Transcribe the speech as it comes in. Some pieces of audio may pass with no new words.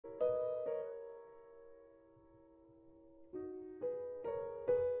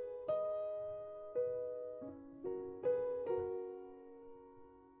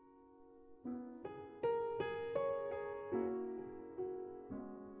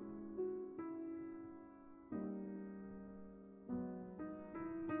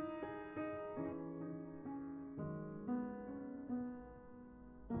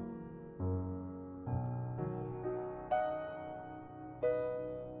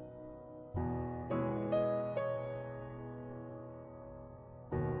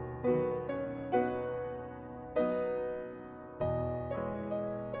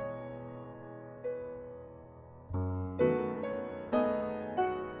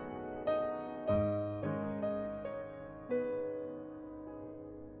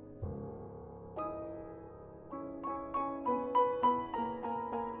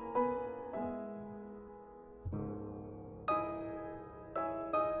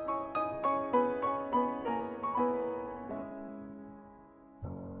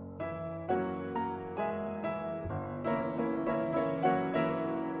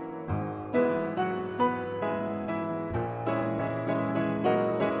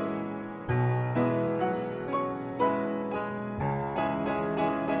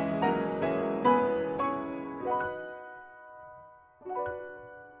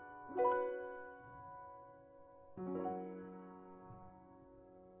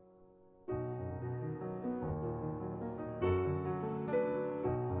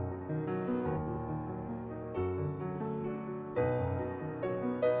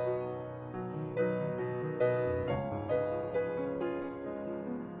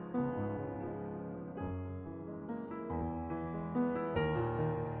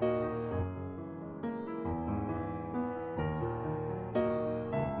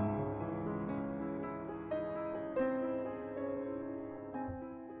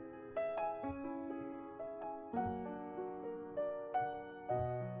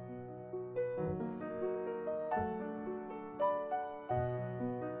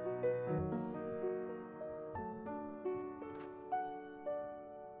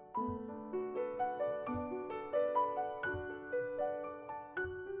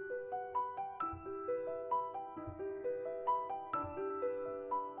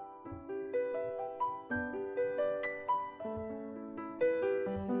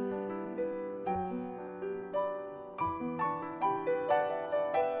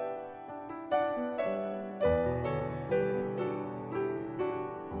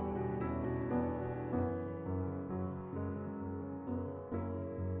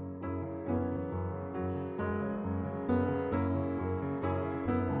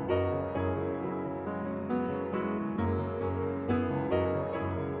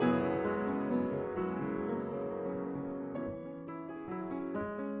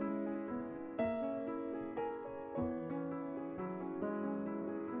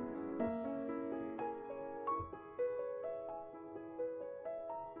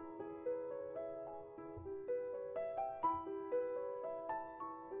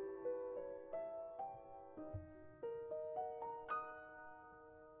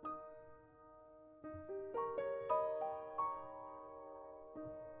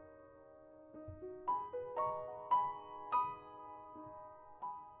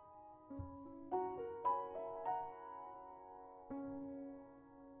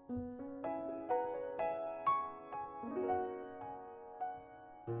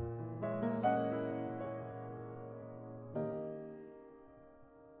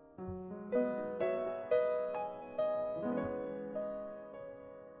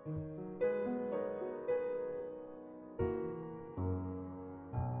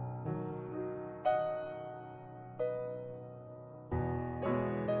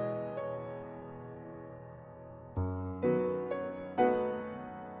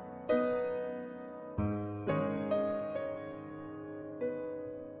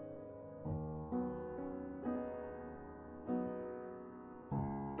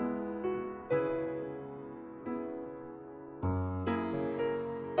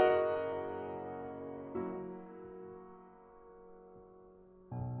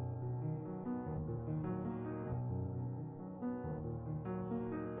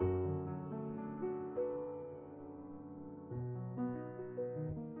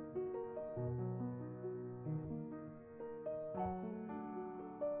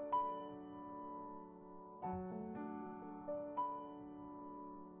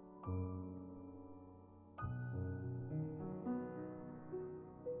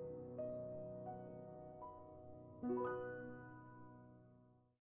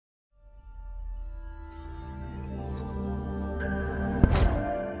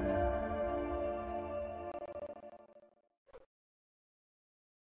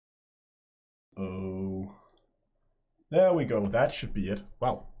There we go. That should be it.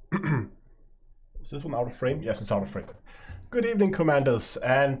 Wow. Is this one out of frame? Yes, it's out of frame. Good evening, Commanders,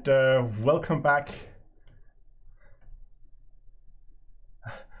 and welcome back.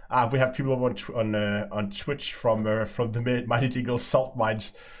 We have people on Twitch from the Mighty Deagle salt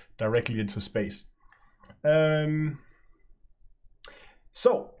mines directly into space.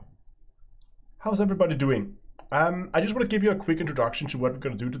 So, how's everybody doing? I just want to give you a quick introduction to what we're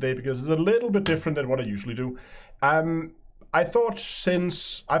going to do today because it's a little bit different than what I usually do. I thought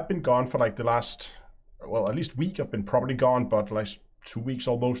since I've been gone for like the last, well, at least week, I've been probably gone, but like 2 weeks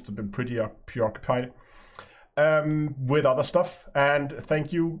almost, I've been pretty preoccupied with other stuff. And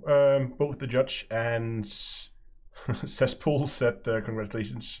thank you, both the judge and Cesspool said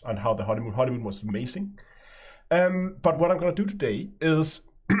congratulations on how the honeymoon was amazing. But what I'm going to do today is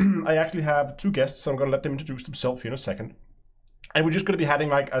I actually have two guests, so I'm going to let them introduce themselves here in a second. And we're just going to be having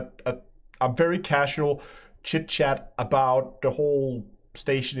like a very casual chit chat about the whole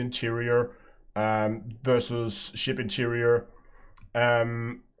station interior versus ship interior,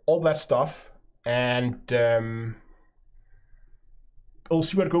 all that stuff, and we'll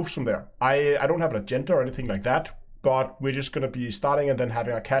see where it goes from there. I don't have an agenda or anything like that, but we're just going to be starting and then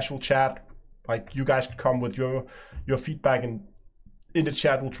having a casual chat. Like, you guys can come with your feedback, and in the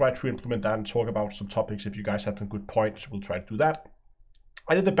chat we'll try to implement that and talk about some topics. If you guys have some good points, we'll try to do that.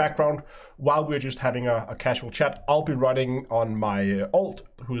 And in the background, while we're just having a casual chat, I'll be running on my alt,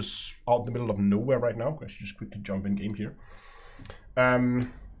 who's out in the middle of nowhere right now. I should just quickly jump in game here.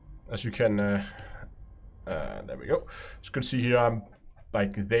 As you can, there we go. As you can see here, I'm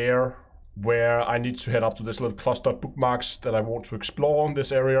like there, where I need to head up to this little cluster of bookmarks that I want to explore in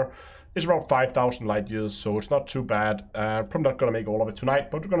this area. It's around 5,000 light years, so it's not too bad. Probably not going to make all of it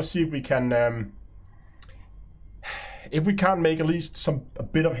tonight, but we're going to see if we can... if we can't make at least a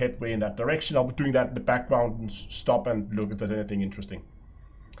bit of headway in that direction. I'll be doing that in the background and stop and look if there's anything interesting.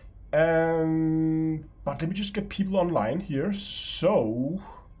 But let me just get people online here. So,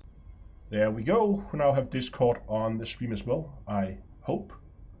 there we go. We now have Discord on the stream as well, I hope.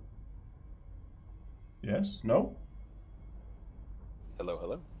 Yes? No? Hello,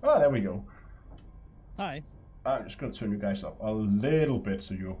 hello. Ah, there we go. Hi. I'm just going to turn you guys up a little bit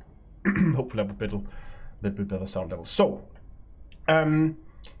so you hopefully have a little bit better sound level. So,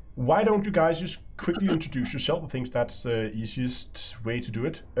 why don't you guys just quickly introduce yourself? I think that's the easiest way to do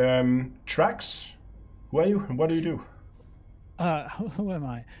it. Trax, who are you and what do you do? Who am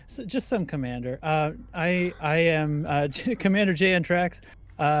I? So just some commander. I am Commander JN Trax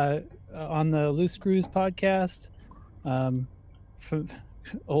on the Loose Screws podcast. From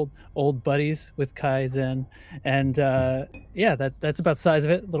old buddies with Kai Zen, and yeah, that's about the size of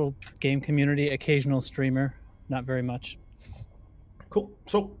it. Little game community, occasional streamer, not very much. Cool.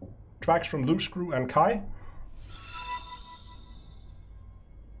 So, Trax from Loose Screw and Kai.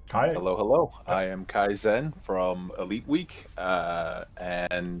 Kai. Hello, hello. I am Kai Zen from Elite Week,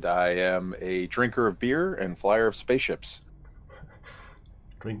 and I am a drinker of beer and flyer of spaceships.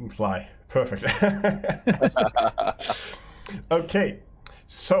 Drink and fly. Perfect. Okay,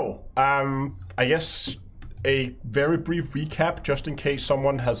 so I guess a very brief recap, just in case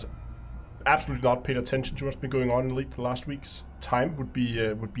someone has absolutely not paid attention to what's been going on in Elite the last week's time, would be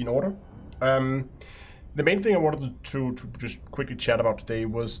in order. The main thing I wanted to just quickly chat about today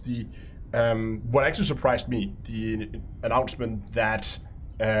was the what actually surprised me, the announcement that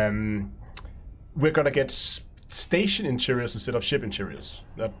we're gonna get station interiors instead of ship interiors.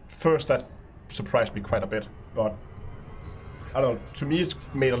 That surprised me quite a bit, but I don't know, to me it's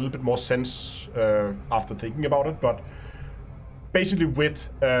made a little bit more sense after thinking about it, but basically with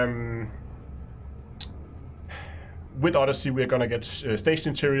Odyssey we're gonna get station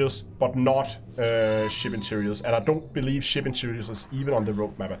interiors, but not ship interiors, and I don't believe ship interiors is even on the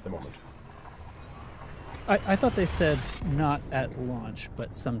roadmap at the moment. I thought they said not at launch,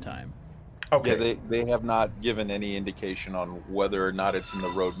 but sometime. Okay. Yeah, they have not given any indication on whether or not it's in the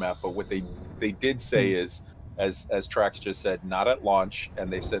roadmap, but what they did say is, as Trax just said, not at launch,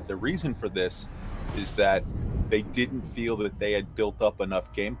 and they said the reason for this is that they didn't feel that they had built up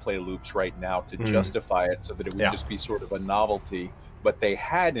enough gameplay loops right now to justify it, so that it would just be sort of a novelty. But they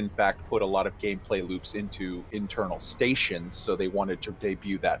had, in fact, put a lot of gameplay loops into internal stations, so they wanted to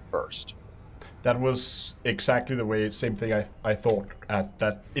debut that first. That was exactly the way, same thing I thought,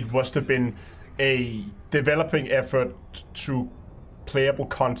 that it must have been a developing effort to playable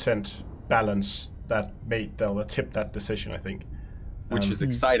content balance that made that tipped that decision, I think. Which is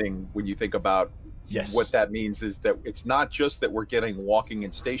exciting when you think about what that means, is that it's not just that we're getting walking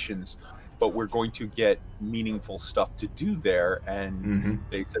in stations, but we're going to get meaningful stuff to do there. And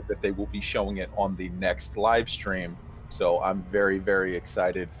they said that they will be showing it on the next live stream. So I'm very, very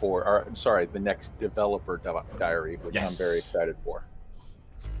excited for, or sorry, the next developer diary, which I'm very excited for.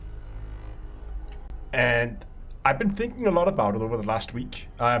 And I've been thinking a lot about it over the last week.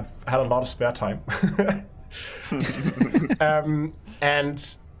 I've had a lot of spare time.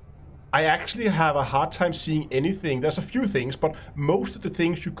 And I actually have a hard time seeing anything. There's a few things, but most of the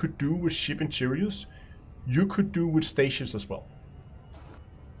things you could do with ship interiors, you could do with stations as well.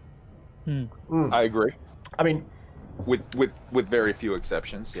 I agree. I mean, with very few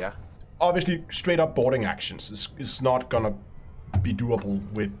exceptions, yeah. Obviously, straight up boarding actions is not gonna be doable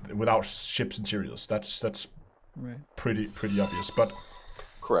without ships interiors. That's Right. pretty obvious. But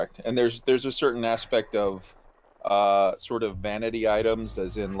correct. And there's a certain aspect of sort of vanity items,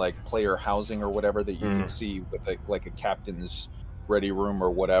 as in like player housing or whatever, that you can see with like a captain's ready room or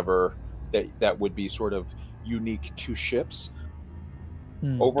whatever, that would be sort of unique to ships.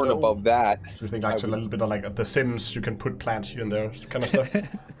 Over and above that, so you think like a little bit of like The Sims, you can put plants here and there, kind of stuff.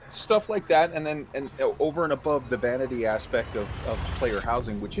 Stuff like that, and then over and above the vanity aspect of player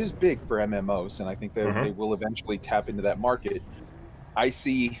housing, which is big for MMOs, and I think that they will eventually tap into that market. I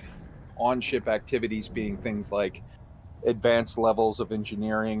see on-ship activities being things like advanced levels of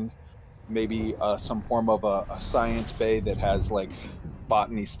engineering, maybe some form of a science bay that has like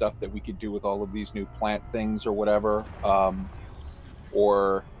botany stuff that we could do with all of these new plant things or whatever,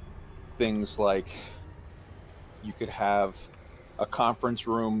 or things like you could have a conference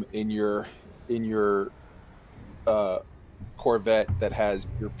room in your Corvette that has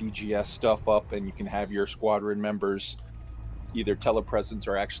your BGS stuff up, and you can have your squadron members either telepresence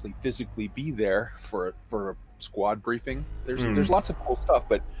or actually physically be there for a squad briefing. There's lots of cool stuff,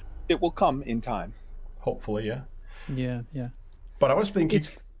 but it will come in time. Hopefully, yeah. Yeah. But I was thinking,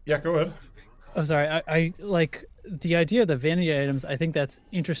 yeah, go ahead. Oh, sorry. I like the idea of the vanity items. I think that's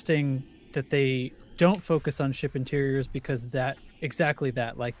interesting that they don't focus on ship interiors, because exactly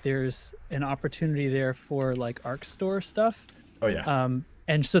that, like there's an opportunity there for like ARC store stuff. Oh yeah.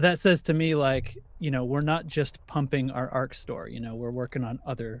 And so that says to me, like, we're not just pumping our ARC store, we're working on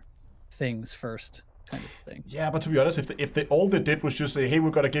other things first, kind of thing. Yeah, but to be honest, if they all they did was just say, hey, we're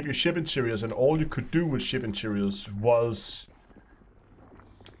gonna give you ship interiors, and all you could do with ship interiors was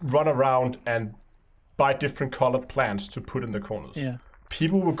run around and buy different colored plants to put in the corners. Yeah.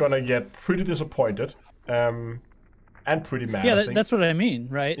 People were gonna get pretty disappointed, and pretty mad. Yeah, that's what I mean,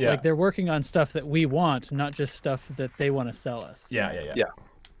 right? Yeah. Like they're working on stuff that we want, not just stuff that they want to sell us. Yeah. Yeah.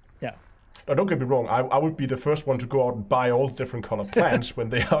 Now, don't get me wrong. I would be the first one to go out and buy all the different colored plants when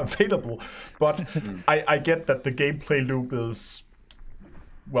they are available. But I get that the gameplay loop is,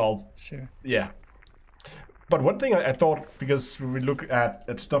 well, sure. Yeah. But one thing I thought, because when we look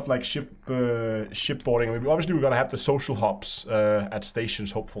at stuff like shipboarding, I mean, obviously we're gonna have the social hubs at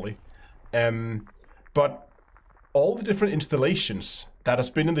stations, hopefully. But all the different installations that has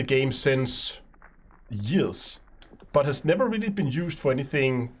been in the game since years, but has never really been used for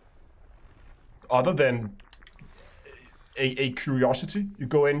anything other than a curiosity. You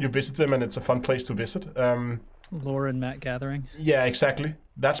go in, you visit them, and it's a fun place to visit. Lore and map gathering. Yeah, exactly.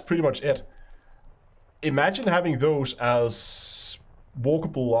 That's pretty much it. Imagine having those as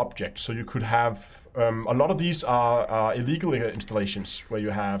walkable objects. So you could have a lot of these are illegal installations where you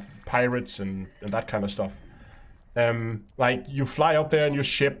have pirates and that kind of stuff. Like you fly out there in your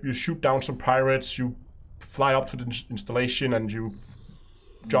ship, you shoot down some pirates, you fly up to the installation and you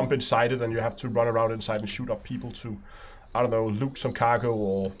jump inside it, and you have to run around inside and shoot up people to, I don't know, loot some cargo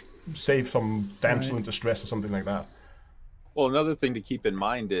or save some damsel in distress or something like that. Well, another thing to keep in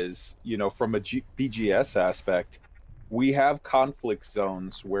mind is, from a BGS aspect, we have conflict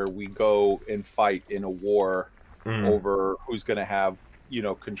zones where we go and fight in a war over who's going to have,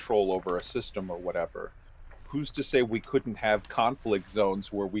 control over a system or whatever. Who's to say we couldn't have conflict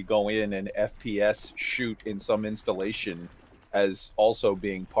zones where we go in and FPS shoot in some installation as also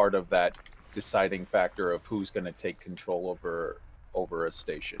being part of that deciding factor of who's going to take control over a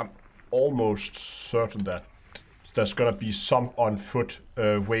station? I'm almost certain that there's going to be some on-foot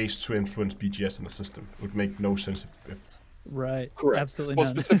ways to influence BGS in the system. It would make no sense if... Right. Correct. Absolutely well,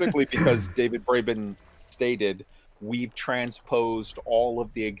 not. Specifically because David Braben stated, we've transposed all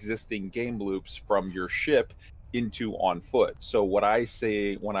of the existing game loops from your ship into on foot. So what I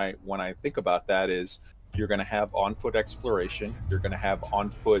say when I think about that is, you're going to have on foot exploration, you're going to have on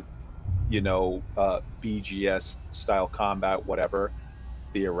foot, BGS style combat, whatever.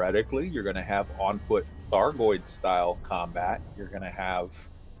 Theoretically, you're going to have on foot Thargoid style combat. You're going to have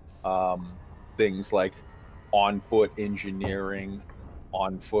things like on foot engineering,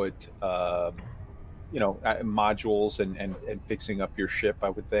 on foot modules and fixing up your ship, I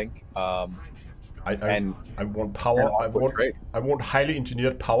would think. I want power. I want highly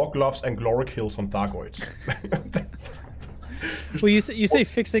engineered power gloves and glory kills on Dargoids. Well, you say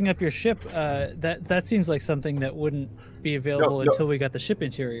fixing up your ship. That seems like something that wouldn't be available until we got the ship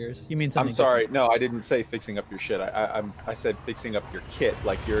interiors. You mean something? I'm sorry. different? No, I didn't say fixing up your shit. I said fixing up your kit,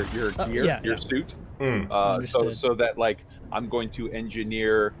 like your gear, your suit. So that like I'm going to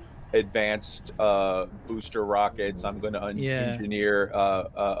engineer advanced booster rockets. I'm going to engineer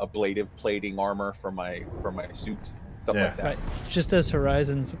ablative plating armor for my suit, stuff like that. Right. Just as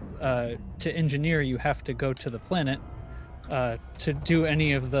Horizons, to engineer, you have to go to the planet to do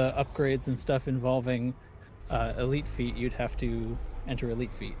any of the upgrades and stuff involving Elite Feet. You'd have to enter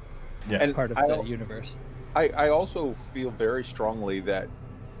Elite Feet. And part of the universe. I also feel very strongly that.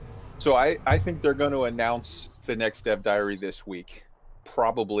 So I think they're going to announce the next Dev Diary this week,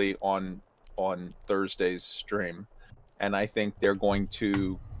 probably on Thursday's stream, and I think they're going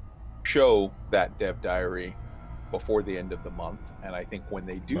to show that Dev Diary before the end of the month. And I think when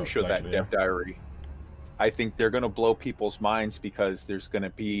they do show that Dev Diary, I think they're going to blow people's minds, because there's going to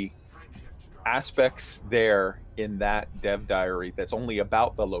be aspects there in that Dev Diary that's only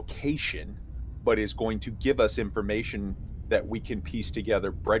about the location, but is going to give us information that we can piece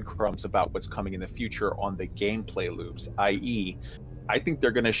together breadcrumbs about what's coming in the future on the gameplay loops, i.e., I think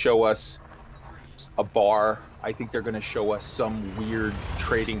they're going to show us a bar. I think they're going to show us some weird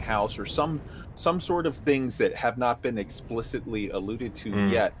trading house or some sort of things that have not been explicitly alluded to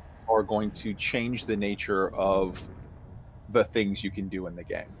yet are going to change the nature of the things you can do in the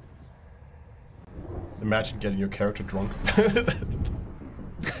game. Imagine getting your character drunk.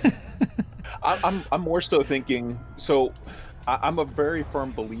 I'm more so thinking, so I'm a very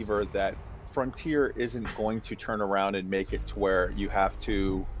firm believer that Frontier isn't going to turn around and make it to where you have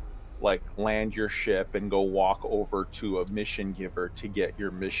to like land your ship and go walk over to a mission giver to get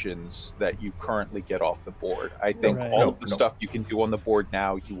your missions that you currently get off the board. I think all of the stuff you can do on the board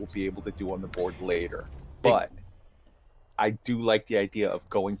now, you will be able to do on the board later. But I do like the idea of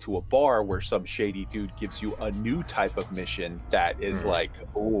going to a bar where some shady dude gives you a new type of mission that is like,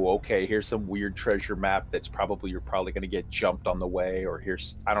 oh, okay, here's some weird treasure map that's you're probably going to get jumped on the way, or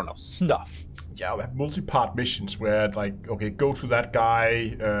here's, I don't know, stuff. Yeah, we have multi-part missions where, like, okay, go to that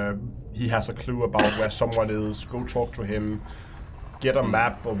guy, he has a clue about where someone is, go talk to him, get a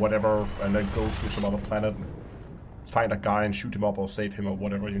map or whatever, and then go to some other planet and find a guy and shoot him up or save him or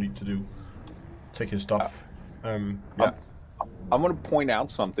whatever you need to do. Take his stuff. I'm going to point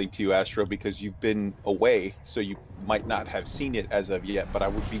out something to you, Astro, because you've been away, so you might not have seen it as of yet, but I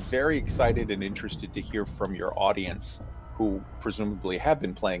would be very excited and interested to hear from your audience, who presumably have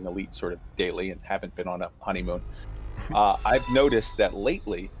been playing Elite sort of daily and haven't been on a honeymoon. I've noticed that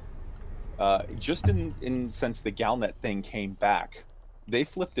lately, just since the Galnet thing came back, they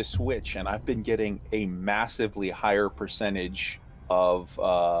flipped a switch, and I've been getting a massively higher percentage of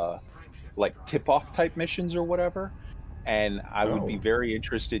like tip-off type missions or whatever. And I would be very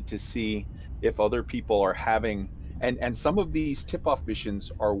interested to see if other people are having, and some of these tip-off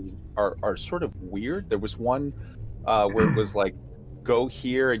missions are sort of weird. There was one where it was like, go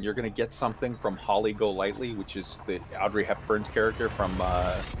here and you're going to get something from Holly Golightly, which is the Audrey Hepburn's character from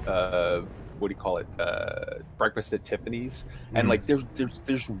what do you call it, Breakfast at Tiffany's. And like there's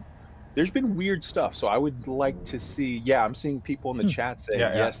been weird stuff. So I would like to see, I'm seeing people in the chat say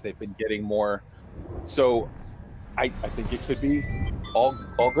yes, they've been getting more. So I think it could be all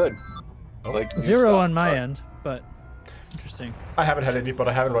good. Like zero on my end, but interesting. I haven't had any, but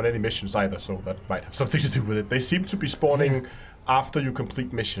I haven't run any missions either, so that might have something to do with it. They seem to be spawning after you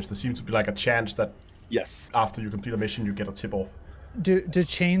complete missions. There seems to be like a chance that after you complete a mission, you get a tip off. Do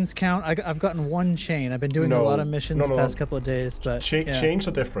chains count? I've gotten one chain. I've been doing a lot of missions the past couple of days, but chains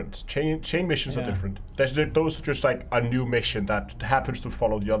are different. Chain missions are different. Those are just like a new mission that happens to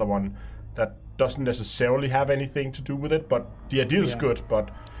follow the other one. That doesn't necessarily have anything to do with it, but the idea is good.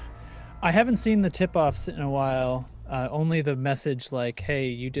 But I haven't seen the tip-offs in a while. Only the message like, "Hey,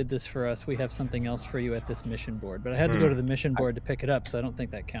 you did this for us. We have something else for you at this mission board." But I had to go to the mission board to pick it up, so I don't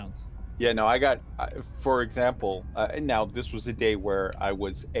think that counts. Yeah, no, I got, for example, now this was a day where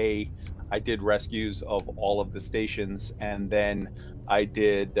I did rescues of all of the stations, and then I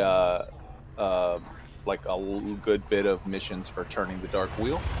did like a good bit of missions for turning the Dark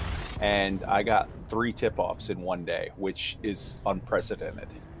Wheel. And I got 3 tip-offs in one day, which is unprecedented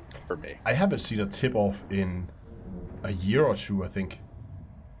for me. I haven't seen a tip-off in a year or two, I think.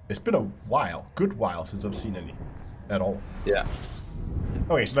 It's been a while, good while, since I've seen any at all. Yeah.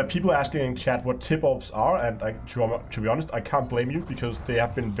 Okay, so that people asking in chat what tip-offs are, and to be honest, I can't blame you, because they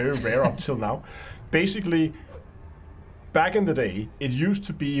have been very rare up till now. Basically, back in the day, it used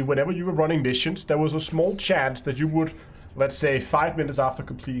to be whenever you were running missions, there was a small chance that you would, let's say 5 minutes after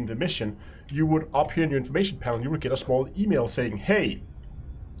completing the mission, you would up here in your information panel, you would get a small email saying, hey,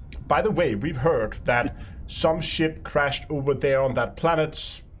 by the way, we've heard that some ship crashed over there on that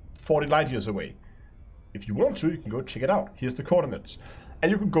planet 40 light years away. If you want to, you can go check it out. Here's the coordinates.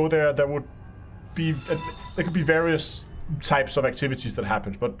 And you can go there. There would be, there could be various types of activities that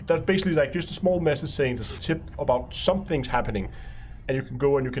happen, but that's basically like just a small message saying there's a tip about something's happening, and you can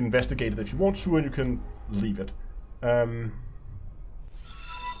go and you can investigate it if you want to, and you can leave it. But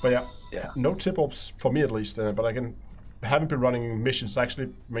yeah, no tip-offs for me at least, but I haven't been running missions actually.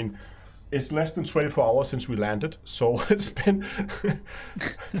 I mean, it's less than 24 hours since we landed, so it's been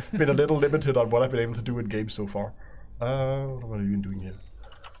been a little limited on what I've been able to do in games so far. What are you doing here?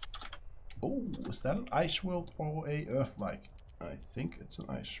 Oh, is that an ice world or a Earth-like? I think it's an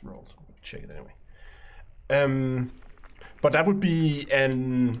ice world. We'll check it anyway. But that would be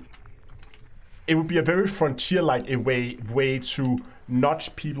it would be a very frontier-like a way to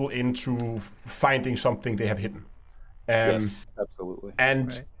nudge people into finding something they have hidden. Yes, absolutely. And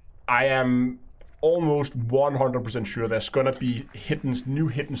right. I am almost 100% sure there's gonna be new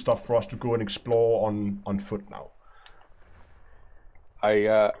hidden stuff for us to go and explore on foot now.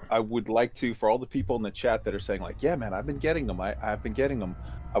 I would like to, for all the people in the chat that are saying like, yeah, man, I've been getting them. I've been getting them.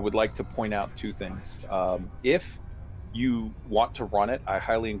 I would like to point out two things. If you want to run it, I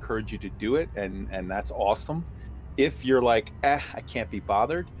highly encourage you to do it, and that's awesome. If you're like, I can't be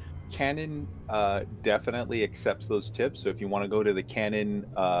bothered, Canon definitely accepts those tips. So if you want to go to the Canon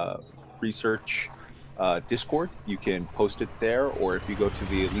research Discord, you can post it there, or if you go to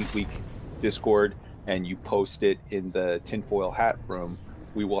the Elite Week Discord and you post it in the tinfoil hat room,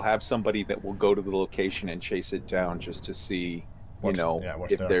 we will have somebody that will go to the location and chase it down just to see,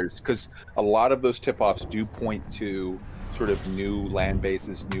 if there's, because a lot of those tip-offs do point to sort of new land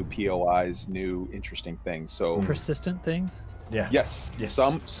bases, new POIs, new interesting things. So persistent things. Yeah. Yes.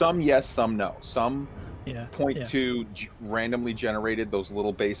 Some yes, some no. Some point to randomly generated those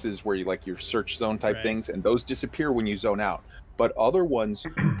little bases where you like your search zone type things, and those disappear when you zone out. But other ones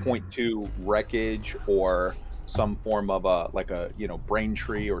point to wreckage or some form of a brain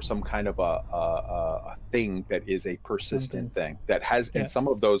tree or some kind of a thing that is a persistent thing that has, and some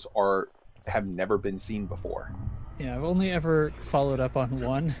of those have never been seen before. Yeah, I've only ever followed up on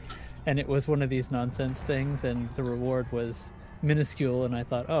one, and it was one of these nonsense things, and the reward was minuscule, and I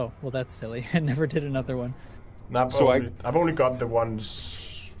thought, oh, well, that's silly, and never did another one. I've only got the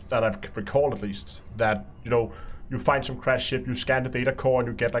ones that I've recalled at least, that, you find some crash ship, you scan the data core, and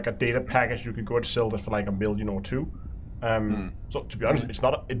you get like a data package. You can go and sell it for like $1 million or $2 million. So to be honest,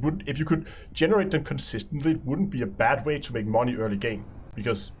 if you could generate them consistently, it wouldn't be a bad way to make money early game,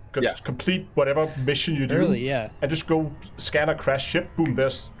 because complete whatever mission you do early, and just go scan a crash ship, boom,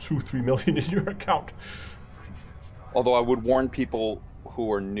 there's $2-3 million in your account. Although I would warn people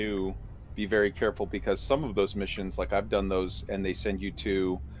who are new, be very careful, because some of those missions, like I've done those, and they send you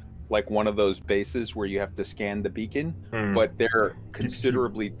to like one of those bases where you have to scan the beacon, but they're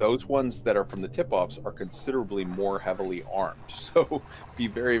considerably, those ones that are from the tip-offs are considerably more heavily armed. So be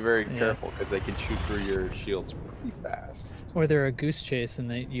very, very careful, because they can shoot through your shields pretty fast. Or they're a goose chase,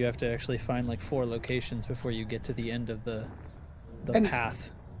 and you have to actually find like 4 locations before you get to the end of the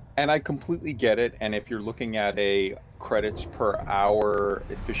path. And I completely get it. And if you're looking at a credits per hour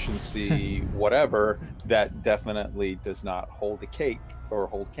efficiency, whatever, that definitely does not hold a cake or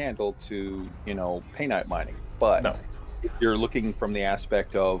hold candle to, paynite mining. But if you're looking from the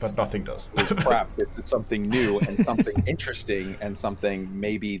aspect of, but nothing does. Crap, this is something new and something interesting and something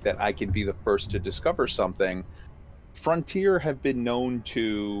maybe that I can be the first to discover something. Frontier have been known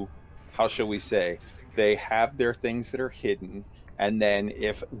to, how shall we say, they have their things that are hidden. And then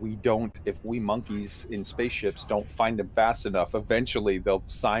if we monkeys in spaceships don't find them fast enough, eventually they'll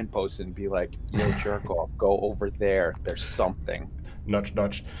signpost and be like, yo, jerk off, go over there. There's something. Nudge,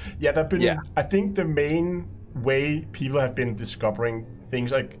 nudge. Yeah, I think the main way people have been discovering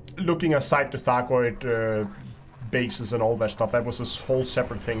things, like looking aside the Thargoid bases and all that stuff, that was this whole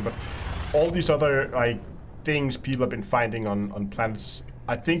separate thing. But all these other things people have been finding on planets,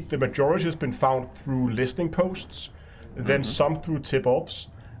 I think the majority has been found through listening posts, then some through tip-offs,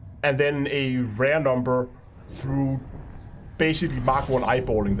 and then a rare number through basically Mark 1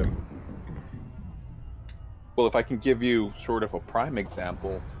 eyeballing them. Well, if I can give you sort of a prime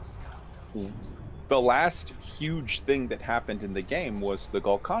example, the last huge thing that happened in the game was the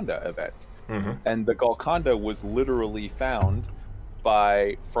Golconda event. And the Golconda was literally found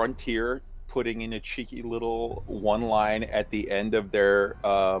by Frontier putting in a cheeky little one line at the end of their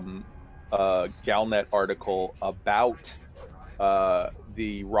Galnet article about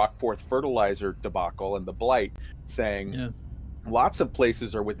the Rockforth fertilizer debacle and the blight, saying lots of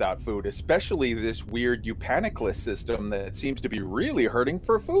places are without food, especially this weird Eupaniclus system that seems to be really hurting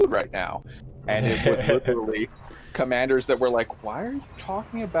for food right now. And it was literally commanders that were like, why are you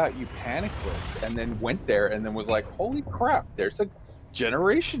talking about Eupaniclus? And then went there and then was like, holy crap, there's a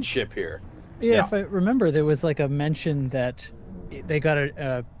generation ship here. Yeah, if I remember, there was like a mention that they got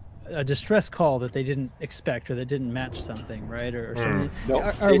a distress call that they didn't expect or that didn't match something, right? Or something. No,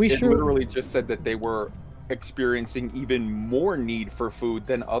 are we sure? It literally just said that they were experiencing even more need for food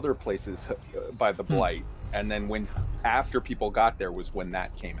than other places by the blight. And then when after people got there was when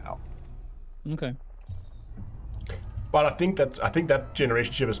that came out. Okay. But I think that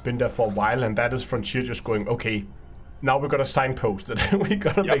generation ship has been there for a while, and that is Frontier just going, okay, now we're gonna signpost it. We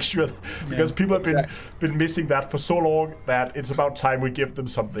gotta make sure because people have been missing that for so long that it's about time we give them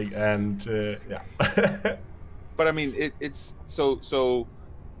something. And But I mean, it's so.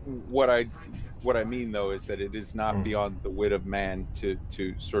 What I mean though is that it is not beyond the wit of man to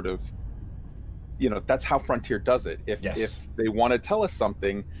sort of, that's how Frontier does it. If they want to tell us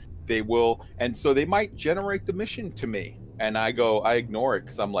something, they will, and so they might generate the mission to me, and I ignore it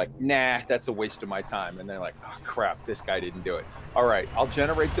because I'm like, nah, that's a waste of my time. And they're like, oh crap, this guy didn't do it. All right, I'll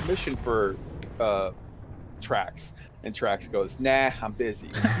generate the mission for Trax. And Trax goes, nah, I'm busy.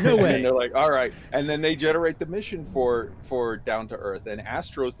 No way. And they're like, all right. And then they generate the mission for Down to Earth. And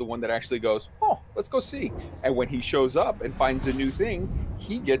Astro's the one that actually goes, oh, let's go see. And when he shows up and finds a new thing,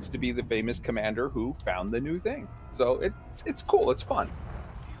 he gets to be the famous commander who found the new thing. So it's cool. It's fun.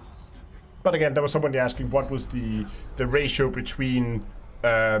 But again, there was someone asking what was the ratio between,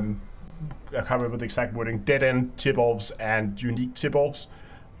 I can't remember the exact wording, dead-end tip-offs and unique tip-offs.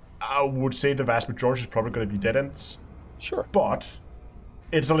 I would say the vast majority is probably going to be dead-ends. Sure. But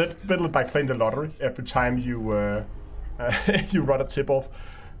it's a little bit like playing the lottery. Every time you you run a tip-off,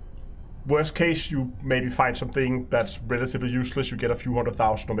 worst case, you maybe find something that's relatively useless. You get a few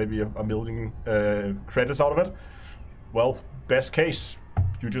 100,000 or maybe a million credits out of it. Well, best case,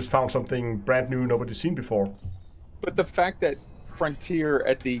 you just found something brand new nobody's seen before. But the fact that Frontier,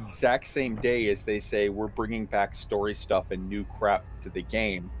 at the exact same day as they say we're bringing back story stuff and new crap to the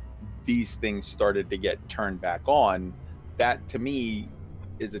game, these things started to get turned back on. That to me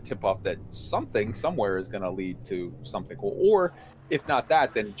is a tip-off that something somewhere is going to lead to something cool. Or if not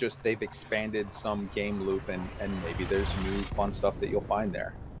that, then just they've expanded some game loop and maybe there's new fun stuff that you'll find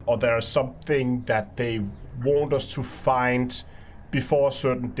there. Or there's something that they want us to find before a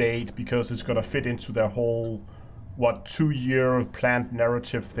certain date because it's going to fit into their whole 2-year planned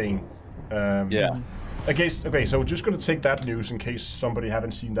narrative thing. Okay, so we're just going to take that news in case somebody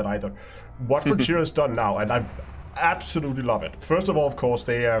haven't seen that either. What Frontier has done now, and I absolutely love it. First of all, of course,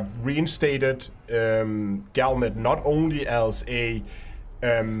 they have reinstated Galnet not only as an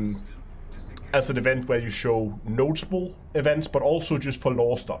event where you show notable events, but also just for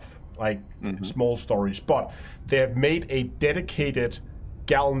lore stuff, like small stories. But they have made a dedicated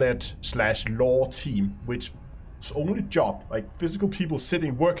Galnet/lore team, which its only job, like physical people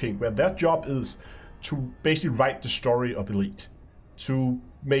sitting working, where their job is to basically write the story of Elite, to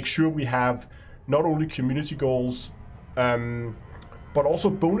make sure we have not only community goals, but also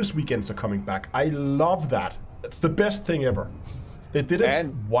bonus weekends are coming back. I love that. It's the best thing ever. They did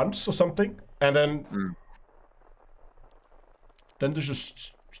it once or something, and then they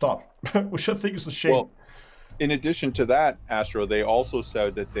just stopped, which I think is a shame. Well, in addition to that, Astro, they also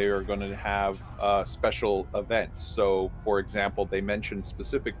said that they are going to have special events. So, for example, they mentioned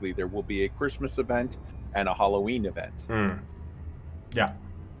specifically there will be a Christmas event and a Halloween event. Yeah.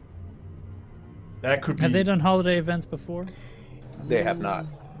 That could be... Have they done holiday events before? They have not.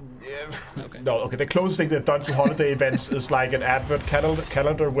 Okay. No, okay. The closest thing they've done to holiday events is like an advert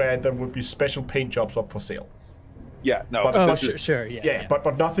calendar where there would be special paint jobs up for sale. Yeah, no. But, sure, yeah.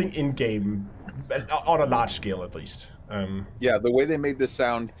 But nothing in-game, on a large scale at least. Yeah, the way they made this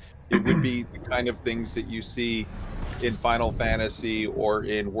sound, it would be the kind of things that you see in Final Fantasy or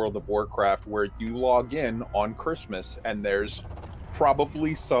in World of Warcraft, where you log in on Christmas and there's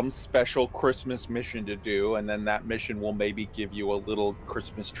probably some special Christmas mission to do, and then that mission will maybe give you a little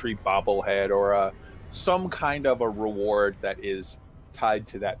Christmas tree bobblehead or some kind of a reward that is tied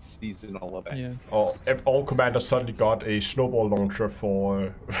to that seasonal event. Yeah. Or if all commanders suddenly got a snowball launcher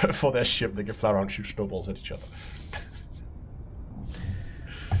for their ship, they can fly around and shoot snowballs at each other.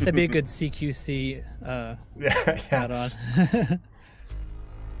 That'd be a good CQC add-on.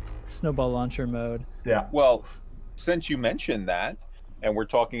 Snowball launcher mode. Yeah. Well, since you mentioned that, and we're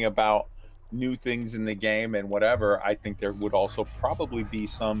talking about new things in the game and whatever, I think there would also probably be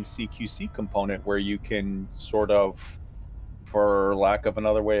some CQC component where you can sort of, for lack of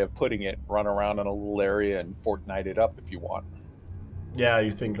another way of putting it, run around in a little area and Fortnite it up if you want. Yeah,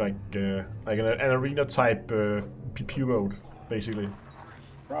 you think like an arena type PPU mode, basically.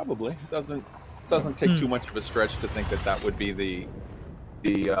 Probably doesn't take too much of a stretch to think that that would be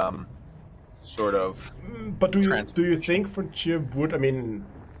the sort of. But do you think Frontier would? I mean,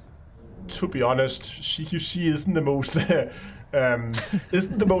 to be honest, CQC isn't the most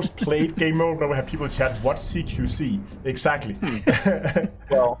isn't the most played game mode. Where we have people chat, "What's CQC exactly?"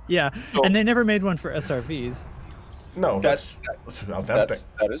 Well, yeah, so, and they never made one for SRVs. No, that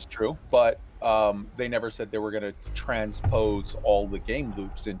is true, but they never said they were going to transpose all the game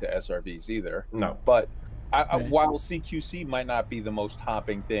loops into SRVs either. No, but while CQC might not be the most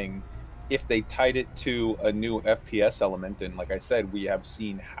hopping thing, if they tied it to a new FPS element, and like I said, we have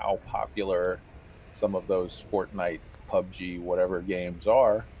seen how popular some of those Fortnite, PUBG, whatever games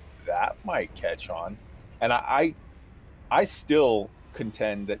are, that might catch on. And I still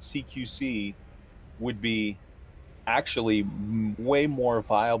contend that CQC would be actually way more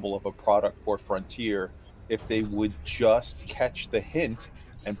viable of a product for Frontier if they would just catch the hint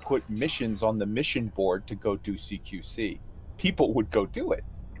and put missions on the mission board to go do CQC. People would go do it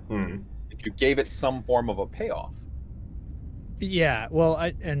if you gave it some form of a payoff. Yeah, well,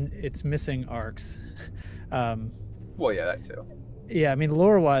 and it's missing arcs. Well, yeah, that too. Yeah, I mean,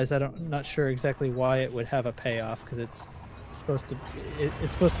 lore-wise, I'm not sure exactly why it would have a payoff, because it's supposed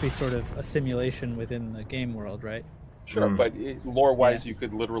to be sort of a simulation within the game world, right? Sure, but lore-wise, you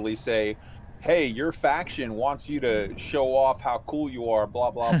could literally say, "Hey, your faction wants you to show off how cool you are,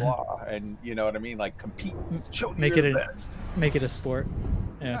 blah blah blah," and you know what I mean, like compete, show make your it best, make it a sport.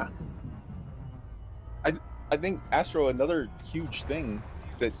 Yeah. I think Astro, another huge thing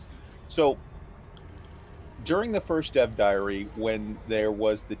so during the first dev diary, when there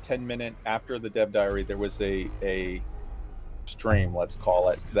was the 10-minute after the dev diary, there was a stream, let's call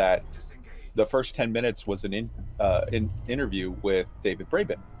it, that the first 10 minutes was an interview with David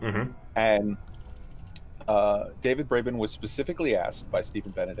Braben. And David Braben was specifically asked by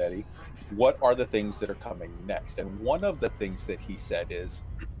Stephen Benedetti, what are the things that are coming next? And one of the things that he said is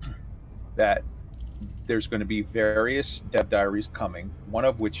that there's going to be various dev diaries coming, one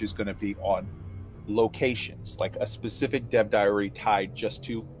of which is going to be on locations, like a specific dev diary tied just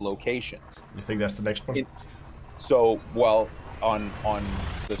to locations. You think that's the next one? So, well, on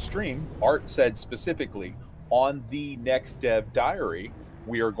the stream, Art said specifically, on the next dev diary,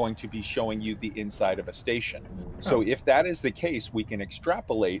 we are going to be showing you the inside of a station. So if that is the case, we can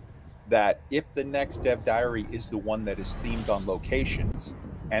extrapolate that if the next dev diary is the one that is themed on locations,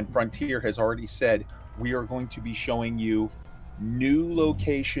 and Frontier has already said, we are going to be showing you new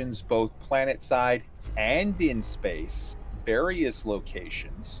locations, both planet side and in space, various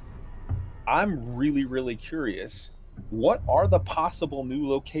locations. I'm really, really curious. What are the possible new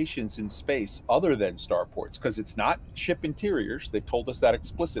locations in space other than starports? Because it's not ship interiors. They told us that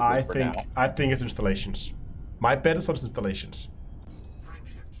explicitly now. I think it's installations. My bet is on installations.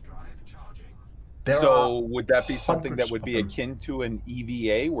 So would that be something that would be akin to an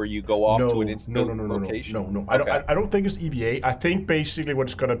EVA, where you go off to an instant location? No. Okay. I don't think it's EVA. I think basically what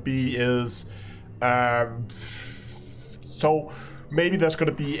it's going to be is, so maybe there's going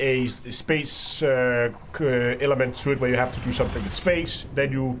to be a space element to it where you have to do something with space.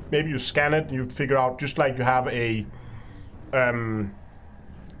 Then maybe you scan it and you figure out, just like you have you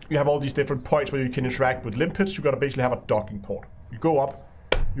have all these different points where you can interact with limpets. You got to basically have a docking port. You go up.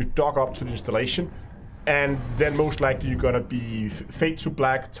 You dock up to the installation, and then most likely you're gonna be fade to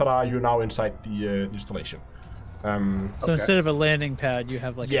black. Ta-da! You're now inside the installation. So instead of a landing pad, you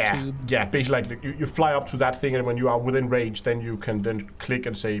have like a tube. Yeah, basically like you fly up to that thing, and when you are within range, then you can then click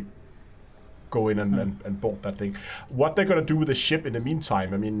and say, go in and board that thing. What they're gonna do with the ship in the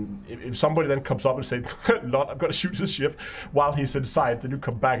meantime? I mean, if somebody then comes up and says, "Lord, I'm gonna shoot this ship," while he's inside, then you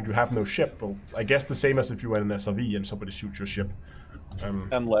come back and you have no ship. Well, I guess the same as if you were in an SRV and somebody shoots your ship.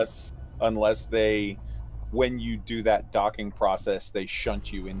 Unless they, when you do that docking process, they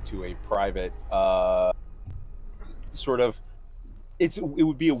shunt you into a private sort of. It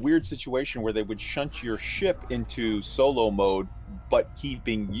would be a weird situation where they would shunt your ship into solo mode, but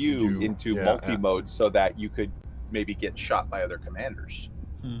keeping you into multi mode so that you could maybe get shot by other commanders.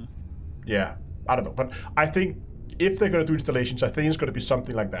 Yeah, I don't know, but I think if they're gonna do installations, I think it's gonna be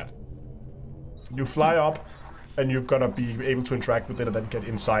something like that. You fly up, and you're gonna be able to interact with it and then get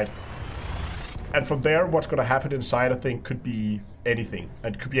inside. And from there, what's gonna happen inside, I think, could be anything.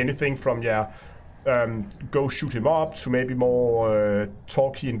 It could be anything from go shoot him up, to maybe more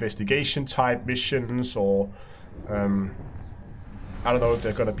talky investigation type missions, or I don't know if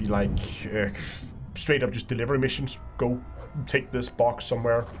they're gonna be like straight up just delivery missions. Go take this box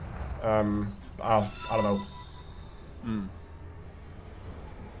somewhere. I don't know.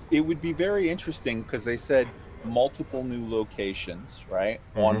 It would be very interesting because they said multiple new locations, right?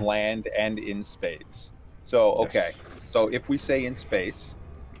 On land and in space. So, okay. Yes. So if we say in space,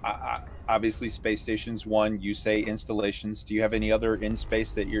 obviously space station's one, you say installations. Do you have any other in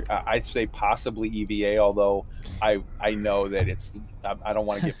space that you're, I'd say possibly EVA, although I know that it's, I don't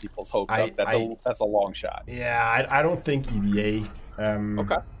want to get people's hopes up. That's a long shot. Yeah, I don't think EVA.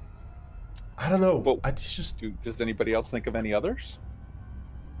 Okay. I don't know. But I just does anybody else think of any others?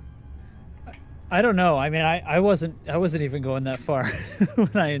 I don't know. I mean, I wasn't even going that far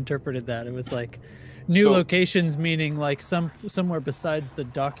when I interpreted that. It was like new locations, meaning like somewhere besides the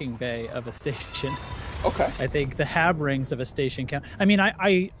docking bay of a station. Okay. I think the hab rings of a station count. I mean,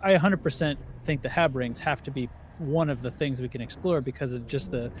 I 100% think the hab rings have to be one of the things we can explore because of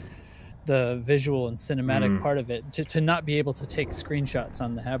just the visual and cinematic part of it. To not be able to take screenshots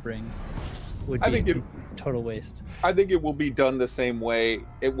on the hab rings would be a total waste. I think it will be done the same way.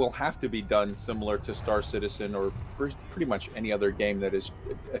 It will have to be done similar to Star Citizen or pretty much any other game that has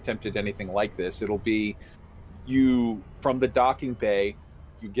attempted anything like this. It'll be you from the docking bay,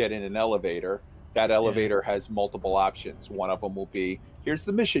 you get in an elevator. That elevator has multiple options. One of them will be, here's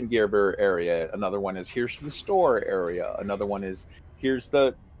the mission gear area. Another one is, here's the store area. Another one is, here's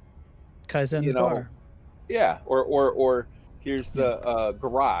the Kaizen's bar. Yeah, or here's the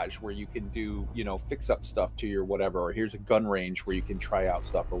garage where you can do, fix up stuff to your whatever, or here's a gun range where you can try out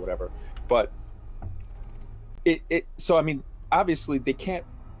stuff or whatever. But so I mean, obviously they can't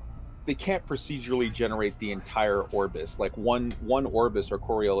procedurally generate the entire Orbis. Like one Orbis or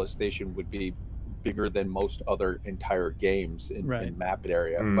Coriolis station would be bigger than most other entire games in map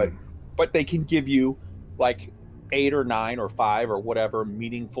area. But they can give you like 8 or 9 or 5 or whatever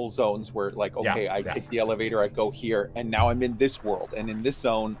meaningful zones where like, okay, I take the elevator, I go here, and now I'm in this world, and in this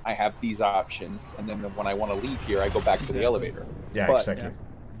zone I have these options, and then when I want to leave here I go back to the elevator. Exactly.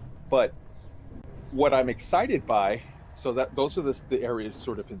 But what I'm excited by, so that those are the areas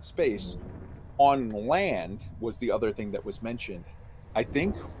sort of in space. On land was the other thing that was mentioned. I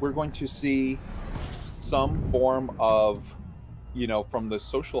think we're going to see some form of, from the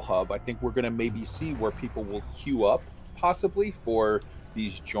social hub, I think we're going to maybe see where people will queue up possibly for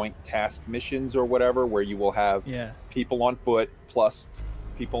these joint task missions or whatever, where you will have people on foot plus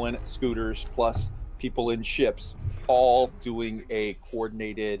people in scooters plus people in ships, all doing a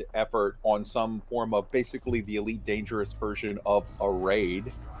coordinated effort on some form of basically the Elite Dangerous version of a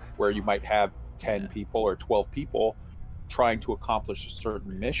raid, where you might have 10 people or 12 people trying to accomplish a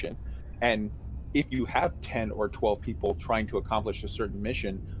certain mission. And if you have 10 or 12 people trying to accomplish a certain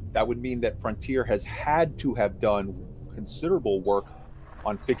mission, that would mean that Frontier has had to have done considerable work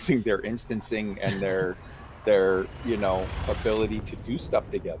on fixing their instancing and their ability to do stuff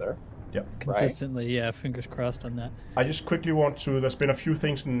together. Yep. Consistently, fingers crossed on that. I just quickly want to, there's been a few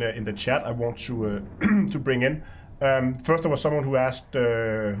things in the chat I want to to bring in. First, there was someone who asked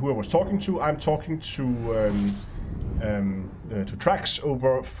who I was talking to. I'm talking to Trax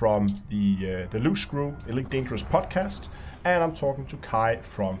over from the Loose Screw Elite Dangerous podcast, and I'm talking to Kai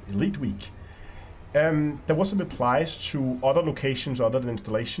from Elite Week. There was some replies to other locations other than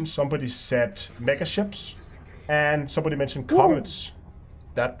installations. Somebody said mega ships, and somebody mentioned comets.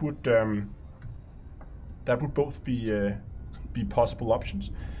 That would both be possible options.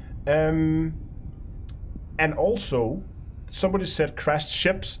 And also, somebody said crashed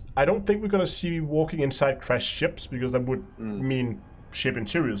ships. I don't think we're going to see walking inside crashed ships, because that would mean ship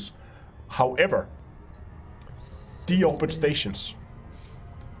interiors. However, deorbit stations.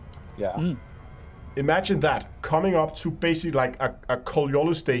 Yeah. Imagine that, coming up to basically like a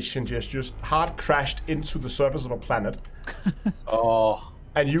Coriolis station, just hard crashed into the surface of a planet.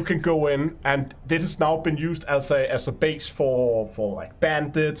 And you can go in, and this has now been used as a base for like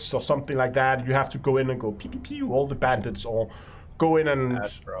bandits or something like that. You have to go in and go pew pew pew all the bandits, or go in and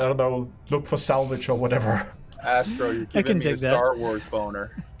Astro. I don't know, look for salvage or whatever. Astro, you're giving me a Star Wars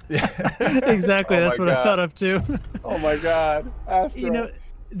boner. Exactly, that's what I thought of too. Oh my God, Astro.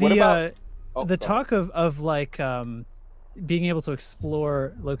 The talk of like being able to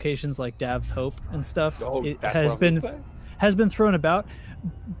explore locations like Dav's Hope and stuff has been thrown about,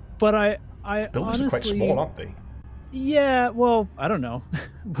 but I buildings honestly, are quite small, aren't they? Yeah, well, I don't know,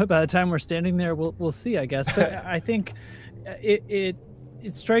 but by the time we're standing there, we'll see, I guess. But I think it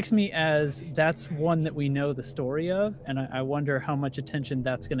it strikes me as that's one that we know the story of, and I wonder how much attention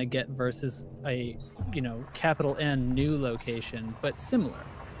that's going to get versus a, you know, capital N new location, but similar.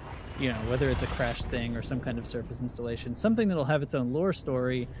 You know, whether it's a crash thing or some kind of surface installation, something that'll have its own lore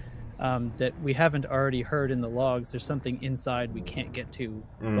story that we haven't already heard in the logs. There's something inside we can't get to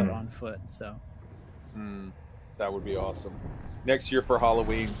but on foot. So that would be awesome. Next year for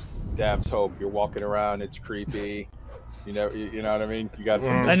Halloween, Dabs Hope, you're walking around, it's creepy. You know what I mean? You got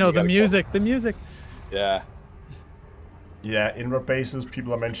some. I know the music. Yeah. Yeah, inward bases.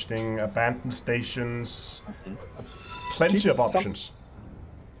 People are mentioning abandoned stations. Plenty of options.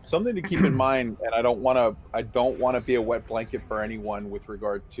 Something to keep in mind, and I don't want to be a wet blanket for anyone with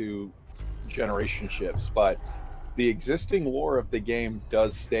regard to generation ships, but the existing lore of the game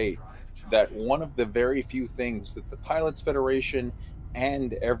does state that one of the very few things that the Pilots Federation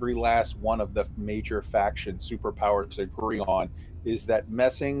and every last one of the major faction superpowers agree on is that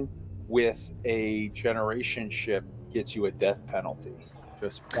messing with a generation ship gets you a death penalty.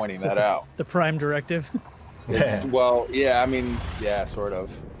 Just pointing that out. The Prime Directive. Well, yeah, I mean, yeah, sort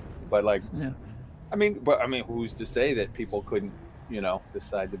of, but like, yeah. I mean, who's to say that people couldn't, you know,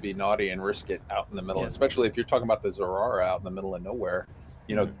 decide to be naughty and risk it out in the middle, especially if you're talking about the Zorara out in the middle of nowhere.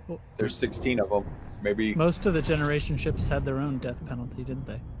 You know, there's 16 of them. Maybe most of the generation ships had their own death penalty, didn't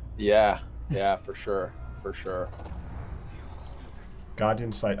they? Yeah, for sure.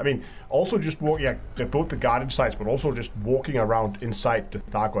 Guardian site. I mean, also just walking, both the Guardian sites, but also just walking around inside the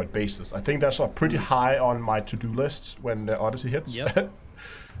Thargoid bases. I think that's pretty high on my to-do lists when the Odyssey hits. Yep.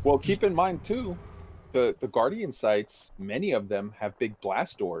 Well, keep in mind too, the Guardian sites, many of them have big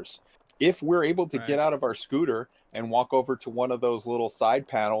blast doors. If we're able to get out of our scooter and walk over to one of those little side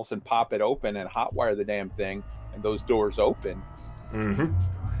panels and pop it open and hotwire the damn thing, and those doors open.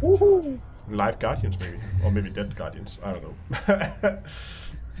 Woohoo! Live Guardians, maybe. Or maybe dead Guardians. I don't know.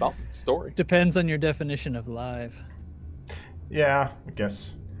 Something. Story. Depends on your definition of live. Yeah, I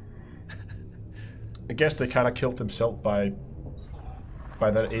guess. I guess they kind of killed themselves by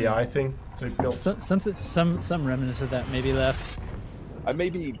that AI thing they built. Some remnant of that maybe left. I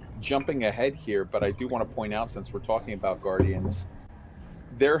may be jumping ahead here, but I do want to point out, since we're talking about Guardians,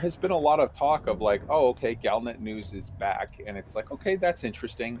 there has been a lot of talk of like, oh, okay, Galnet news is back, and it's like, okay, that's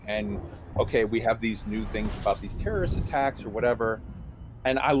interesting, and okay, we have these new things about these terrorist attacks or whatever,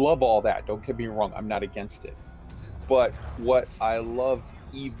 and I love all that. Don't get me wrong, I'm not against it. But what I love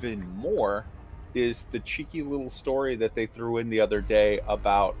even more is the cheeky little story that they threw in the other day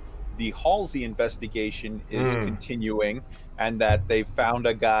about the Halsey investigation is continuing, and that they found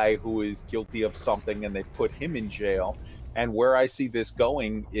a guy who is guilty of something and they put him in jail. And where I see this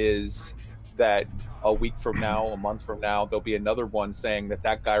going is that a week from now, a month from now, there'll be another one saying that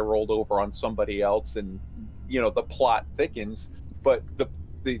that guy rolled over on somebody else, and you know, the plot thickens. But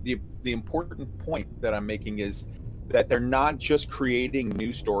the important point that I'm making is that they're not just creating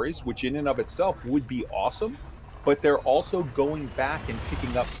new stories, which in and of itself would be awesome, but they're also going back and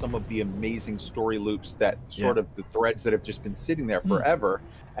picking up some of the amazing story loops that sort of the threads that have just been sitting there forever.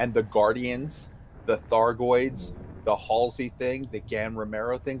 And the Guardians, the Thargoids, the Halsey thing, the Gan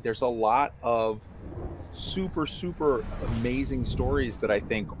Romero thing, there's a lot of super amazing stories that I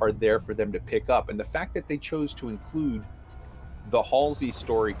think are there for them to pick up. And the fact that they chose to include the Halsey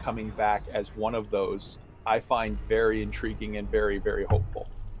story coming back as one of those, I find very intriguing and very hopeful.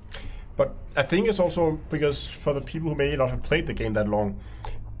 But I think it's also because for the people who may not have played the game that long,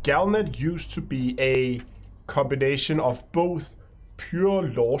 Galnet used to be a combination of both pure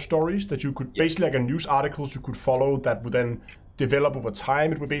lore stories that you could basically, like a news articles you could follow that would then develop over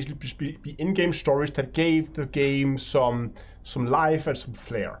time. It would basically be in-game stories that gave the game some life and some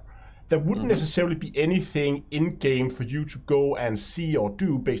flair. There wouldn't necessarily be anything in-game for you to go and see or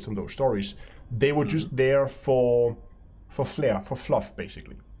do based on those stories. They were just there for flair, for fluff,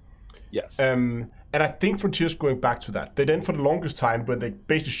 basically. Yes. And I think Frontier's going back to that. They then, for the longest time, when they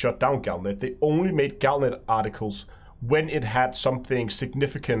basically shut down Galnet, they only made Galnet articles when it had something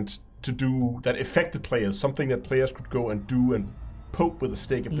significant to do that affected players, something that players could go and do and poke with a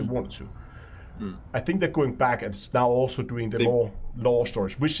stick if they wanted to. I think they're going back and now also doing the more lore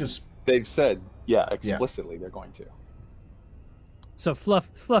stories, which is... They've said, explicitly they're going to. So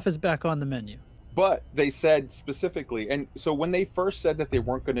fluff is back on the menu. But they said specifically, and so when they first said that they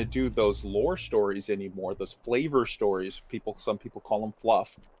weren't going to do those lore stories anymore, those flavor stories, some people call them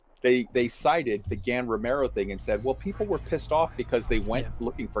fluff, they cited the Gan Romero thing and said, well, people were pissed off because they went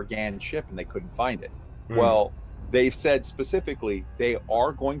looking for Gan's ship and they couldn't find it. Well, they've said specifically they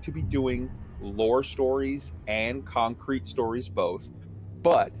are going to be doing lore stories and concrete stories both,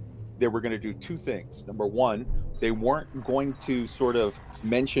 but they were going to do two things. Number one, they weren't going to sort of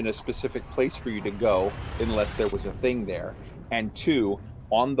mention a specific place for you to go unless there was a thing there. And 2,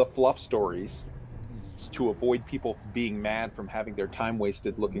 on the fluff stories, to avoid people being mad from having their time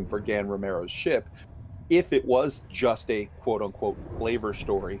wasted looking for Gan Romero's ship, if it was just a quote-unquote flavor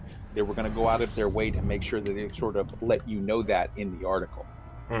story, they were going to go out of their way to make sure that they sort of let you know that in the article.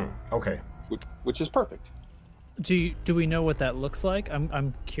 Okay. Which is perfect. Do we know what that looks like?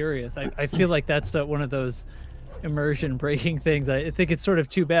 I'm curious. I feel like that's one of those immersion breaking things. I think it's sort of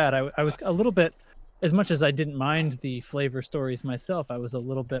too bad. I was a little bit, as much as I didn't mind the flavor stories myself, I was a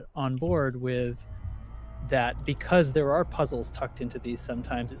little bit on board with that, because there are puzzles tucked into these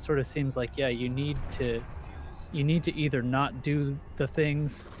sometimes. It sort of seems like, yeah, you need to either not do the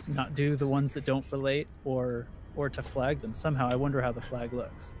things, not do the ones that don't relate, or to flag them somehow. I wonder how the flag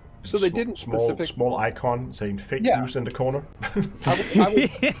looks. So they didn't small icon saying fake news in the corner.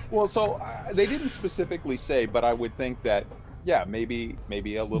 Well, so they didn't specifically say, but I would think that, yeah, maybe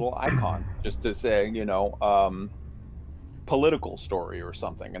a little icon just to say, you know, political story or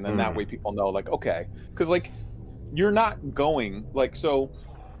something, and then that way people know, like, okay, because like you're not going like, so,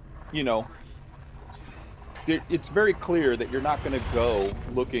 you know, it's very clear that you're not going to go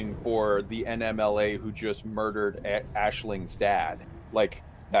looking for the NMLA who just murdered Ashling's dad. Like,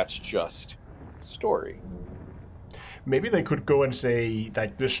 that's just story. Maybe they could go and say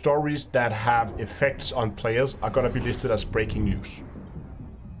that the stories that have effects on players are going to be listed as breaking news.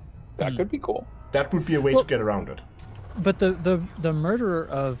 That could be cool. That would be a way to get around it. But the murderer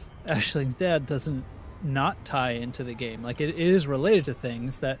of Ashling's dad doesn't not tie into the game. Like, it is related to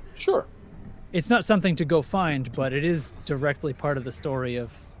things that... Sure. It's not something to go find, but it is directly part of the story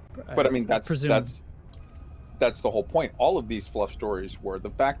of... But I mean, that's the whole point. All of these fluff stories were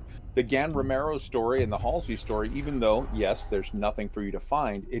the Gan Romero story and the Halsey story, even though, yes, there's nothing for you to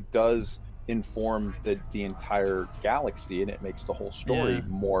find, it does inform the entire galaxy, and it makes the whole story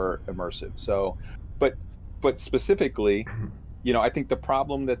more immersive. So, but specifically, you know, I think the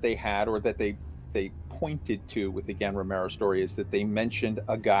problem that they had, or that they pointed to with the Gan Romero story, is that they mentioned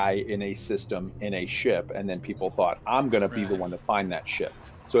a guy in a system in a ship, and then people thought, I'm going to be the one to find that ship.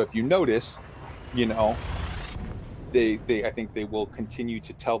 So if you notice, you know, I think they will continue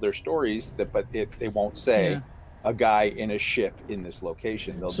to tell their stories, but they won't say a guy in a ship in this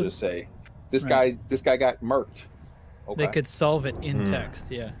location. They'll just say this guy got murked. Okay. They could solve it in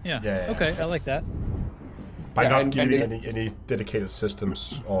text. Yeah. Okay, I like that. By not giving any dedicated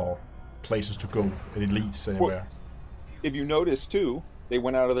systems or places to go, any leads anywhere. Well, if you notice too, they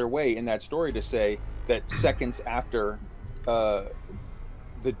went out of their way in that story to say that seconds after the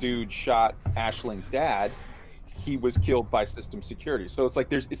dude shot Ashling's dad, he was killed by system security. So it's like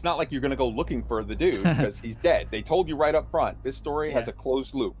it's not like you're going to go looking for the dude because he's dead. They told you right up front. This story has a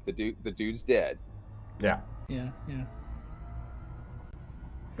closed loop. The dude's dead. Yeah.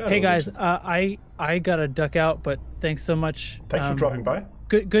 Hey guys, I gotta duck out, but thanks so much. Thanks for dropping by.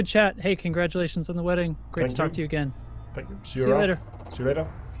 Good chat. Hey, congratulations on the wedding. Great to talk to you again. Thank you. See you later. See you later.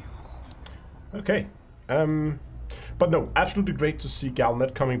 Okay. But no, absolutely great to see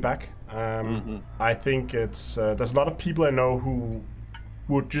Galnet coming back. I think it's there's a lot of people I know who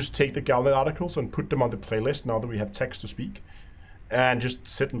would just take the Galnet articles and put them on the playlist now that we have text to speak, and just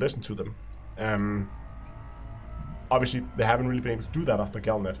sit and listen to them. Obviously, they haven't really been able to do that after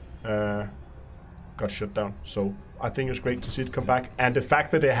Galnet got shut down. So I think it's great to see it come back, and the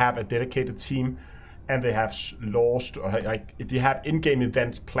fact that they have a dedicated team and they have launched, or like they have in-game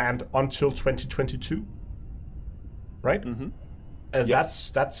events planned until 2022, right? And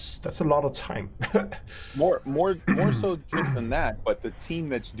yes. that's a lot of time. more so just than that, but the team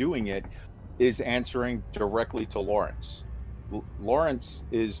that's doing it is answering directly to Lawrence. Lawrence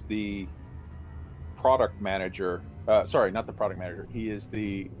is the product manager. Sorry, not the product manager. He is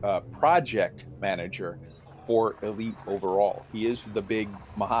the project manager for Elite overall. He is the big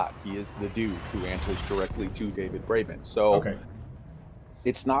Mahat. He is the dude who answers directly to David Braben. So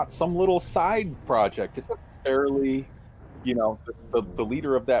it's not some little side project. It's a fairly, you know, the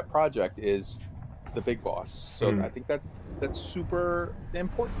leader of that project is the big boss. So I think that's super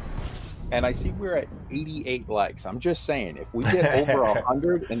important. And I see we're at 88 likes. I'm just saying, if we get over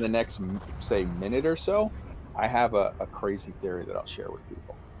 100 in the next, say, minute or so, I have a crazy theory that I'll share with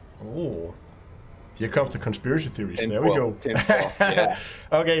people. Oh, here comes the conspiracy theories. There we go. Yeah.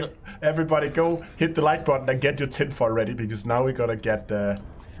 Okay, everybody, go hit the like button and get your tinfoil ready, because now we gotta get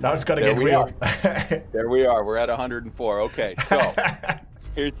now it's gonna get real. There we are. We're at 104. Okay, so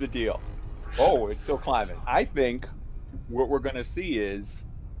here's the deal. Oh, it's still climbing. I think what we're gonna see is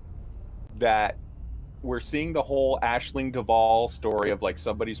that we're seeing the whole Aisling Duvall story of like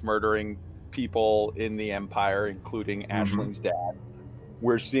somebody's murdering people in the Empire, including Ashling's dad.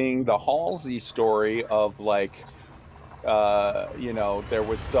 We're seeing the Halsey story of like, you know, there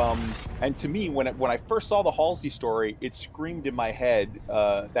was some, and to me, when I first saw the Halsey story, it screamed in my head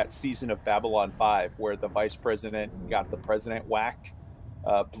that season of Babylon 5 where the vice president got the president whacked,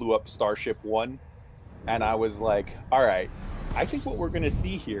 blew up Starship One, and I was like, all right, I think what we're going to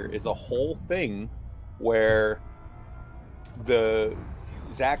see here is a whole thing where the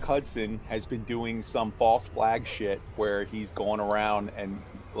Zach Hudson has been doing some false flag shit where he's going around and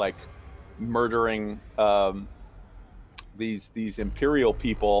like murdering these Imperial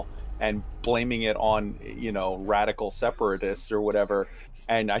people and blaming it on, you know, radical separatists or whatever.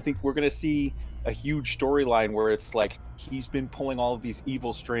 And I think we're going to see a huge storyline where it's like he's been pulling all of these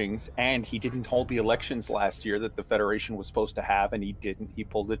evil strings, and he didn't hold the elections last year that the Federation was supposed to have, and he didn't. He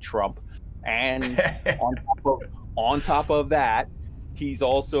pulled a Trump. And on top of that, he's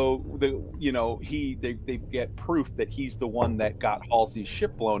also they get proof that he's the one that got Halsey's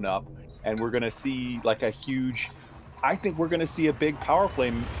ship blown up, and we're going to see like a huge, I think we're going to see a big power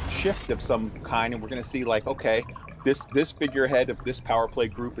play shift of some kind, and we're going to see like, okay, this figurehead of this power play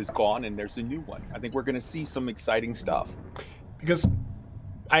group is gone and there's a new one. I think we're going to see some exciting stuff. Because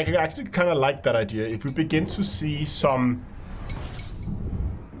I actually kind of like that idea. If we begin to see some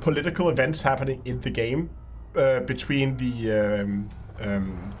political events happening in the game between the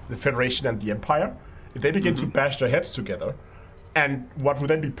Federation and the Empire, if they begin to bash their heads together, and what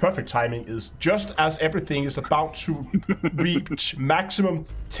would then be perfect timing is just as everything is about to reach maximum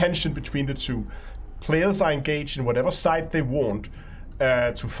tension between the two, players are engaged in whatever side they want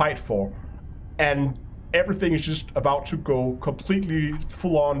to fight for, and everything is just about to go completely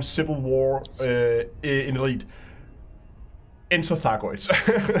full-on civil war in Elite. Enter Thargoids.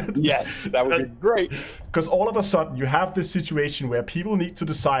 Yes, that would be great. Because all of a sudden you have this situation where people need to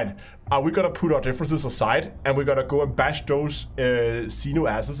decide, are we going to put our differences aside and we're going to go and bash those Xeno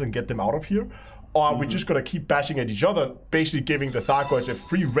asses and get them out of here? Or are we just going to keep bashing at each other, basically giving the Thargoids a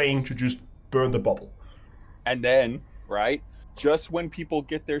free reign to just burn the bubble? And then, right, just when people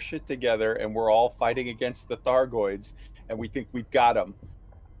get their shit together and we're all fighting against the Thargoids and we think we've got them,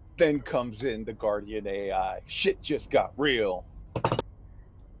 then comes in the Guardian AI. Shit just got real.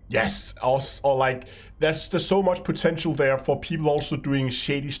 Yes, or like there's so much potential there for people also doing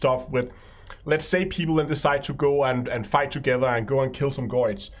shady stuff with, let's say people then decide to go and fight together and go and kill some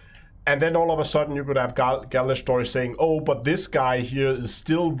Goids. And then all of a sudden you could have Gala's story saying, oh, but this guy here is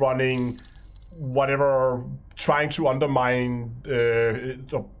still running whatever, trying to undermine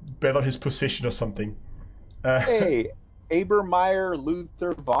or better his position or something. Hey, Abermeyer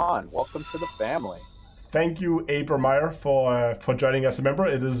Luther Vaughn, welcome to the family. Thank you, Abermeyer, for joining as a member.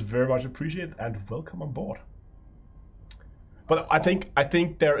 It is very much appreciated, and welcome on board. But I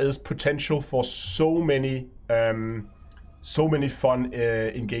think there is potential for so many fun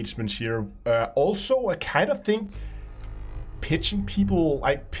engagements here. Also, I kind of think pitching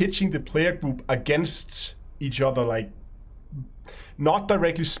the player group against each other, like not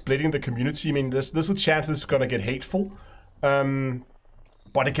directly splitting the community. I mean, there's a chance it's gonna get hateful.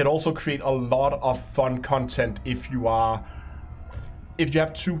 But it can also create a lot of fun content if you have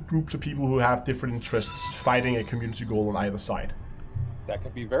two groups of people who have different interests fighting a community goal on either side. That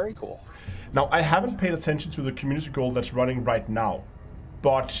could be very cool. Now, I haven't paid attention to the community goal that's running right now,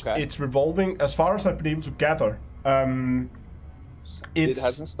 but it's revolving, as far as I've been able to gather. It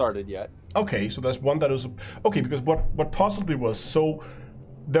hasn't started yet. Okay, so there's one that is okay, because what possibly was, so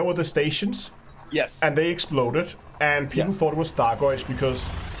there were the stations. Yes. And they exploded, and people thought it was Thargoids because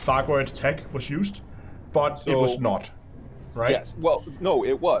Thargoid tech was used, but it was not, right? Yes. Well, no,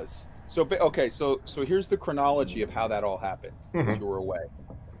 it was. So, okay, so here's the chronology of how that all happened, as you were away.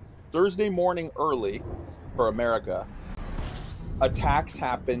 Thursday morning early, for America, attacks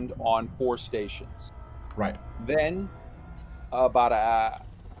happened on 4 stations. Right. Then, about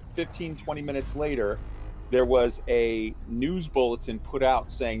 15, 20 minutes later, there was a news bulletin put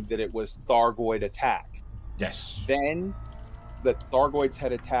out saying that it was Thargoid attacks. Yes. Then the Thargoids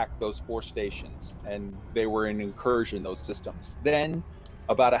had attacked those 4 stations, and they were in incursion, those systems. Then,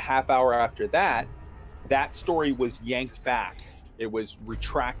 about a half hour after that, that story was yanked back. It was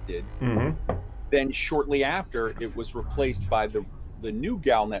retracted. Then shortly after, it was replaced by the new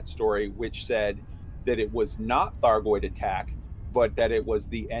Galnet story, which said that it was not Thargoid attack, but that it was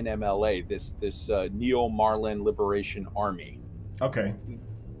the NMLA, this Neo-Marlin Liberation Army. Okay.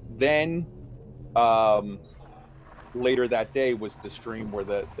 Then later that day was the stream where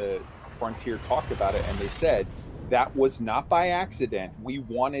the Frontier talked about it, and they said that was not by accident. We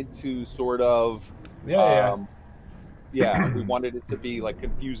wanted to sort of yeah, we wanted it to be like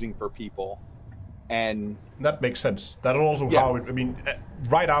confusing for people, and that makes sense. That's also yeah. how it, I mean,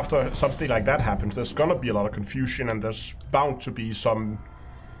 right after something like that happens, there's gonna be a lot of confusion, and there's bound to be some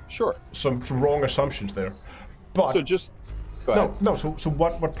wrong assumptions there. But so just go ahead. no. So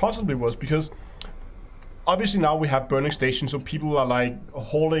what possibly was, because obviously now we have burning stations, so people are like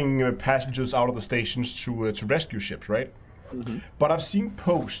hauling passengers out of the stations to rescue ships, right? Mm-hmm. But I've seen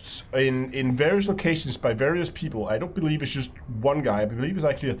posts in various locations by various people. I don't believe it's just one guy. I believe it's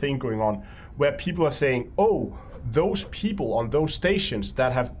actually a thing going on where people are saying, "Oh, those people on those stations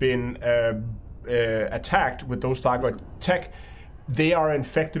that have been attacked with those Thargoid tech, they are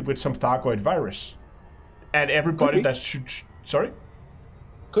infected with some Thargoid virus, and everybody that should." Sorry.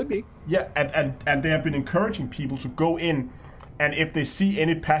 Could be. Yeah, and they have been encouraging people to go in, and if they see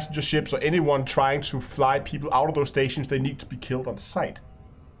any passenger ships or anyone trying to fly people out of those stations, they need to be killed on sight.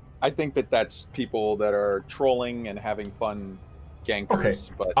 I think that's people that are trolling and having fun gankers.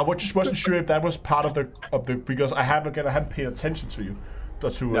 Okay, but I just wasn't sure if that was part of the because I haven't paid attention to you, to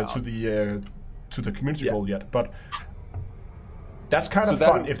the community goal yet. But that's kind of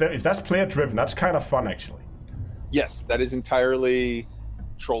fun. If that's player driven, that's kind of fun actually. Yes, that is entirely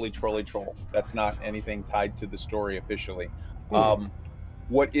troll. That's not anything tied to the story officially.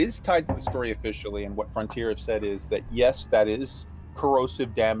 What is tied to the story officially, and what Frontier have said, is that yes, that is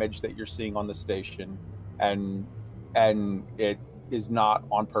corrosive damage that you're seeing on the station, and it is not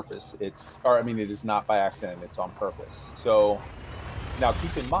on purpose. It is not by accident. It's on purpose. So now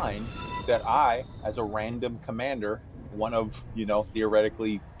keep in mind that I, as a random commander, one of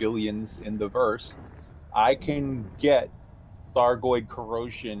theoretically billions in the verse, I can get Thargoid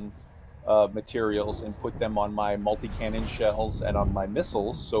corrosion materials and put them on my multi-cannon shells and on my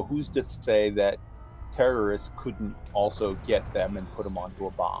missiles. So who's to say that terrorists couldn't also get them and put them onto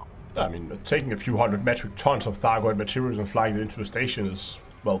a bomb? I mean, taking a few hundred metric tons of Thargoid materials and flying it into a station is,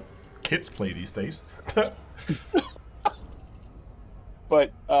 well, kids play these days.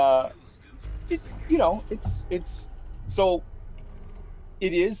 But it's so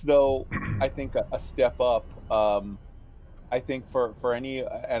it is, though, I think a step up. I think for any,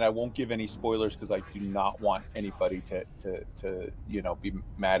 and I won't give any spoilers because I do not want anybody to be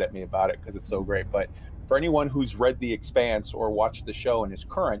mad at me about it because it's so great. But for anyone who's read The Expanse or watched the show and is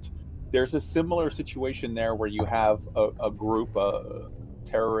current, there's a similar situation there where you have a group, a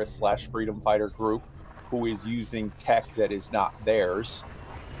terrorist / freedom fighter group, who is using tech that is not theirs,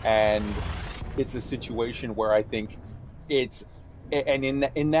 and it's a situation where I think it's. And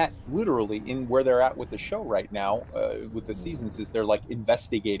in that literally in where they're at with the show right now, with the seasons, is they're like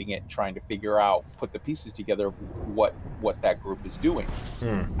investigating it, trying to figure out, put the pieces together, what that group is doing.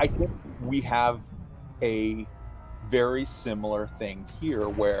 I think we have a very similar thing here,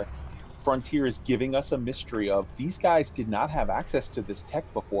 where Frontier is giving us a mystery of, these guys did not have access to this tech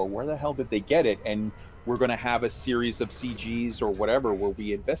before. Where the hell did they get it? And we're going to have a series of CGs or whatever where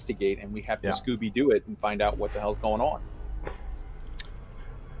we investigate, and we have to Scooby-Doo it and find out what the hell's going on.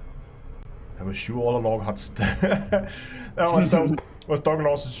 I was sure all along that was Doug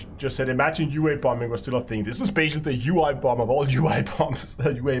also just said, imagine UA bombing was still a thing. This is basically the UI bomb of all UI bombs.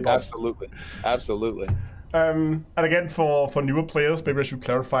 UA bombs. Absolutely. And again, for newer players, maybe I should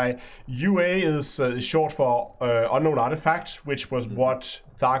clarify, UA is short for unknown artifacts, which was what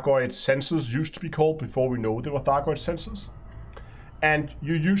Thargoid sensors used to be called before we know they were Thargoid sensors. And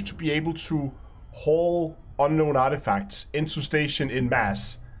you used to be able to haul unknown artifacts into station in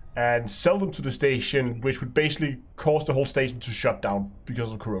mass and sell them to the station, which would basically cause the whole station to shut down because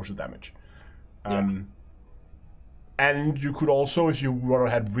of corrosion damage. And you could also, if you want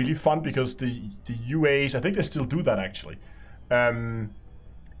to have really fun, because the UAs, I think they still do that actually.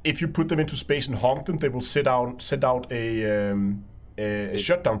 If you put them into space and honk them, they will send out a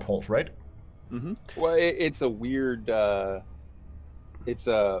shutdown pulse, right? Mm-hmm. Well, it's a weird. It's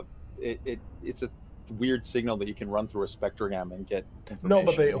a weird signal that you can run through a spectrogram and get information. No,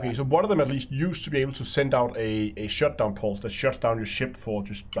 but so one of them at least used to be able to send out a shutdown pulse that shuts down your ship for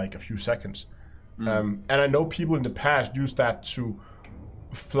just like a few seconds. And I know people in the past used that to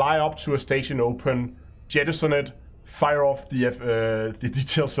fly up to a station open, jettison it, fire off the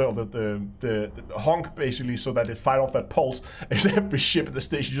detail cell, the honk basically, so that it fire off that pulse, and every ship in the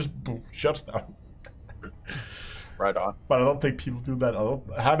station just boom, shuts down. Right on. But I don't think people do that.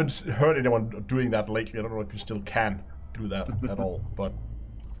 I haven't heard anyone doing that lately. I don't know if you still can do that at all, but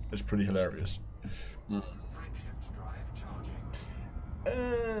it's pretty hilarious.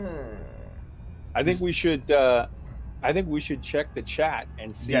 I think we should check the chat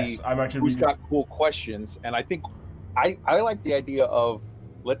and see who's got cool questions. And I think I like the idea of,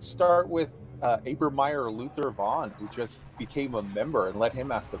 let's start with Abermeyer Luther Vaughn, who just became a member, and let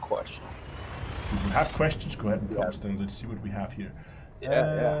him ask a question. If you have questions, go ahead and Yes. post them. Let's see what we have here.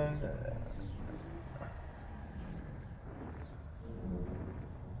 Yeah.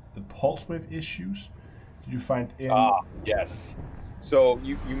 The pulse wave issues. Did you find any? Yes. So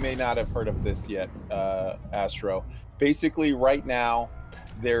you may not have heard of this yet, Astro. Basically, right now,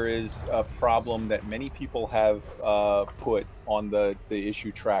 there is a problem that many people have put on the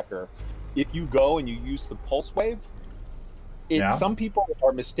issue tracker. If you go and you use the pulse wave, some people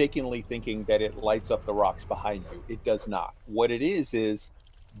are mistakenly thinking that it lights up the rocks behind you. It does not. What it is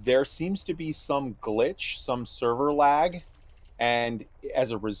there seems to be some glitch, some server lag, and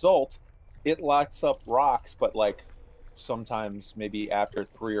as a result, it lights up rocks, but like sometimes maybe after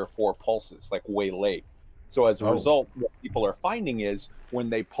 3 or 4 pulses, like way late. So as a result, what people are finding is when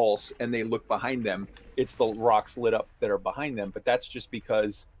they pulse and they look behind them, it's the rocks lit up that are behind them. But that's just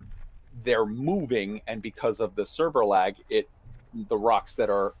because they're moving, and because of the server lag, the rocks that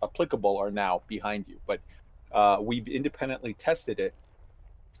are applicable are now behind you. But we've independently tested it,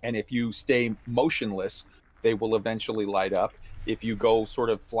 and if you stay motionless, they will eventually light up. If you go sort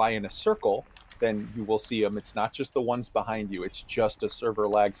of fly in a circle, then you will see them. It's not just the ones behind you. It's just a server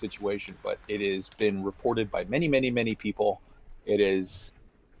lag situation, but it has been reported by many, many, many people. It is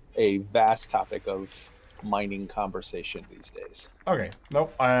a vast topic of mining conversation these days. Okay,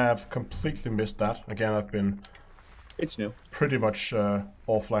 nope, I have completely missed that. Again, I've been... It's new. Pretty much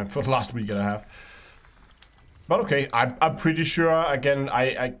offline for the last week and a half. But okay, I'm pretty sure. Again,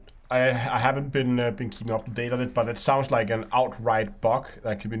 I haven't been keeping up to date on it, but it sounds like an outright bug.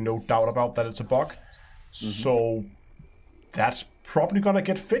 There can be no doubt about that it's a bug. So that's probably gonna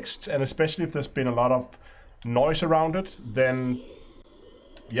get fixed, and especially if there's been a lot of noise around it, then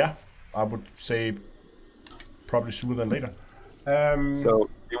yeah, I would say probably sooner than later. So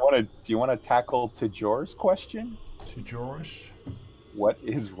do you want to tackle Tajor's question? George, what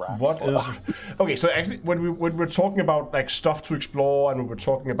is Raxla? What is... Okay, so actually, when we're talking about like stuff to explore, and we were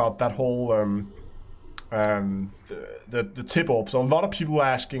talking about that whole the tip-off, so a lot of people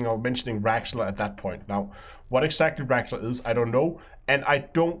asking or mentioning Raxla at that point. Now, what exactly Raxla is, I don't know, and I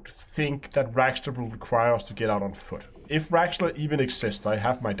don't think that Raxla will require us to get out on foot. If Raxla even exists, I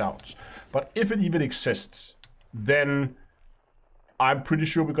have my doubts, but if it even exists, then I'm pretty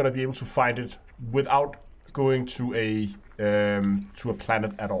sure we're gonna be able to find it without going to a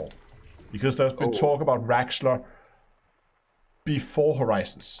planet at all, because there's been talk about Raxla before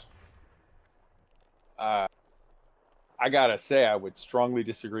Horizons. I gotta say, I would strongly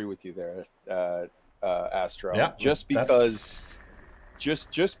disagree with you there, Astro. Yeah, just because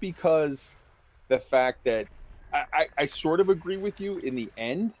the fact that I sort of agree with you in the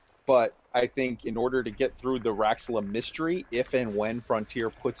end, but I think in order to get through the Raxla mystery, if and when Frontier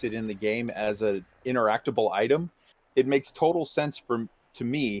puts it in the game as an interactable item, it makes total sense to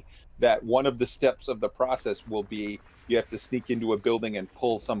me that one of the steps of the process will be you have to sneak into a building and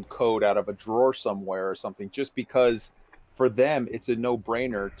pull some code out of a drawer somewhere or something, just because for them it's a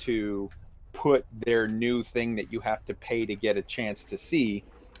no-brainer to put their new thing that you have to pay to get a chance to see,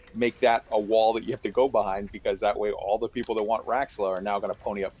 make that a wall that you have to go behind, because that way all the people that want Raxla are now going to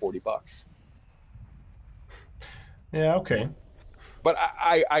pony up $40. Yeah, okay. But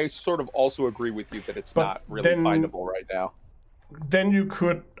I sort of also agree with you that it's not really findable right now. Then you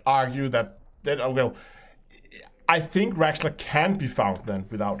could argue that well, I think Raxla can be found then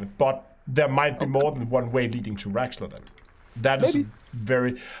without it, but there might be more than one way leading to Raxla then. That is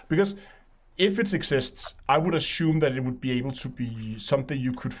very... Because if it exists, I would assume that it would be able to be something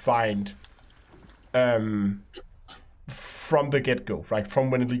you could find from the get-go, right?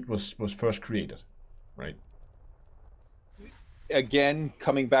 From when Elite was first created, right? Again,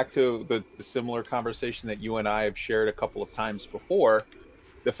 coming back to the similar conversation that you and I have shared a couple of times before,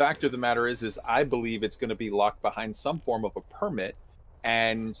 the fact of the matter is I believe it's going to be locked behind some form of a permit,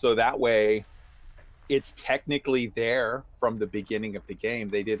 and so that way it's technically there from the beginning of the game.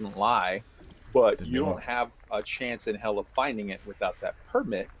 They didn't lie, but you don't have a chance in hell of finding it without that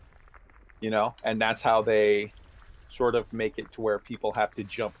permit, you know? And that's how they sort of make it to where people have to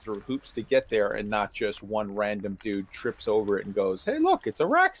jump through hoops to get there, and not just one random dude trips over it and goes, hey, look, it's a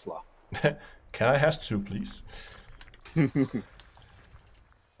Raxla. Can I have 2, please?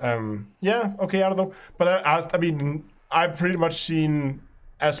 Yeah, okay, I don't know. But I mean, I've pretty much seen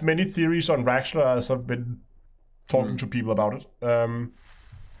as many theories on Raxla as I've been talking to people about it.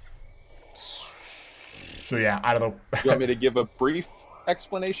 So yeah, I don't know. You want me to give a brief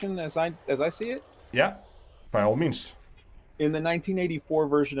explanation as I see it? Yeah, by all means. In the 1984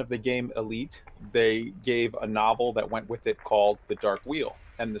 version of the game Elite, they gave a novel that went with it called The Dark Wheel.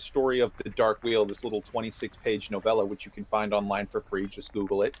 and the story of the Dark Wheel, this little 26-page novella, which you can find online for free, just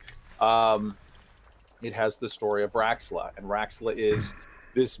Google it. It has the story of Raxla, and Raxla is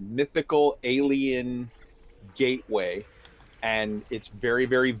this mythical alien gateway, and it's very,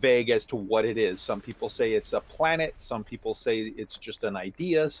 very vague as to what it is. Some people say it's a planet, some people say it's just an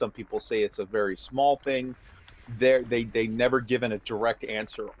idea, some people say it's a very small thing. They never given a direct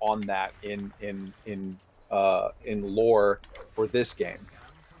answer on that in lore for this game.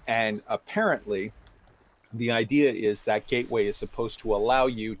 And apparently the idea is that gateway is supposed to allow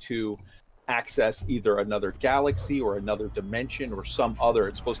you to access either another galaxy or another dimension or some other.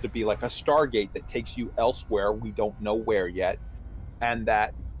 It's supposed to be like a Stargate that takes you elsewhere. We don't know where yet. And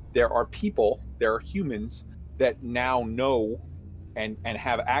that there are people, there are humans that now know and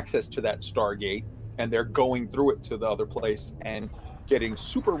have access to that Stargate, and they're going through it to the other place and getting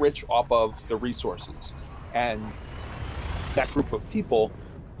super rich off of the resources. And that group of people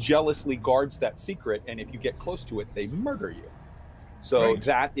jealously guards that secret, and if you get close to it, they murder you. So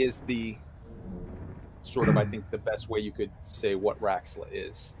that is the sort of, I think, the best way you could say what Raxla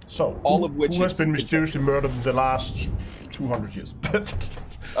is. So, all of which who has been mysteriously murdered in the last 200 years?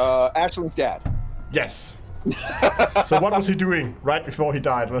 Ashlyn's dad. Yes. So what was he doing right before he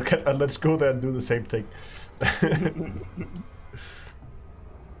died? Let's go there and do the same thing.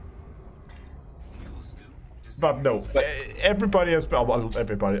 But no, everybody has, well,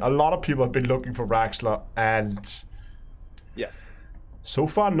 everybody, a lot of people have been looking for Raxla, and yes, so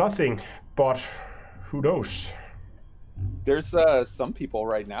far nothing, but who knows? There's some people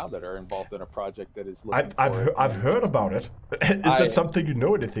right now that are involved in a project that is looking I've heard about it. Is that something you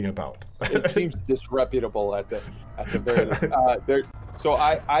know anything about? It seems disreputable at the very least. So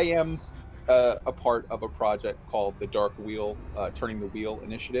I am a part of a project called the Dark Wheel, Turning the Wheel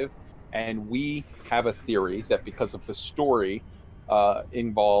Initiative, and we have a theory that because of the story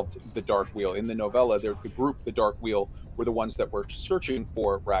involved the Dark Wheel in the novella, the group, the Dark Wheel, were the ones that were searching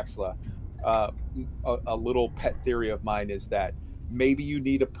for Raxla. A little pet theory of mine is that maybe you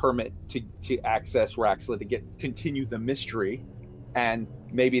need a permit to access Raxla to continue the mystery, and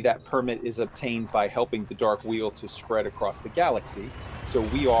maybe that permit is obtained by helping the Dark Wheel to spread across the galaxy. So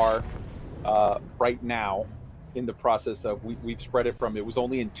we are right now in the process of we've spread it from, it was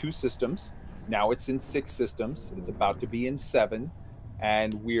only in 2 systems, now it's in 6 systems, it's about to be in 7,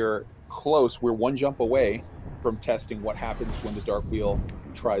 and we're close, we're 1 jump away from testing what happens when the Dark Wheel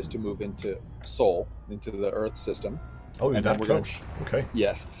tries to move into Sol, into the Earth system. Oh, you're that close. Okay.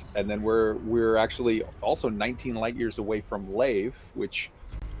 Yes, and then we're actually also 19 light years away from Lave, which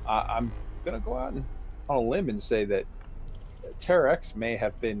I'm gonna go out on a limb and say that Terra X may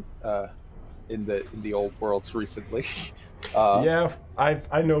have been in the old worlds recently. Yeah,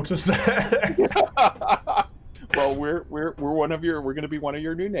 I noticed that. Well, we're one of your, we're going to be one of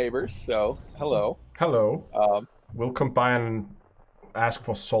your new neighbors. So hello. We'll come by and ask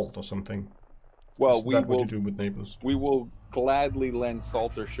for salt or something. Well, Is that what you do with neighbors? We will gladly lend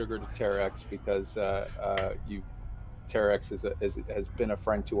salt or sugar to Terrex because Terrex has been a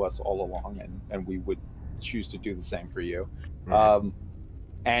friend to us all along, and we would choose to do the same for you. Right.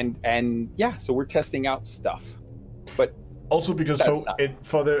 And yeah, so we're testing out stuff, but also because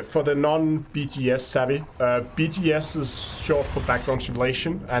for the non-BGS savvy, BGS is short for background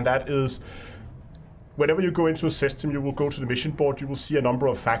simulation, and that is whenever you go into a system, you will go to the mission board, you will see a number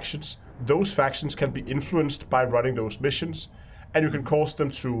of factions. Those factions can be influenced by running those missions, and you can cause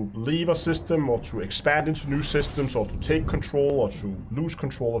them to leave a system or to expand into new systems or to take control or to lose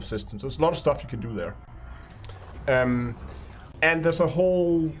control of systems. There's a lot of stuff you can do there. And there's a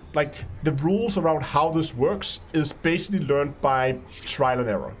whole, like, the rules around how this works is basically learned by trial and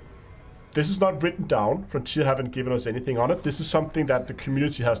error. This is not written down. Frontier haven't given us anything on it. This is something that the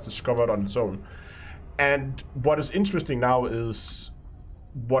community has discovered on its own. And what is interesting now is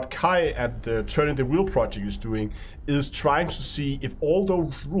what Kai at the Turning the Wheel project is doing is trying to see if all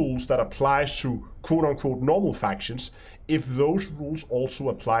those rules that applies to quote-unquote normal factions, if those rules also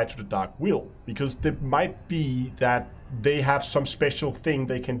apply to the Dark Wheel. Because there might be that they have some special thing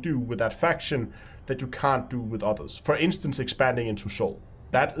they can do with that faction that you can't do with others. For instance, expanding into Sol.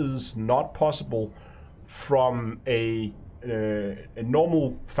 That is not possible from a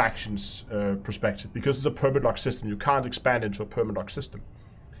normal faction's perspective, because it's a permadox system. You can't expand into a permadox system.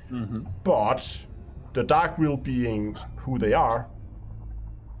 Mm-hmm. But the Dark Wheel being who they are,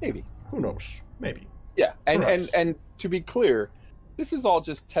 maybe. Who knows? Maybe. Yeah, and to be clear, this is all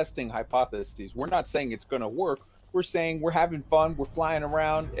just testing hypotheses. We're not saying it's going to work. We're saying we're having fun, we're flying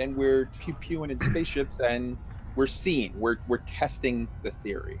around, and we're pew-pewing in spaceships, and we're seeing, we're testing the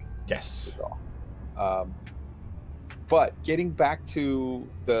theory. Yes. That's all. But getting back to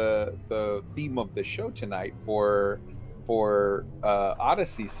the theme of the show tonight for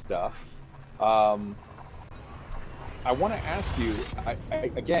Odyssey stuff, I want to ask you,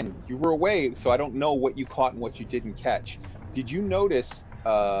 again, you were away, so I don't know what you caught and what you didn't catch. Did you notice,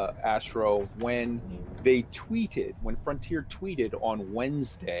 Astro, when Frontier tweeted on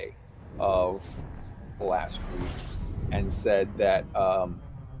Wednesday of last week and said that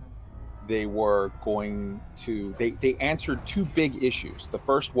they were going to, they answered two big issues. The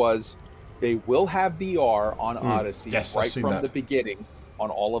first was they will have VR on Odyssey right from the beginning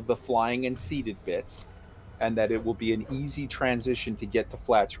on all of the flying and seated bits, and that it will be an easy transition to get to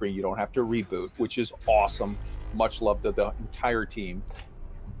flat screen. You don't have to reboot, which is awesome. Much love to the entire team.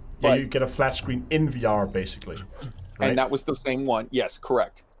 Yeah, you get a flat screen in VR, basically. Right? And that was the same one. Yes,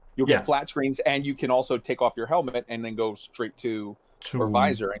 correct. You'll get flat screens, and you can also take off your helmet and then go straight to or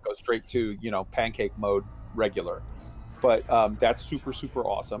visor and go straight to, you know, pancake mode regular. But that's super, super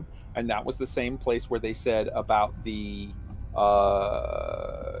awesome. And that was the same place where they said about the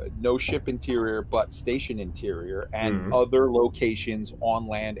no ship interior but station interior and other locations on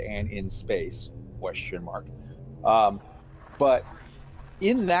land and in space, ? But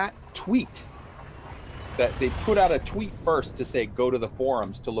in that tweet, that they put out a tweet first to say go to the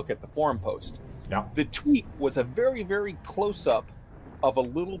forums to look at the forum post. The tweet was a very, very close up of a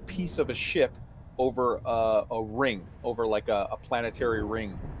little piece of a ship over a ring, over like a planetary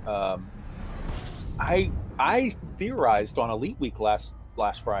ring. I theorized on Elite Week last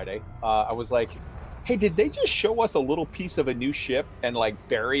Friday. I was like, hey, did they just show us a little piece of a new ship and like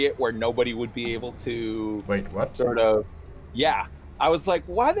bury it where nobody would be able to? Wait, what? Sort of. Yeah. I was like,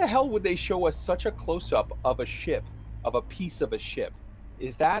 why the hell would they show us such a close-up of a ship, of a piece of a ship?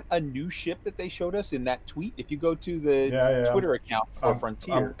 Is that a new ship that they showed us in that tweet? If you go to the Twitter account for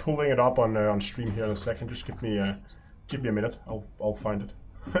Frontier. I'm pulling it up on stream here in a second. Just give me a minute. I'll find it.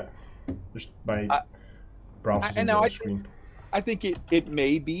 Just my browser on the screen. I think it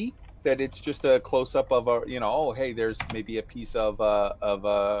may be that it's just a close-up of a, you know, oh, hey, there's maybe a piece of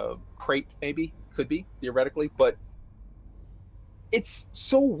a crate, maybe, could be, theoretically, but it's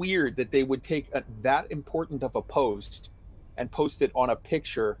so weird that they would take that important of a post and post it on a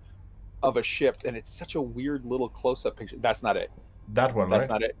picture of a ship, and it's such a weird little close-up picture. That's not it. That one, That's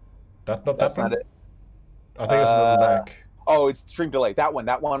right? not it. That's not it. I think it's a little back. Oh, it's stream delay. That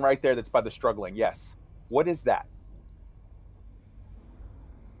one right there that's by the struggling. Yes. What is that?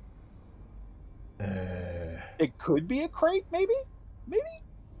 It could be a crate, maybe?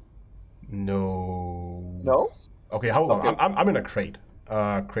 No. No? Okay, hold on. Okay. I'm in a crate.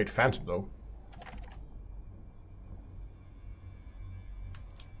 Crate Phantom, though.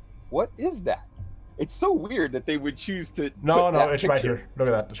 What is that? It's so weird that they would choose to. No, put that it's picture. right here. Look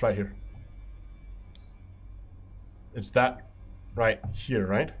at that. It's right here. It's that right here,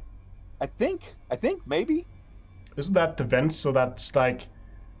 right? I think maybe. Isn't that the vents? So that's like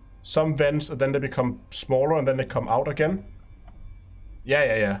some vents, and then they become smaller, and then they come out again.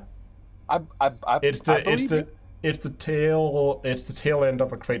 Yeah. It's the tail end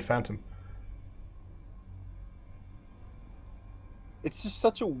of a crate Phantom. It's just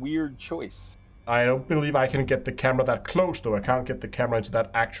such a weird choice. I don't believe I can get the camera that close, though. I can't get the camera into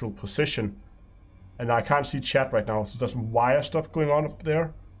that actual position. And I can't see chat right now, so there's some wire stuff going on up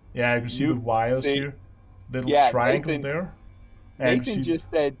there. Yeah, you can see the wires here. Little triangle there. And Nathan just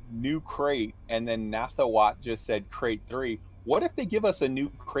said new crate, and then NASA just said crate 3. What if they give us a new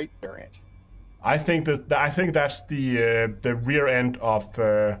crate variant? I think that's the rear end of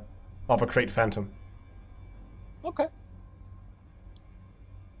a crate Phantom. Okay.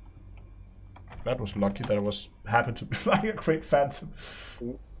 That was lucky that it happened to be flying a crate Phantom.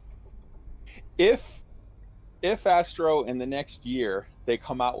 If Astro in the next year they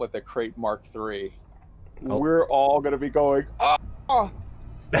come out with a crate Mark III, we're all gonna be going, ah.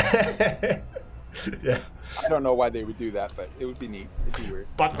 Yeah. I don't know why they would do that, but it would be neat. It'd be weird.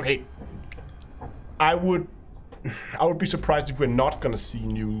 But okay, I would be surprised if we're not gonna see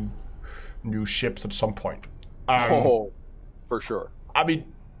new ships at some point. For sure. I mean,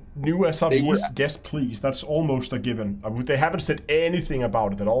 new SRVs, yes, please. That's almost a given. They haven't said anything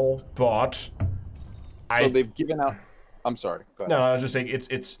about it at all, but they've given out. I'm sorry. Go ahead. No, I was just saying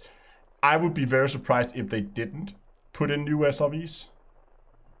it's. I would be very surprised if they didn't put in new SRVs.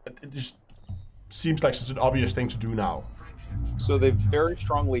 It just seems like such an obvious thing to do now. So they've very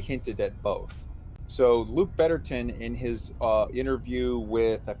strongly hinted at both. So Luke Betterton, in his interview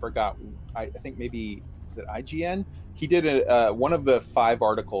with, I think maybe, is it IGN? He did one of the 5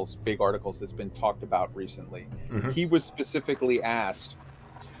 big articles that's been talked about recently. Mm-hmm. He was specifically asked,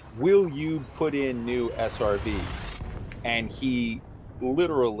 will you put in new SRVs? and he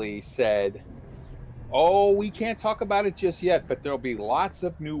literally said, "Oh, we can't talk about it just yet, but there'll be lots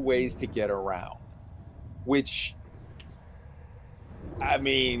of new ways to get around." Which, I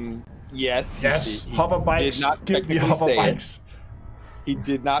mean, yes, he hover bikes. did not Give me technically hover say bikes. He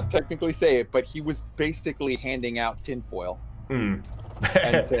did not technically say it, but he was basically handing out tinfoil and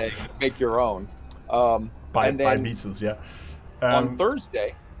saying, "Make your own." By meters, yeah. On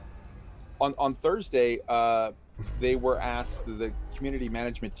Thursday, they were asked, the community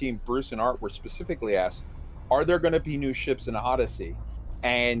management team, Bruce and Art, were specifically asked, "Are there going to be new ships in Odyssey?"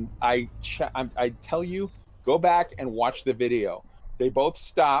 And I tell you, go back and watch the video. They both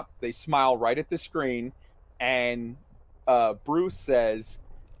stop, they smile right at the screen, and Bruce says,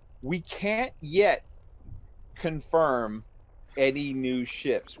 "We can't yet confirm any new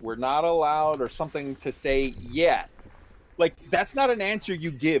ships. We're not allowed," or something, to say yet. Like, that's not an answer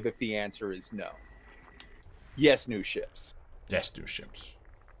you give if the answer is no. Yes, new ships. Yes, new ships.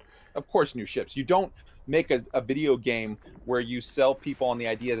 Of course, new ships. You don't make a video game where you sell people on the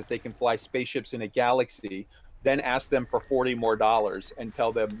idea that they can fly spaceships in a galaxy, then ask them for $40 more and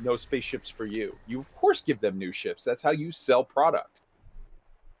tell them no spaceships for you. You, of course, give them new ships. That's how you sell product.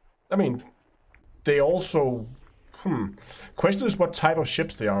 I mean, they also... Question is what type of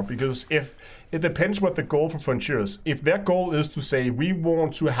ships they are, because if it depends what the goal for Frontier is. If their goal is to say, we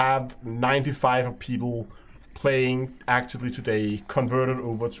want to have 95 of people playing actively today converted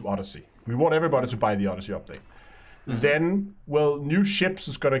over to Odyssey. We want everybody to buy the Odyssey update. Then, well, new ships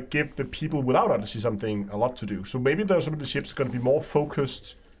is going to give the people without Odyssey a lot to do. So maybe there's some of the ships going to be more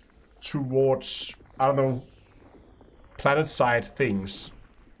focused towards, I don't know, planet side things.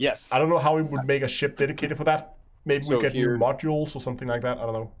 Yes. I don't know how we would make a ship dedicated for that. Maybe we get new modules or something like that. I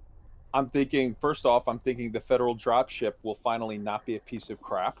don't know. I'm thinking, first off, the Federal dropship will finally not be a piece of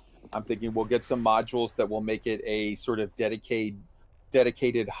crap. I'm thinking we'll get some modules that will make it a sort of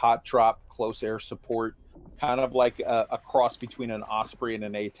dedicated hot drop close air support, kind of like a cross between an Osprey and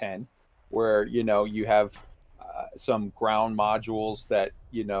an A-10, where, you know, you have some ground modules that,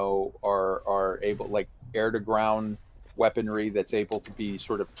 you know, are able, like air to ground weaponry that's able to be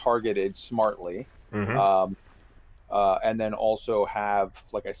sort of targeted smartly. And then also have,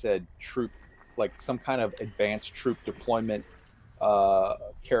 like I said, like some kind of advanced troop deployment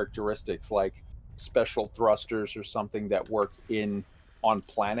characteristics, like special thrusters or something that work on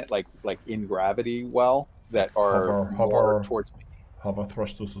planet, like in gravity, that are more towards hover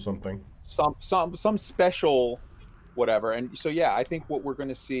thrusters or something. Some special whatever. And so yeah, I think we're going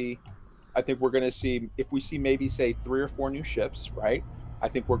to see, if we see maybe say 3 or 4 new ships, right? I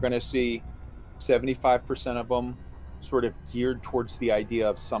think we're going to see 75% of them sort of geared towards the idea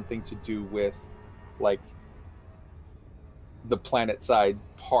of something to do with, like, the planet side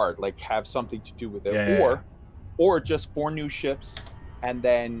part, like have something to do with it, or just 4 new ships and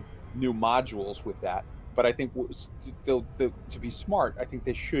then new modules with that. But I think to be smart, I think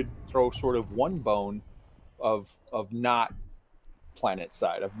they should throw sort of one bone of not planet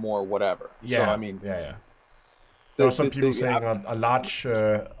side, of more whatever. So I mean, there are some people saying a large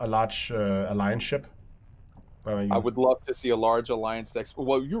alliance ship. I would love to see a large alliance.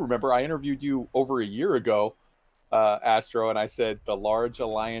 Well, you remember I interviewed you over a year ago, Astro, and I said the large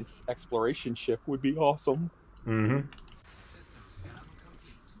alliance exploration ship would be awesome.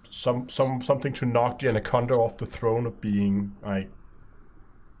 Something to knock the Anaconda off the throne of being like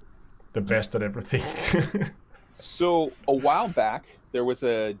the best at everything. So a while back, there was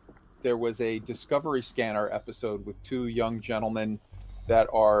a Discovery Scanner episode with 2 young gentlemen that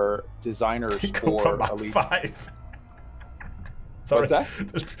are designers for Elite 5. Sorry. What's that?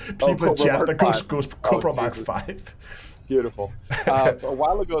 There's people in chat that goes Cobra Mark 5. Beautiful. A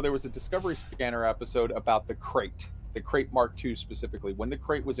while ago, there was a Discovery Scanner episode about the Crate Mark II specifically, when the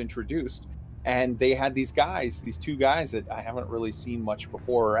Crate was introduced, and they had these 2 guys that I haven't really seen much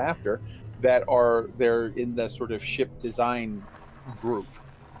before or after, they're in the sort of ship design group.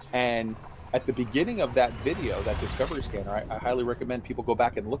 And at the beginning of that video, that Discovery Scanner, I highly recommend people go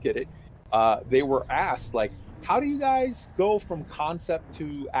back and look at it. They were asked, like, how do you guys go from concept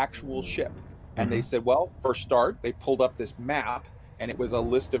to actual ship? And they said, well, for start, they pulled up this map, and it was a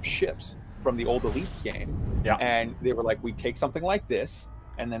list of ships from the old Elite game. And they were like, we take something like this,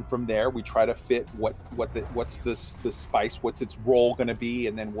 and then from there we try to fit what's the spice, what's its role going to be,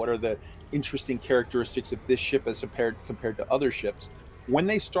 and then what are the interesting characteristics of this ship as compared to other ships. When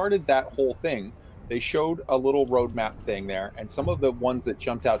they started that whole thing, they showed a little roadmap thing there, and some of the ones that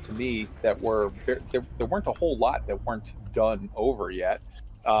jumped out to me that were there weren't a whole lot that weren't done over yet.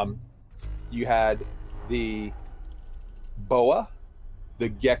 You had the Boa, the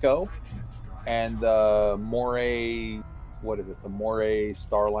Gecko, and the Moray what is it, the Moray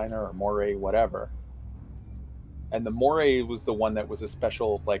Starliner or Moray whatever. And the Moray was the one that was a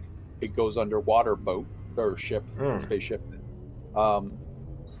special, like, it goes underwater boat or ship, spaceship.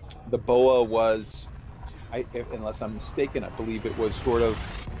 The Boa was, unless I'm mistaken, I believe it was sort of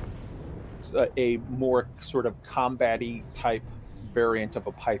a more sort of combat-y type variant of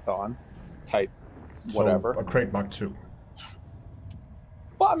a Python type, whatever. So a Crate Mark II.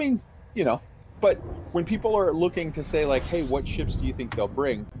 Well, I mean, you know, but when people are looking to say like, hey, what ships do you think they'll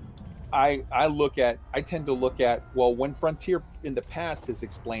bring? I tend to look at, well, when Frontier in the past has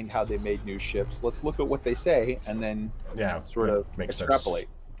explained how they made new ships, let's look at what they say and then sort of extrapolate.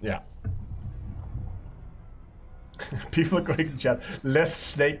 Sense. Yeah. People are going to chat, less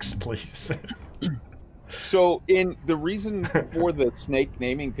snakes, please. So the reason for the snake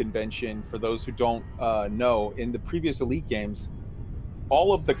naming convention, for those who don't know, in the previous Elite games,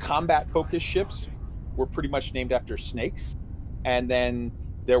 all of the combat focused ships were pretty much named after snakes. And then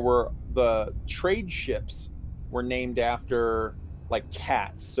there were the trade ships were named after like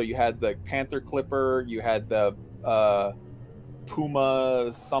cats. So you had the Panther Clipper, you had the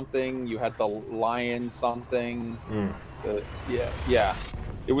Puma something, you had the Lion something. Yeah.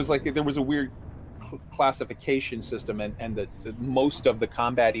 It was like there was a weird classification system, and the most of the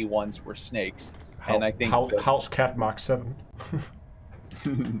combat-y ones were snakes. And I think House Cat Mark 7.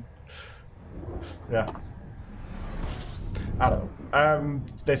 Yeah. I don't know.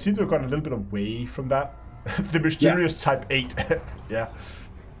 They seem to have gone a little bit away from that. The mysterious Type 8. Yeah.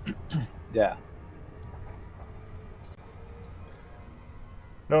 Yeah.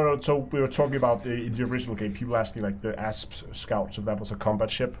 No, so we were talking about in the original game, people asking like the Asp Scouts if that was a combat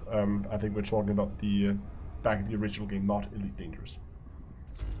ship. I think we're talking about the back in the original game, not Elite Dangerous.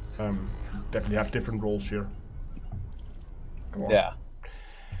 Definitely have different roles here. Go on. Yeah.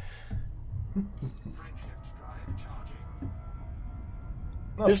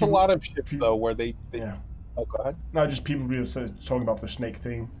 There's a lot of ships though where they yeah. Oh, go ahead. No, just people really talking about the snake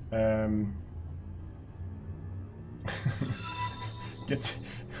thing. Get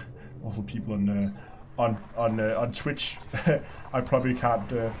all the people on Twitch. I probably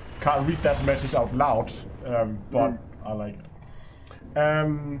can't read that message out loud, but I like it.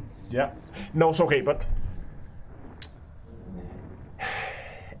 Yeah, no, it's okay, but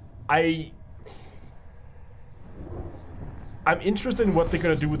I'm interested in what they're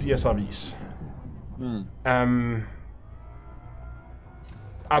gonna do with the SRVs. I'm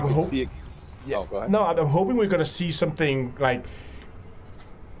hoping. Yeah. Oh, go ahead. No, I'm hoping we're gonna see something like.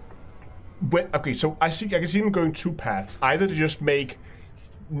 Okay, so I can see them going two paths. Either to just make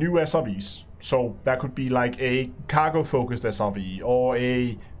new SRVs, so that could be like a cargo-focused SRV, or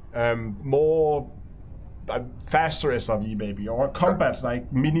a more faster SRV maybe, or a combat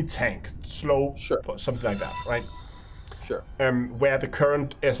like mini tank, slow, something like that, right? Sure. Where the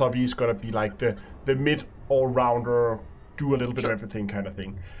current SRV is gonna be like the mid all-rounder, do a little bit of everything kind of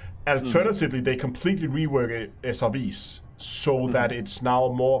thing. Alternatively, they completely rework SRVs so that it's now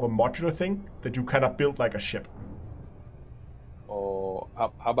more of a modular thing that you kind of build like a ship. Oh,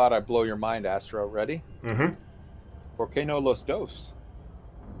 how about I blow your mind, Astro? Ready? ¿Por qué no los dos?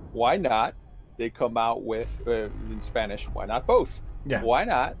 Why not? They come out with, in Spanish, why not both? Yeah. Why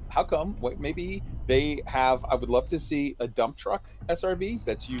not? How come? Maybe they have, I would love to see a dump truck SRV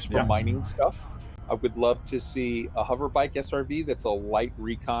that's used for mining stuff. I would love to see a hoverbike SRV that's a light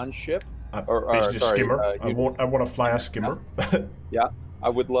recon ship. Basically a skimmer. I want to fly a skimmer. Yeah. I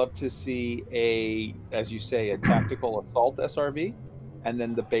would love to see as you say, a tactical assault SRV, and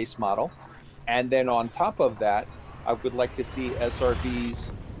then the base model. And then on top of that, I would like to see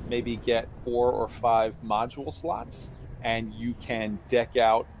SRVs maybe get 4 or 5 module slots, and you can deck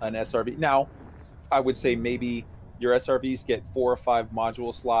out an SRV. Now, I would say maybe your SRVs get 4 or 5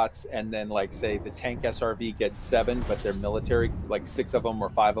 module slots, and then like say the tank SRV gets 7, but they're military, like 6 of them or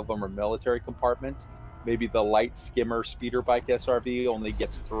 5 of them are military compartments. Maybe the light skimmer speeder bike SRV only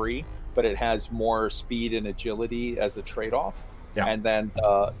gets 3, but it has more speed and agility as a trade-off. Yeah. And then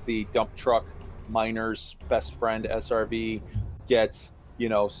the dump truck miner's best friend SRV gets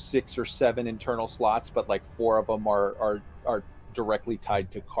 6 or 7 internal slots, but like 4 of them are directly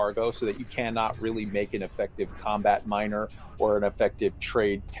tied to cargo, so that you cannot really make an effective combat miner or an effective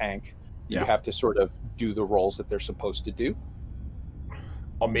trade tank. You have to sort of do the roles that they're supposed to do.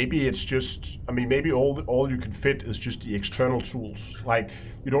 Or maybe it's just, maybe all you can fit is just the external tools. Like,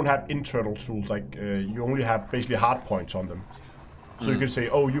 you don't have internal tools, like you only have basically hard points on them. So you can say,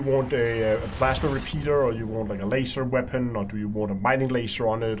 oh, you want a plasma repeater, or you want like a laser weapon, or do you want a mining laser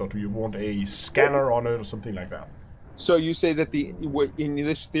on it, or do you want a scanner on it, or something like that. So you say that in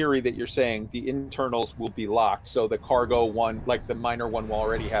this theory that you're saying the internals will be locked. So the cargo one, like the minor one, will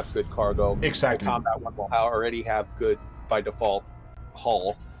already have good cargo. Exactly. The combat one will already have good by default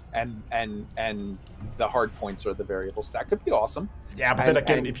hull, and the hard points are the variables. That could be awesome. Yeah, but then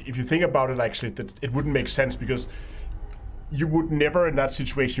again, if you think about it, actually, that it wouldn't make sense because you would never, in that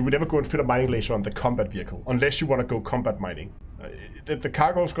situation, you would never go and fit a mining laser on the combat vehicle unless you want to go combat mining. The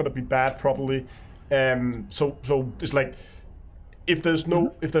cargo is going to be bad probably. So it's like if the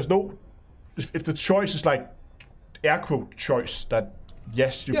choice is like air quote choice that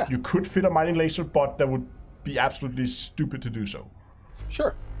yes you could fit a mining laser, but that would be absolutely stupid to do so.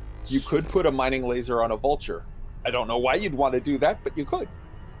 Sure, you could put a mining laser on a vulture. I don't know why you'd want to do that, but you could.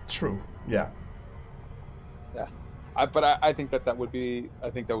 True. Yeah. Yeah. I think that would be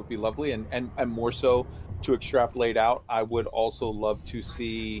lovely, and more so to extrapolate out. I would also love to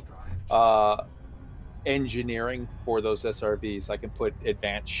see engineering for those SRVs. I can put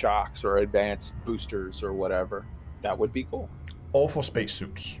advanced shocks or advanced boosters or whatever. That would be cool. Or for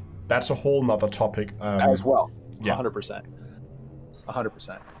spacesuits. That's a whole nother topic. As well. Yeah. 100%.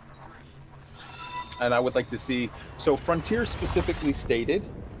 100%. And I would like to see. So Frontier specifically stated,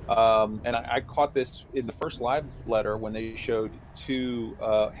 and I caught this in the first live letter when they showed two.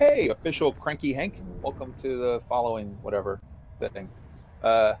 Hey, official Cranky Hank, welcome to the following whatever thing.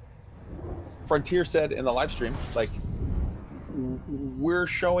 Frontier said in the live stream, like, we're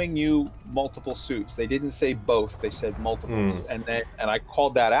showing you multiple suits. They didn't say both; they said multiples, and I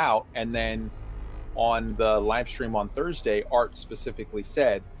called that out. And then on the live stream on Thursday, Art specifically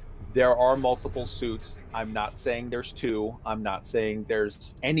said there are multiple suits. I'm not saying there's two. I'm not saying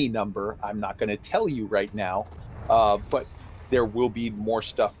there's any number. I'm not going to tell you right now, but there will be more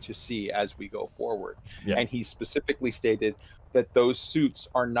stuff to see as we go forward. Yeah. And he specifically stated that those suits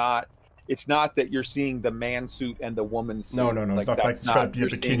are not. It's not that you're seeing the man suit and the woman suit. No. Like, it's got to be a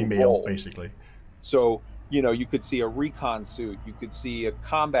bikini male, basically. So, you could see a recon suit. You could see a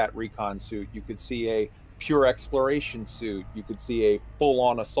combat recon suit. You could see a pure exploration suit. You could see a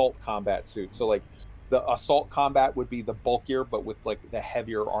full-on assault combat suit. So, like, the assault combat would be the bulkier, but with, like, the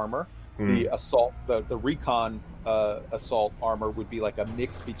heavier armor. The assault, the recon assault armor would be like a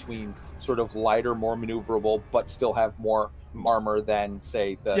mix between sort of lighter, more maneuverable, but still have more armor than,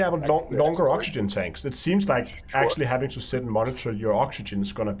 say, the but longer oxygen tanks. It seems like actually having to sit and monitor your oxygen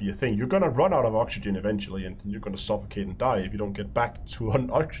is going to be a thing. You're going to run out of oxygen eventually, and you're going to suffocate and die if you don't get back to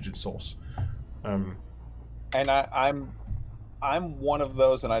an oxygen source. And I'm one of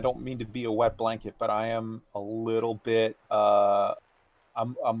those, and I don't mean to be a wet blanket, but I am a little bit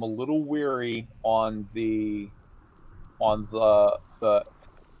I'm a little weary on the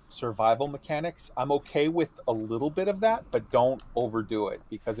survival mechanics. I'm okay with a little bit of that, but don't overdo it,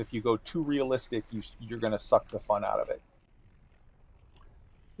 because if you go too realistic, you're going to suck the fun out of it.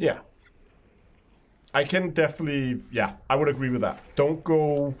 Yeah. I can definitely, I would agree with that. Don't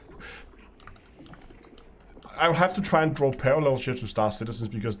go... I'll have to try and draw parallels here to Star Citizens,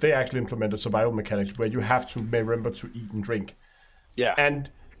 because they actually implemented survival mechanics where you have to remember to eat and drink. Yeah. And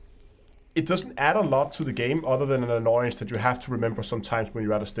it doesn't add a lot to the game other than an annoyance that you have to remember sometimes when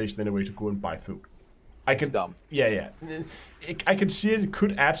you're at a station anyway to go and buy food. It's dumb. Yeah. I can see it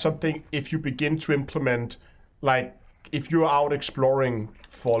could add something if you begin to implement, like, if you're out exploring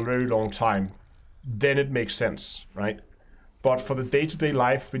for a very long time, then it makes sense, right? But for the day-to-day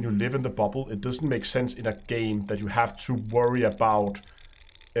life, when you live in the bubble, it doesn't make sense in a game that you have to worry about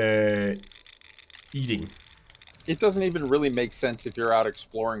eating. It doesn't even really make sense if you're out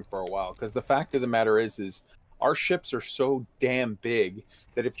exploring for a while, because the fact of the matter is our ships are so damn big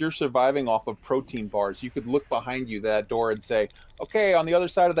that if you're surviving off of protein bars, you could look behind you that door and say, okay, on the other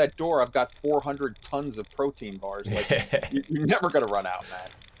side of that door, I've got 400 tons of protein bars. Like, you're never going to run out,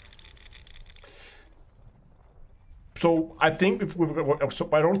 man. So I think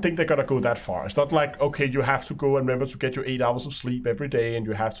I don't think they're gonna go that far. It's not like, okay, you have to go and remember to get your 8 hours of sleep every day, and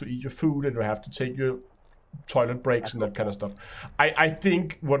you have to eat your food, and you have to take your toilet breaks and that kind of stuff. I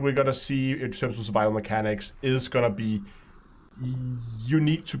think what we're gonna see in terms of survival mechanics is gonna be you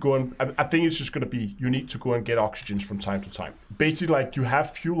need to go and I think it's just gonna be you need to go and get oxygens from time to time. Basically, like, you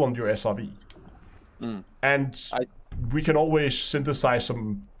have fuel on your SRV, and we can always synthesize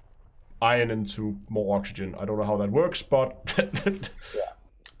some iron into more oxygen. I don't know how that works, but yeah.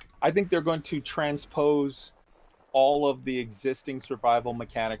 I think they're going to transpose all of the existing survival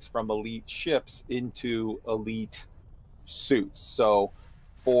mechanics from elite ships into elite suits. So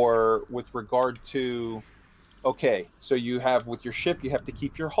with regard to, okay, so you have, with your ship, you have to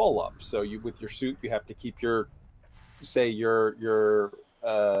keep your hull up. So with your suit, you have to keep your, say, your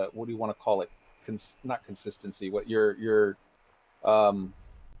what do you want to call it? not consistency. What your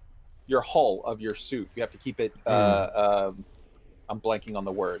hull of your suit. You have to keep it. I'm blanking on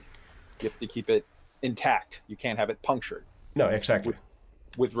the word. You have to keep it intact. You can't have it punctured. No, exactly.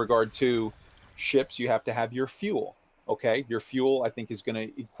 With regard to ships, you have to have your fuel. Okay, your fuel I think is going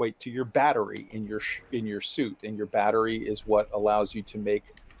to equate to your battery in your suit, and your battery is what allows you to make,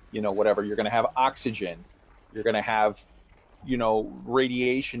 whatever. You're going to have oxygen. You're going to have,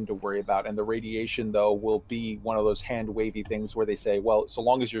 radiation to worry about, and the radiation though will be one of those hand wavy things where they say, well, so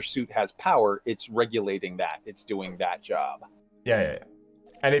long as your suit has power, it's regulating that, it's doing that job. Yeah.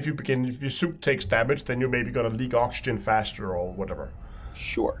 And if your suit takes damage, then you're maybe gonna leak oxygen faster or whatever.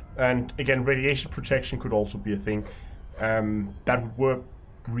 Sure. And again, radiation protection could also be a thing. That would work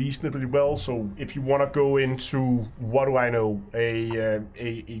reasonably well. So if you want to go into, what do I know,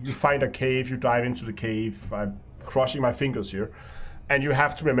 you find a cave, you dive into the cave. I'm crossing my fingers here, and you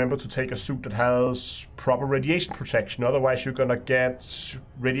have to remember to take a suit that has proper radiation protection. Otherwise, you're gonna get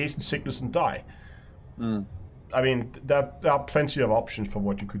radiation sickness and die. I mean, there are plenty of options for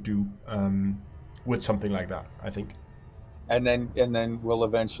what you could do with something like that, I think. And then we'll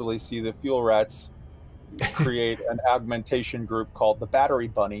eventually see the fuel rats create an augmentation group called the Battery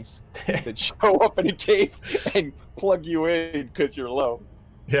Bunnies that show up in a cave and plug you in because you're low.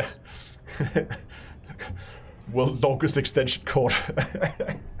 Yeah. World's longest extension cord.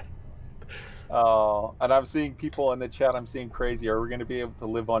 And I'm seeing people in the chat. I'm seeing crazy. Are we going to be able to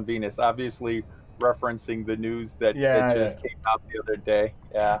live on Venus? Obviously, referencing the news that just came out the other day.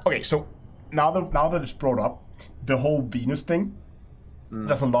 Yeah. Okay, so now that it's brought up, the whole Venus thing,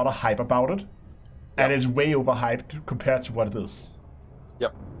 there's a lot of hype about it, and it's way overhyped compared to what it is.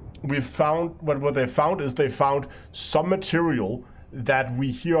 Yep. We've found what they found is they found some material that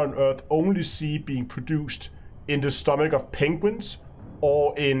we here on Earth only see being produced in the stomach of penguins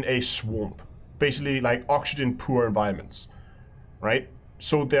or in a swamp, basically like oxygen poor environments, right?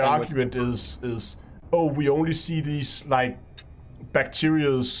 So their argument is we only see these like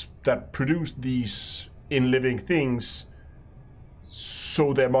bacterias that produce these in living things,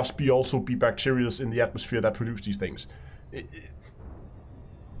 so there must also be bacteria in the atmosphere that produce these things.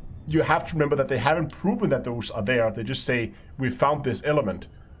 You have to remember that they haven't proven that those are there. They just say, we found this element.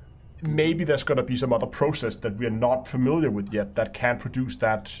 Maybe there's going to be some other process that we're not familiar with yet that can produce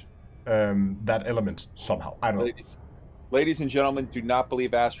that element somehow. I don't know. Ladies and gentlemen, do not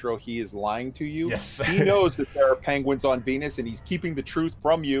believe Astro. He is lying to you. Yes. He knows that there are penguins on Venus, and he's keeping the truth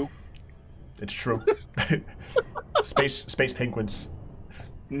from you. It's true. Space penguins.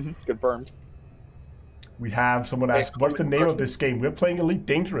 Confirmed. We have someone ask, what's the name of this game? We're playing Elite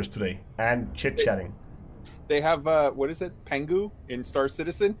Dangerous today and chit-chatting. They have, what is it? Pengu in Star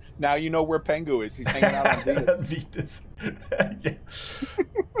Citizen? Now you know where Pengu is. He's hanging out on Venus. Venus. Yeah.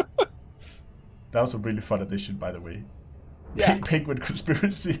 That was a really fun addition, by the way. Yeah. Penguin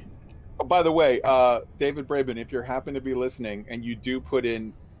conspiracy. Oh, by the way, David Braben, if you happen to be listening and you do put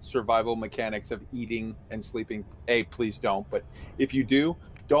in survival mechanics of eating and sleeping, please don't. But if you do,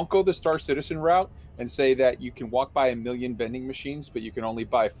 don't go the Star Citizen route and say that you can walk by 1 million vending machines, but you can only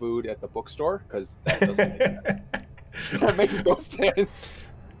buy food at the bookstore, because that doesn't make sense. That makes no sense.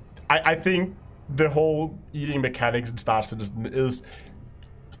 I think the whole eating mechanics in Star Citizen is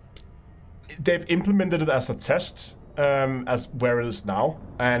they've implemented it as a test, as where it is now,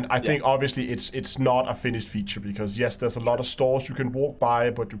 and I think obviously it's not a finished feature, because yes, there's a lot of stores you can walk by,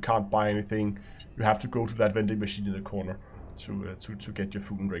 but you can't buy anything. You have to go to that vending machine in the corner to get your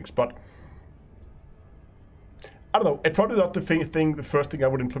food and drinks. But I don't know, it's probably not the first thing I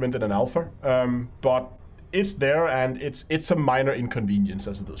would implement in an alpha, but it's there, and it's a minor inconvenience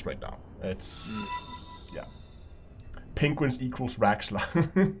as it is right now. It's yeah, penguins equals Raxla.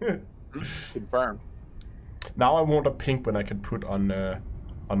 Confirmed. Now I want a penguin I can put on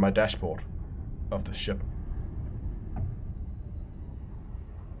my dashboard of the ship.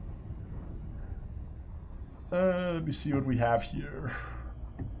 Let me see what we have here.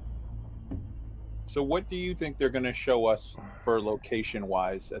 So what do you think they're going to show us for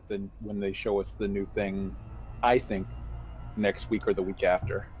location-wise when they show us the new thing, I think, next week or the week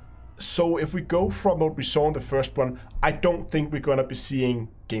after? So if we go from what we saw in the first one, I don't think we're going to be seeing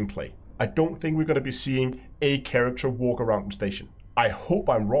gameplay. I don't think we're going to be seeing a character walk around the station. I hope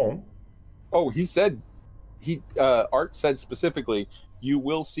I'm wrong. Oh, Art said specifically, you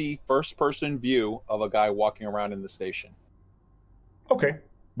will see first-person view of a guy walking around in the station. Okay,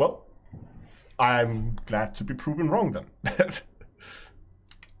 well, I'm glad to be proven wrong then.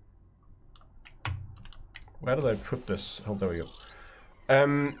 Where did I put this? Oh, there we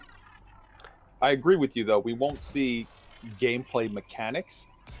go. I agree with you, though. We won't see gameplay mechanics.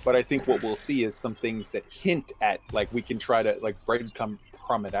 But I think what we'll see is some things that hint at, like, we can try to, like,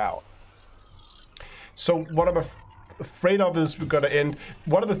 crumb it out. So what I'm afraid of is we're gonna end.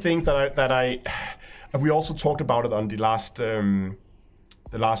 One of the things that we also talked about it on the last the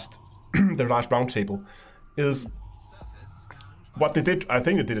last roundtable is what they did. I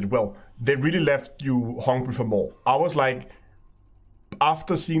think they did it well. They really left you hungry for more. I was like,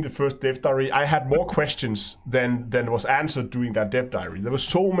 after seeing the first dev diary, I had more questions than was answered during that dev diary. There were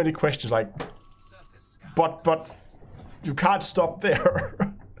so many questions, like, but you can't stop there.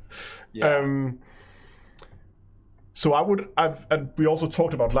 Yeah. So and we also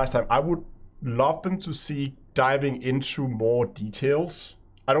talked about last time, I would love them to see diving into more details.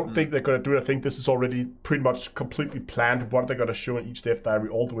 I don't think they're going to do it. I think this is already pretty much completely planned what they're going to show in each dev diary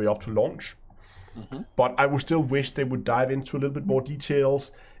all the way up to launch. But I would still wish they would dive into a little bit more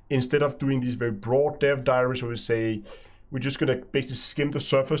details instead of doing these very broad dev diaries where we say, we're just going to basically skim the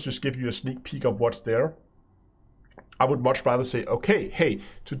surface, just give you a sneak peek of what's there. I would much rather say, okay, hey,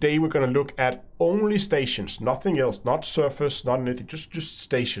 today we're going to look at only stations, nothing else, not surface, not anything, just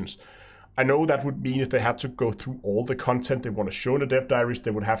stations. I know that would mean if they had to go through all the content they want to show in the dev diaries,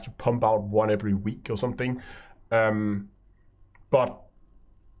 they would have to pump out one every week or something. But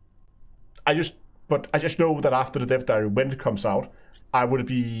I just know that after the dev diary, when it comes out, I would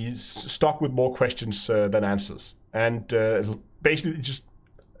be stuck with more questions than answers. And basically just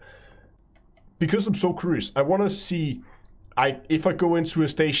because I'm so curious, I want to see, if I go into a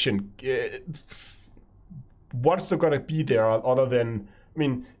station, what's there going to be there other than, I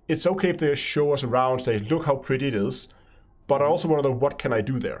mean, it's okay if they show us around, say, look how pretty it is, but I also want to know what can I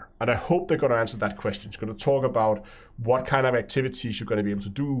do there? And I hope they're going to answer that question. It's going to talk about what kind of activities you're going to be able to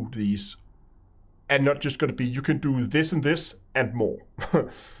do these, and not just going to be, you can do this and more,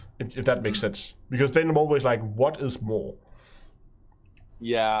 if that makes sense. Because then I'm always like, what is more?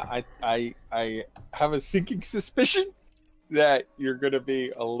 Yeah, I have a sinking suspicion that you're going to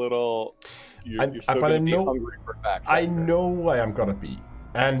be a little, you're still going to be hungry for facts. I know I am going to be.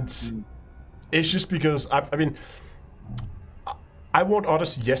 And it's just because, I mean, I want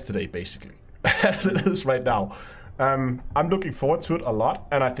Odyssey yesterday, basically, as it is right now. I'm looking forward to it a lot,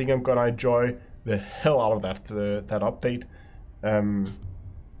 and I think I'm going to enjoy the hell out of that update. And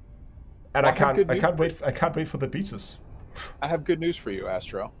I can't wait for the betas. I have good news for you,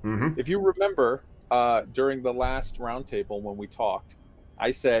 Astro. Mm-hmm. If you remember, during the last roundtable when we talked,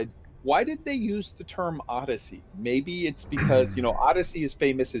 I said, why did they use the term Odyssey? Maybe it's because, Odyssey is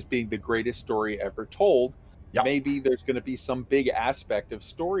famous as being the greatest story ever told. Yep. Maybe there's going to be some big aspect of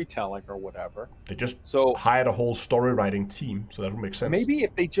storytelling or whatever. They just hired a whole story writing team, so that would make sense. Maybe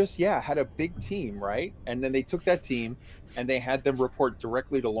if they just, had a big team, right? And then they took that team and they had them report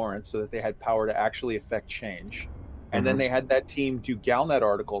directly to Lawrence so that they had power to actually affect change. And then they had that team do Galnet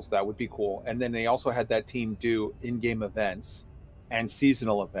articles. That would be cool. And then they also had that team do in-game events and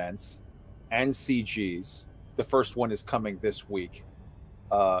seasonal events and CGs. The first one is coming this week.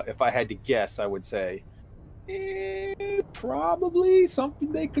 If I had to guess, I would say probably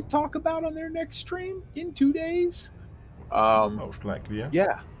something they could talk about on their next stream in 2 days. Most likely, yeah.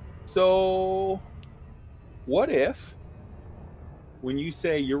 Yeah. So what if, when you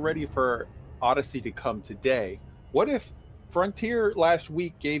say you're ready for Odyssey to come today, what if Frontier last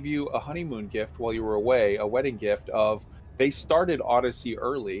week gave you a honeymoon gift while you were away, a wedding gift of, they started Odyssey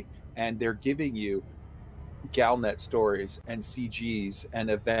early and they're giving you Galnet stories and CGs and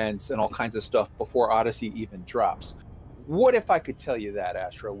events and all kinds of stuff before Odyssey even drops? What if I could tell you that,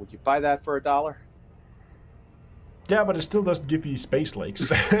 Astro? Would you buy that for $1? Yeah, but it still doesn't give you space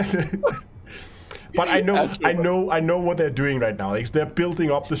lakes. But I know what they're doing right now. Like, they're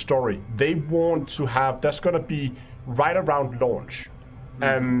building up the story. They want to have, that's going to be right around launch.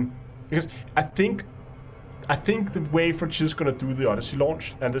 Because I think the way Frontier's going to do the Odyssey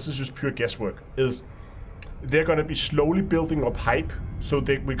launch, and this is just pure guesswork, is they're going to be slowly building up hype. So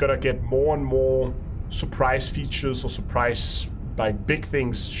we're going to get more and more surprise features or surprise, like, big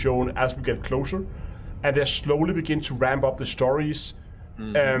things shown as we get closer. And they slowly begin to ramp up the stories.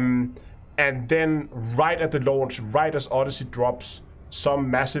 And then right at the launch, right as Odyssey drops,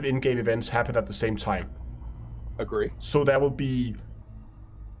 some massive in-game events happen at the same time. Agree. So there will be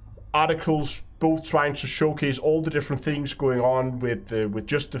articles both trying to showcase all the different things going on with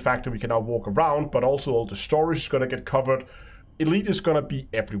just the fact that we can now walk around, but also all the stories is going to get covered. Elite is going to be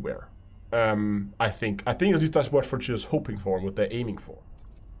everywhere. I think at least that's what Frontier is hoping for and what they're aiming for.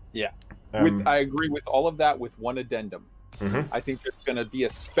 Yeah. I agree with all of that with one addendum. I think there's going to be a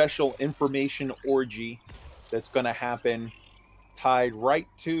special information orgy that's going to happen tied right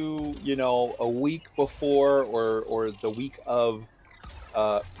to, a week before or the week of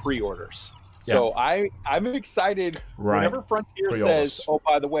pre-orders. Yeah. So I'm excited whenever Frontier says, oh,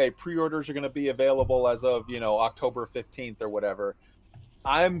 by the way, pre-orders are going to be available as of, October 15th or whatever.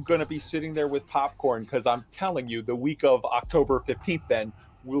 I'm going to be sitting there with popcorn because I'm telling you the week of October 15th then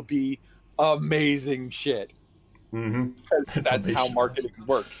will be amazing shit. Mm-hmm. That's how marketing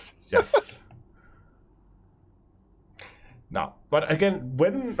works. Yes. Now, but again,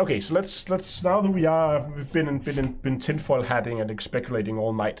 so let's now that we've been tinfoil hatting and speculating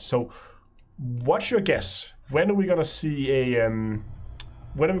all night. So, what's your guess? When are we gonna see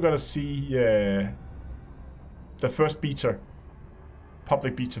the first beta,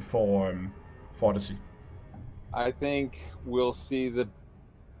 public beta for Odyssey? I think we'll see the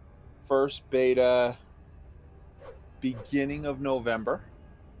first beta beginning of November.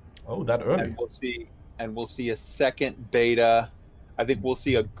 Oh, that early. And we'll see a second beta. I think we'll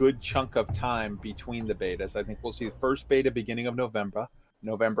see a good chunk of time between the betas. I think we'll see the first beta beginning of November.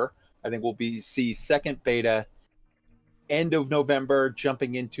 I think we'll see second beta end of November,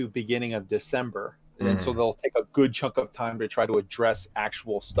 jumping into beginning of December. And so they'll take a good chunk of time to try to address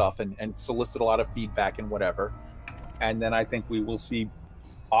actual stuff and solicit a lot of feedback and whatever. And then I think we will see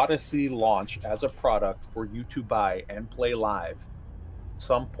Odyssey launch as a product for you to buy and play live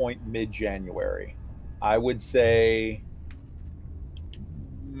some point mid-January. I would say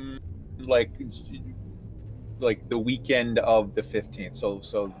like the weekend of the 15th.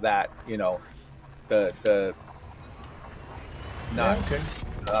 So that, not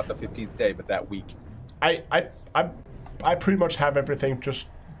the 15th day, but that week. I pretty much have everything just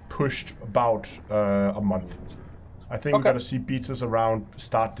pushed about a month. I think we're going to see betas around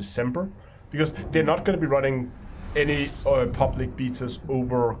start December because they're not going to be running any public betas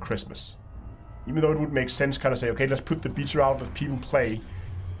over Christmas. Even though it would make sense kind of say, okay, let's put the beta out, let people play.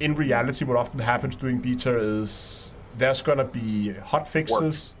 In reality, what often happens during beta is there's going to be hot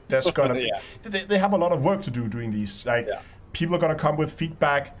fixes. There's going to be... They have a lot of work to do doing these. People are going to come with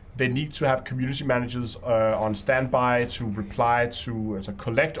feedback. They need to have community managers on standby to reply to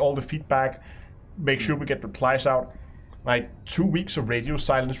collect all the feedback, make sure we get replies out. 2 weeks of radio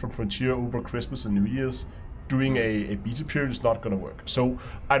silence from Frontier over Christmas and New Year's doing a beta period is not going to work. So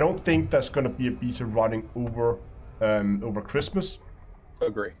I don't think there's going to be a beta running over Christmas.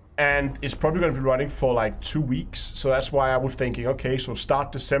 Agree. And it's probably going to be running for 2 weeks. So that's why I was thinking, okay, so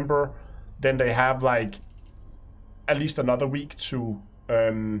start December, then they have at least another week to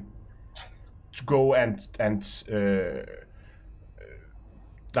go and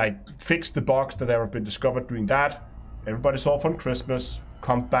fix the bugs that have been discovered doing that. Everybody's off on Christmas,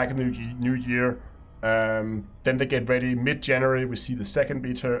 come back in the new year. Then they get ready mid-January. We see the second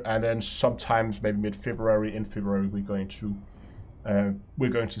beta, and then sometimes maybe mid-February. In February, we're going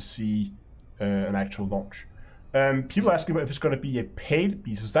to see an actual launch. People asking if it's going to be a paid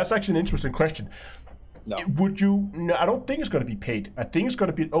beta. So that's actually an interesting question. No. No, I don't think it's going to be paid. I think it's going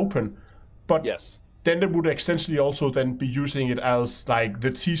to be open, but yes. Then they would essentially also then be using it as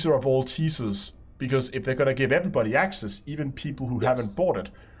the teaser of all teasers. Because if they're going to give everybody access, even people who haven't bought it,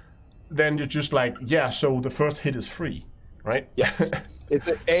 then you're just so the first hit is free, right? Yes.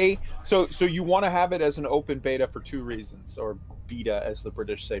 So you want to have it as an open beta for two reasons, or beta as the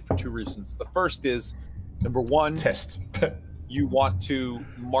British say, for two reasons. The first is, number one, test. You want to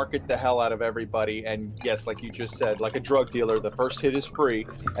market the hell out of everybody, and yes, like you just said, like a drug dealer, the first hit is free,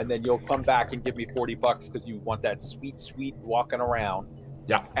 and then you'll come back and give me $40 because you want that sweet walking around.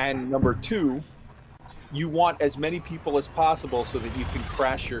 Yeah. And number two, you want as many people as possible so that you can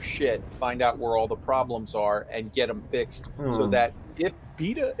crash your shit, find out where all the problems are, and get them fixed. So that if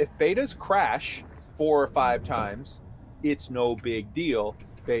betas crash 4 or 5 times, it's no big deal.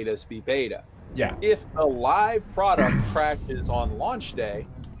 Betas be beta. Yeah. If a live product crashes on launch day,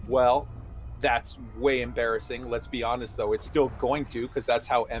 well, that's way embarrassing. Let's be honest, though, it's still going to, because that's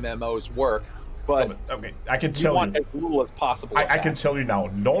how MMOs work. But okay, I can tell you want as little as possible. I can tell you now,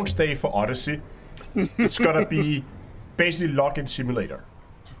 launch day for Odyssey, it's gonna be basically login simulator.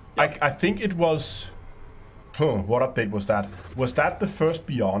 Yep. I think it was. What update was that? Was that the first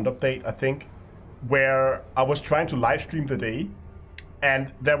Beyond update? I think, where I was trying to live stream the day,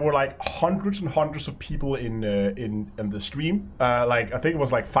 and there were hundreds and hundreds of people in the stream. I think it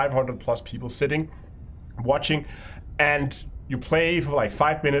was 500 plus people sitting, watching, and you play for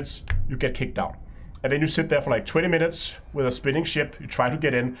 5 minutes, you get kicked out. And then you sit there for 20 minutes with a spinning ship, you try to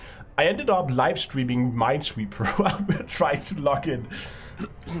get in. I ended up live streaming Minesweeper while trying to log in.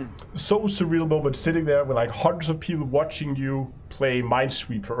 So surreal moment, sitting there with hundreds of people watching you play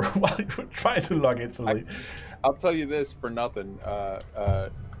Minesweeper while you try to log in. I'll tell you this for nothing,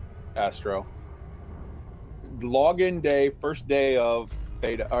 Astro. Login day, first day of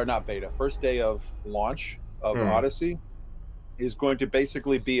beta, or not beta, first day of launch of Odyssey is going to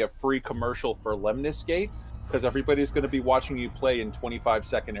basically be a free commercial for Lemnis Gate, because everybody's going to be watching you play in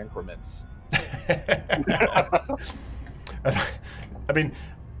 25-second increments. I mean,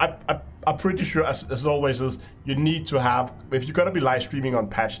 I'm pretty sure, as always is, you need to have, if you're going to be live streaming on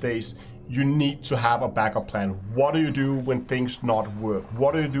patch days, you need to have a backup plan. What do you do when things not work?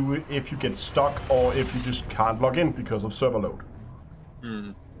 What do you do if you get stuck or if you just can't log in because of server load?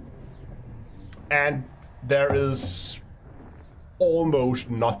 And there is almost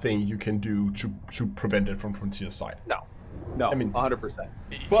nothing you can do to prevent it from Frontier's side. No, I mean 100%.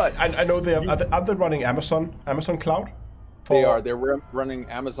 But I know they are they running Amazon Cloud? They're running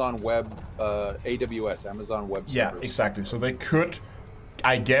Amazon Web, AWS, Amazon Web Service. Yeah, exactly. So they could,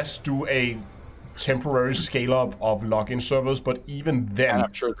 I guess, do a temporary scale up of login servers, but even then, and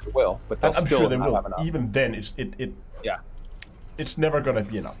I'm sure they will. But I'm sure they will. Have enough. Even then, it's never gonna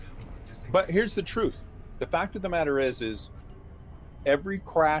be enough. But here's the truth: the fact of the matter is every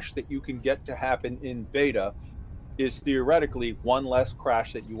crash that you can get to happen in beta is theoretically one less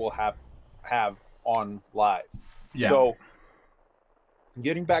crash that you will have on live. Yeah. So,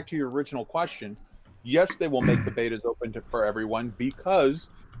 getting back to your original question, yes, they will make the betas open for everyone because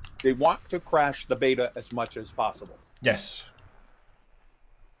they want to crash the beta as much as possible. Yes.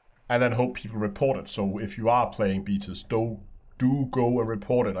 And then hope people report it. So if you are playing betas, do go and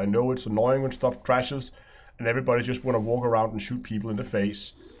report it. I know it's annoying when stuff crashes and everybody just want to walk around and shoot people in the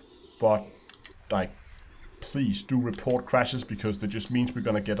face. But, like, please do report crashes, because that just means we're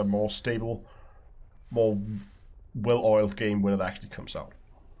going to get a more stable, more well-oiled game when it actually comes out.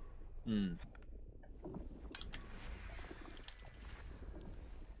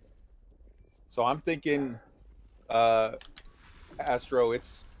 So I'm thinking, Astro,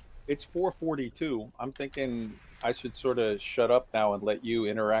 it's 4:42. I'm thinking I should sort of shut up now and let you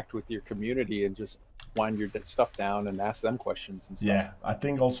interact with your community and just wind your stuff down and ask them questions and stuff. Yeah, I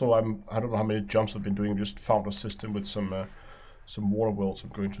think also I don't know how many jumps I've been doing. I just found a system with some water wells I'm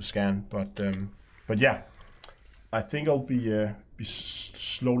going to scan, but yeah, I think I'll be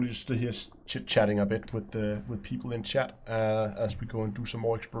slowly just here chit-chatting a bit with people in chat as we go and do some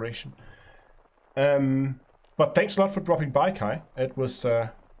more exploration. But thanks a lot for dropping by, Kai. It was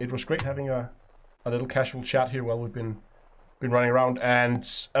great having a little casual chat here while we've been running around. And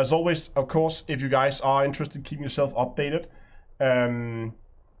as always, of course, if you guys are interested in keeping yourself updated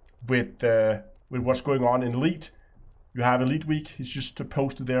with what's going on in Elite, you have Elite Week. He's just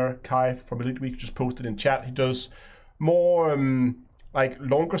posted there. Kai from Elite Week just posted in chat. He does more like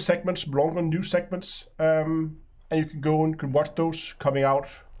longer segments, longer news segments, and you can go and can watch those coming out.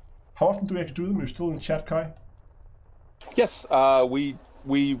 How often do we actually do them? You're still in chat, Kai? Yes,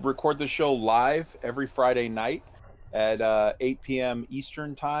 we record the show live every Friday night at 8 p.m.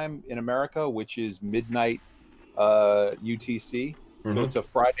 Eastern time in America, which is midnight UTC. So it's a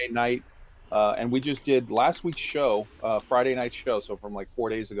Friday night, and we just did last week's show, Friday night show. So from like 5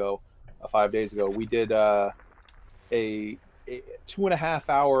 days ago, we did a 2.5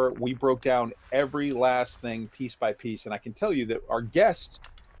 hour. We broke down every last thing piece by piece, and I can tell you that our guests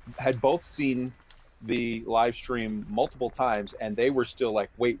had both seen the live stream multiple times, and they were still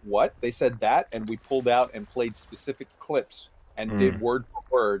like, wait, what? They said that, and we pulled out and played specific clips and did word for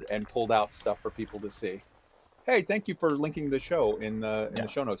word and pulled out stuff for people to see. Hey, thank you for linking the show in the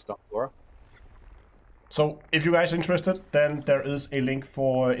show notes, Don Laura. So if you guys are interested, then there is a link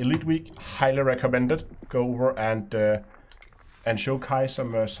for Elite Week. Highly recommended. Go over and show Kai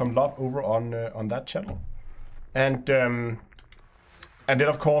some love over on that channel. And then,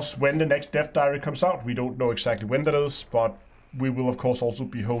 of course, when the next Dev Diary comes out, we don't know exactly when that is, but we will, of course, also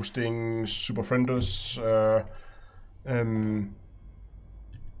be hosting Super Frienders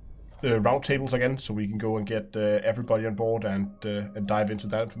roundtables again, so we can go and get everybody on board and dive into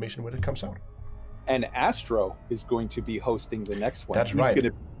that information when it comes out. And Astro is going to be hosting the next one. That's right.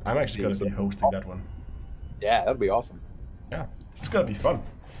 I'm actually going to be hosting that one. Yeah, that'll be awesome. Yeah, it's going to be fun.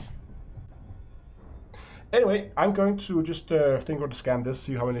 Anyway, I'm going to just think about to scan this,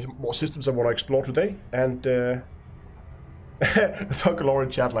 see how many more systems I want to explore today, and talk a lot in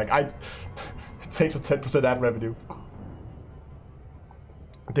chat like it takes a 10% ad revenue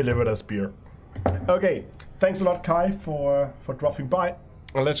delivered as beer. Okay, thanks a lot, Kai, for dropping by.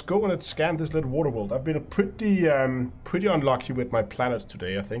 And let's go and let's scan this little water world. I've been pretty unlucky with my planets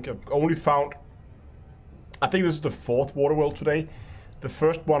today. I think I've only found. I think this is the 4th water world today. The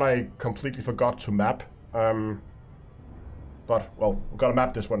first one I completely forgot to map. But, well, we've got to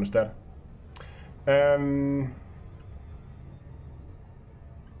map this one instead.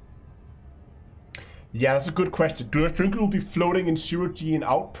 Yeah, that's a good question. Do I think it will be floating in 0G in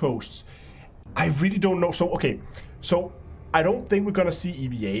outposts? I really don't know. So, okay. So, I don't think we're gonna see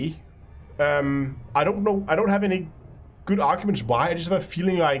EVA. I don't know. I don't have any good arguments why. I just have a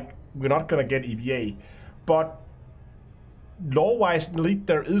feeling like we're not gonna get EVA. But lore-wise, in Elite,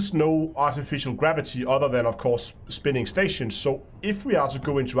 there is no artificial gravity other than, of course, spinning stations. So, if we are to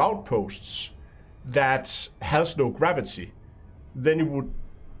go into outposts that has no gravity, then you would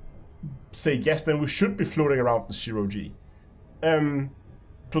say yes, then we should be floating around the 0G.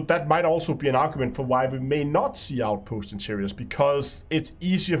 So that might also be an argument for why we may not see outpost interiors, because it's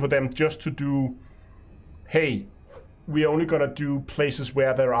easier for them just to do, hey, we're only gonna do places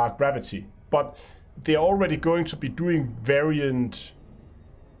where there are gravity. But they're already going to be doing variant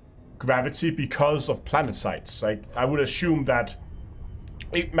gravity because of planet sites. Like, I would assume that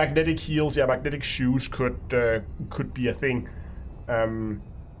magnetic heels, yeah, magnetic shoes could be a thing.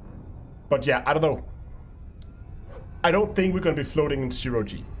 But yeah, I don't know. I don't think we're going to be floating in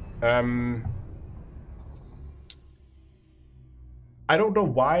 0G. I don't know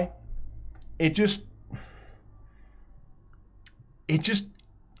why. It just,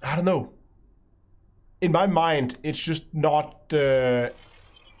 I don't know. In my mind, it's just not the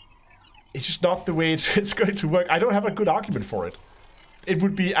way it's going to work. I don't have a good argument for it. It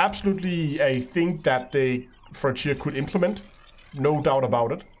would be absolutely a thing that the Frontier could implement, no doubt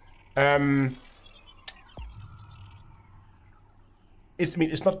about it.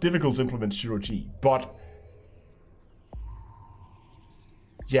 It's not difficult to implement 0G, but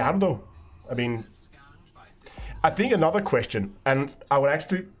yeah, I don't know. I mean, I think another question, and I would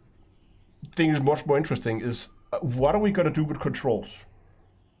actually think is much more interesting, is what are we going to do with controls?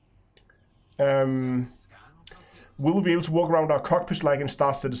 Will we be able to walk around our cockpits like in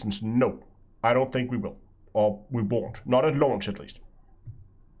Star Citizens? No, I don't think we will, or we won't. Not at launch, at least.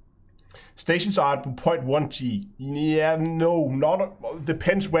 Stations are at 0.1 G. Yeah, no, not.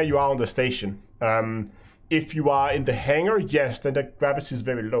 Depends where you are on the station. If you are in the hangar, yes, then the gravity is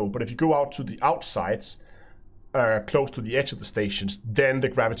very low. But if you go out to the outsides, close to the edge of the stations, then the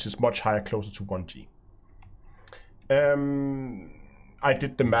gravity is much higher, closer to 1 G. I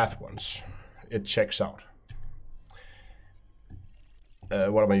did the math once. It checks out.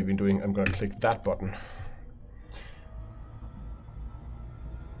 What am I even doing? I'm going to click that button.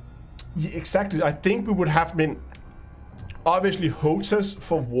 Yeah, exactly. I think we would have been... Obviously, HOTAS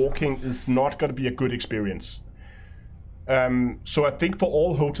for walking is not going to be a good experience. So I think for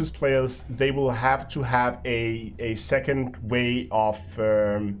all HOTAS players, they will have to have a second way of...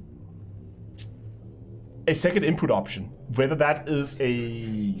 a second input option. Whether that is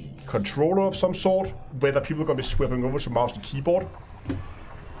a controller of some sort, whether people are going to be swapping over to mouse and keyboard.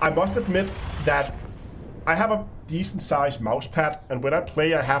 I must admit that I have a decent sized mouse pad, and when I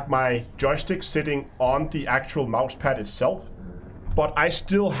play I have my joystick sitting on the actual mouse pad itself, but I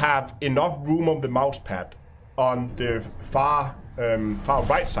still have enough room on the mouse pad on the far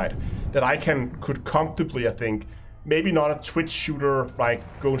right side that I could comfortably, I think, maybe not a Twitch shooter like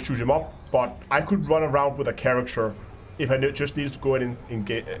go and shoot him up, but I could run around with a character if I just needed to go in and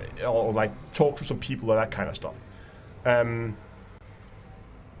get, or like talk to some people or that kind of stuff.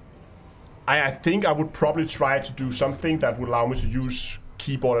 I think I would probably try to do something that would allow me to use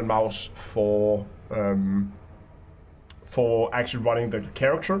keyboard and mouse for actually running the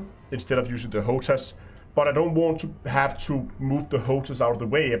character instead of using the HOTAS. But I don't want to have to move the HOTAS out of the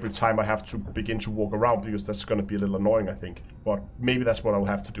way every time I have to begin to walk around, because that's going to be a little annoying, I think. But maybe that's what I'll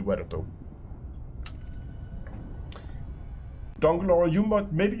have to do, I don't know.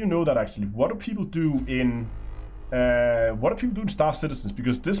 Donglora, maybe you know that actually. What do people do in Star Citizens?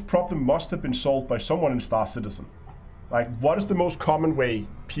 Because this problem must have been solved by someone in Star Citizen. Like, what is the most common way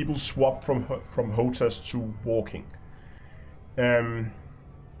people swap from HOTAS to walking?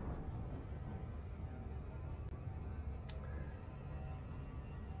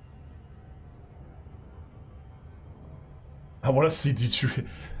 I want to see D2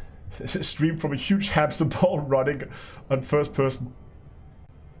 stream from a huge hamster ball running on first person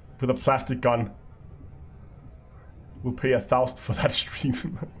with a plastic gun. We'll pay 1,000 for that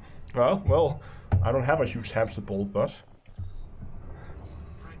stream. well, I don't have a huge hamster ball, but...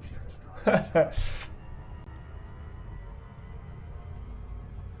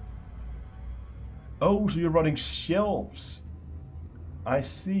 Oh, so you're running shelves. I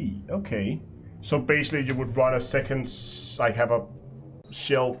see, okay. So basically you would run a second, like have a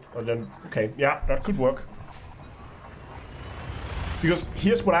shelf, and then, okay, yeah, that could work. Because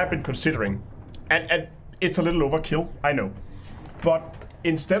here's what I've been considering, and it's a little overkill, I know. But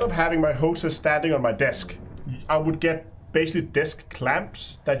instead of having my HOTAS standing on my desk, I would get basically desk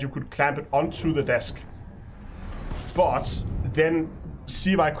clamps that you could clamp it onto the desk. But then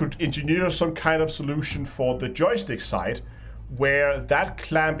see if I could engineer some kind of solution for the joystick side, where that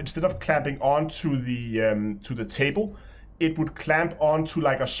clamp, instead of clamping onto the table, it would clamp onto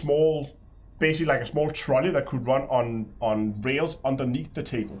like a small, basically like a small trolley that could run on rails underneath the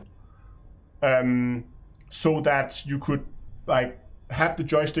table. So that you could like have the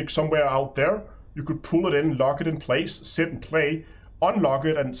joystick somewhere out there. You could pull it in, lock it in place, sit and play, unlock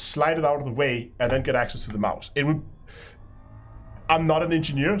it, and slide it out of the way, and then get access to the mouse. It would. I'm not an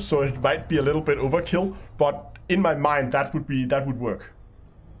engineer, so it might be a little bit overkill, but in my mind, that would work.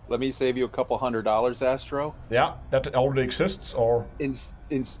 Let me save you a couple $100, Astro. Yeah, that already exists, or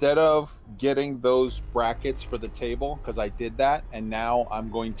instead of getting those brackets for the table, because I did that, and now I'm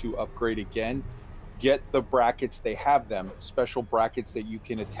going to upgrade again. Get the brackets, they have them, special brackets that you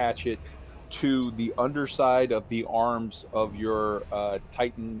can attach it to the underside of the arms of your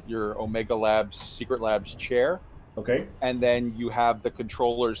Titan, your Omega Labs, Secret Labs chair. Okay. And then you have the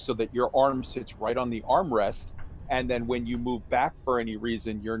controllers so that your arm sits right on the armrest. And then when you move back for any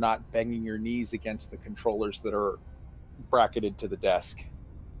reason, you're not banging your knees against the controllers that are bracketed to the desk.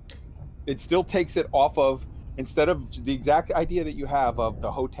 It still takes it off of, instead of the exact idea that you have of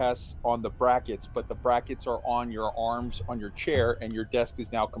the HOTAS on the brackets, but the brackets are on your arms on your chair, and your desk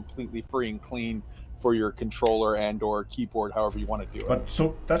is now completely free and clean for your controller and or keyboard, however you want to do it. But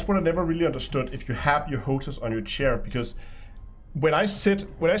so that's what I never really understood, if you have your HOTAS on your chair, because when I sit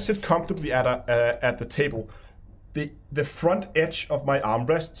comfortably at the table, the front edge of my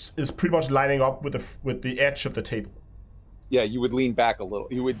armrests is pretty much lining up with the edge of the table. Yeah, you would lean back a little.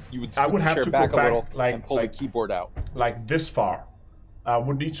 You would I would have the chair to back go a back little like, and pull the keyboard out. Like this far. I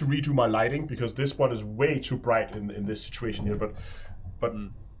would need to redo my lighting because this one is way too bright in this situation here. But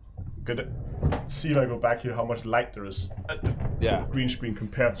gonna see if I go back here how much light there is at the green screen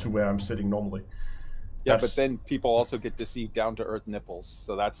compared to where I'm sitting normally. Yeah, but then people also get to see down to earth nipples,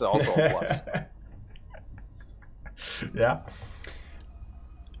 so that's also a plus. Yeah.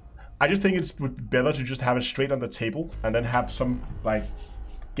 I just think it's would be better to just have it straight on the table and then have some like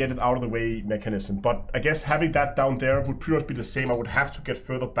get it out of the way mechanism. But I guess having that down there would pretty much be the same. I would have to get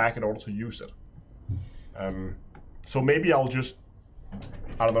further back in order to use it. So maybe I'll just,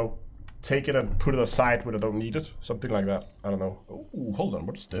 I don't know, take it and put it aside when I don't need it. Something like that. I don't know. Oh, hold on.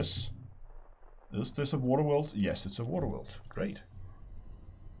 What is this? Is this a water world? Yes, it's a water world. Great.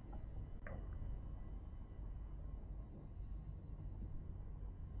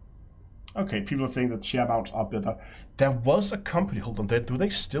 Okay, people are saying that chair mounts are better. There was a company, hold on, do they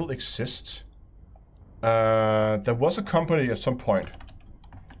still exist? There was a company at some point.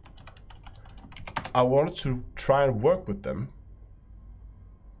 I wanted to try and work with them.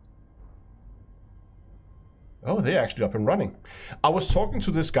 Oh, they're actually up and running. I was talking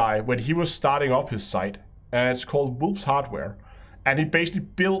to this guy when he was starting up his site, and it's called Wolf's Hardware. And he basically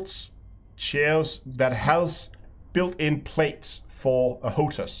builds chairs that has built-in plates for a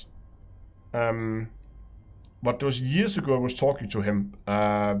HOTAS. But it was years ago I was talking to him,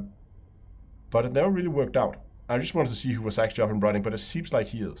 but it never really worked out. I just wanted to see who was actually up and running, but it seems like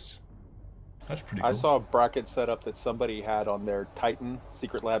he is. That's pretty cool. I saw a bracket setup that somebody had on their Titan,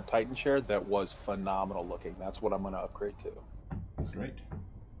 Secret Lab Titan chair that was phenomenal looking. That's what I'm going to upgrade to. Great.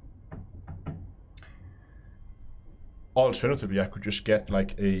 Alternatively, I could just get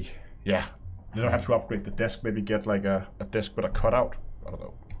like a, you don't have to upgrade the desk, maybe get like a desk with a cutout. I don't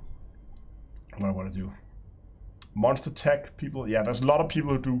know what I want to do. Monster Tech people, there's a lot of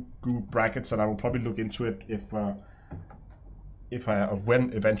people who do brackets, and I will probably look into it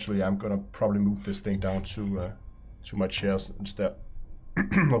when eventually I'm gonna probably move this thing down to my chairs instead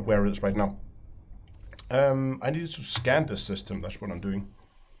of where it is right now. I needed to scan this system. That's what I'm doing.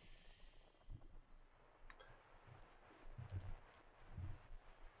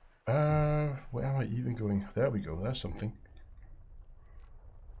 Where am I even going? There we go. There's something.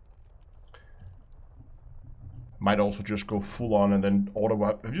 Might also just go full on and then order.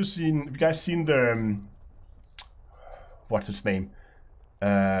 Have you guys seen the what's its name?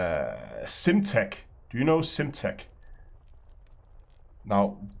 Simtech. Do you know Simtech?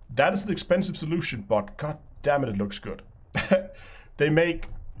 Now that is an expensive solution, but god damn it looks good. They make,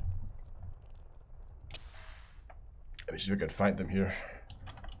 let me see if I can find them here.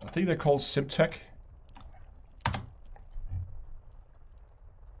 I think they're called Simtech.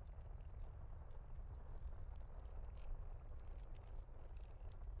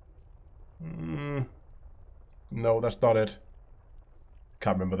 No, that's not it.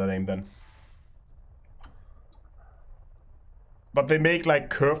 Can't remember the name then. but they make like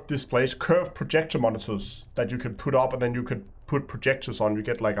curved displays, curved projector monitors that you can put up, and then you can put projectors on. You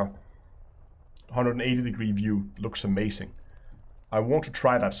get like a 180-degree view. Looks amazing. I want to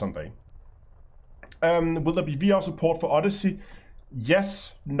try that someday. Will there be VR support for Odyssey?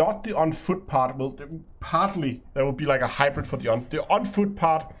 Yes, not the on-foot part. Well, partly there will be like a hybrid for the on-foot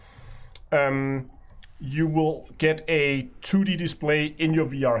part. You will get a 2D display in your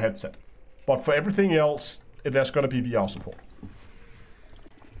VR headset, but for everything else, there's going to be VR support.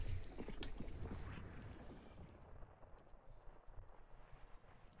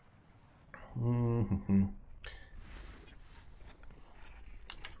 Mm-hmm.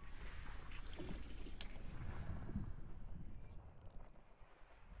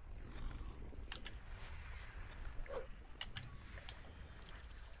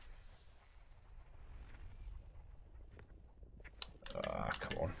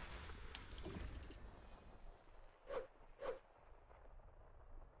 Come on.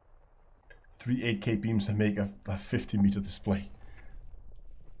 Three 8K beams and make a 50-meter display.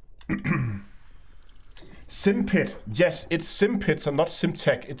 SimPit. Yes, it's SimPit and not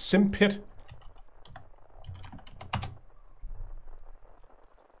SimTech. It's SimPit.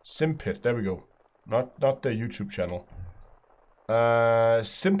 SimPit. There we go. Not the YouTube channel.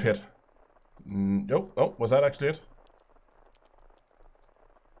 SimPit. Nope. Oh, was that actually it?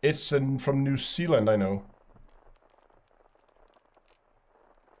 It's from New Zealand, I know.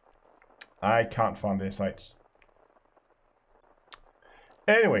 I can't find their sites.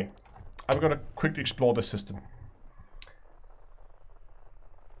 Anyway, I'm gonna quickly explore the system.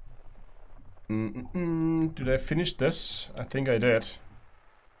 Did I finish this? I think I did.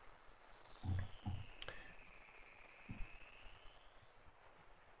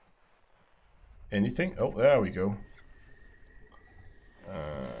 Anything? Oh, there we go.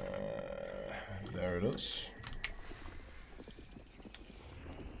 There it is.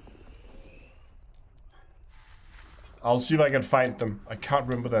 I'll see if I can find them. I can't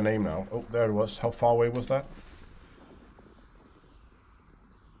remember their name now. Oh, there it was. How far away was that?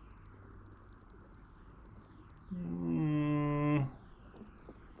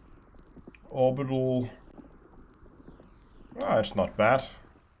 Orbital. Ah, it's not bad.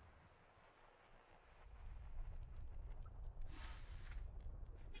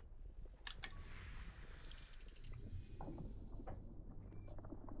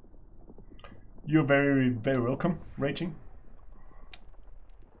 You're very, very welcome, Raging.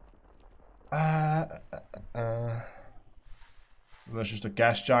 There's just a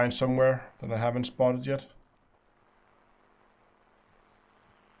gas giant somewhere that I haven't spotted yet.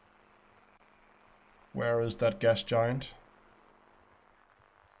 Where is that gas giant?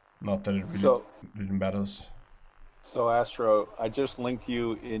 Not that it really matters. So Astro, I just linked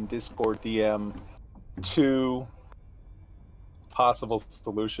you in Discord DM to possible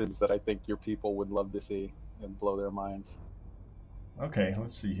solutions that I think your people would love to see and blow their minds. Okay,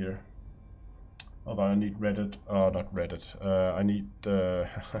 let's see here. Although I need Reddit. Oh, not Reddit. I need I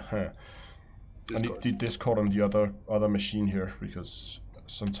need the Discord on the other machine here, because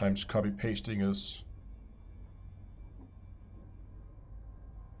sometimes copy pasting is.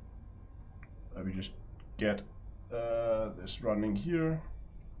 Let me just get this running here.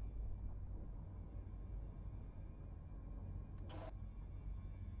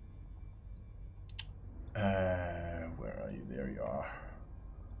 Where are you? There you are.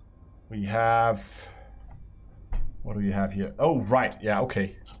 We have. What do we have here? Oh, right. Yeah,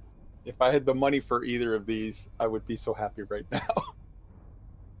 okay. If I had the money for either of these, I would be so happy right now.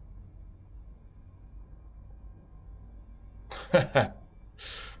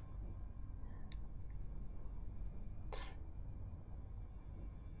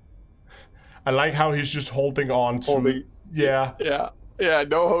 I like how he's just holding on to. Yeah. Yeah. Yeah,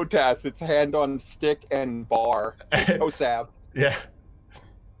 no HOTAS. It's hand on stick and bar. It's OSAB. Yeah.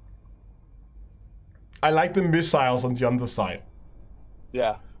 I like the missiles on the underside.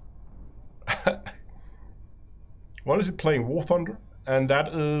 Yeah. What is it playing? War Thunder? And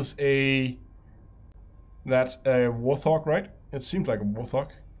that is a... That's a Warthog, right? It seems like a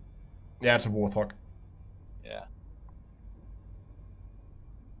Warthog. Yeah, it's a Warthog. Yeah.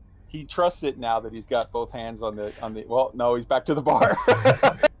 He trusts it now that he's got both hands on the well, no, he's back to the bar.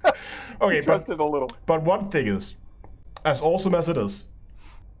 Okay, he trusted a little. But one thing is, as awesome as it is,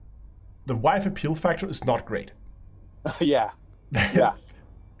 the wife appeal factor is not great. Yeah. Yeah.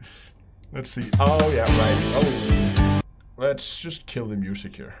 Let's see. Oh yeah, right. Oh, let's just kill the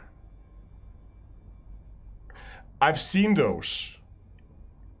music here. I've seen those.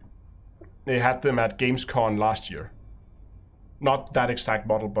 They had them at Gamescom last year. Not that exact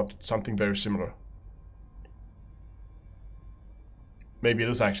model, but something very similar. Maybe it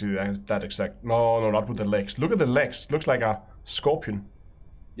is actually that exact. No, not with the legs. Look at the legs. Looks like a scorpion.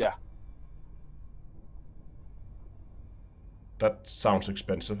 Yeah. That sounds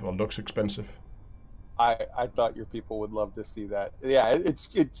expensive or looks expensive. I thought your people would love to see that. Yeah,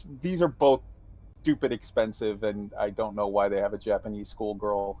 it's these are both stupid expensive, and I don't know why they have a Japanese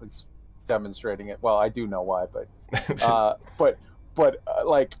schoolgirl demonstrating it. Well, I do know why, but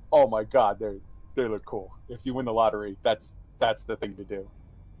like, oh my god, they look cool. If you win the lottery, that's the thing to do.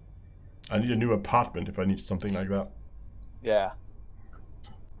 I need a new apartment if I need something like that. Yeah.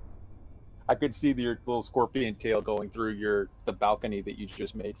 I could see your little scorpion tail going through the balcony that you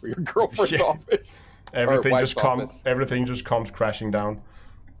just made for your girlfriend's office. Everything just comes crashing down.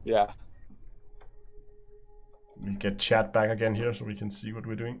 Yeah. We get chat back again here so we can see what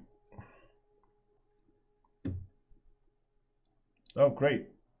we're doing. Oh, great.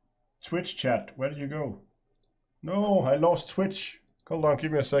 Twitch chat, where did you go? No, I lost Twitch. Hold on,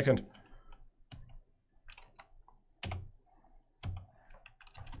 give me a second.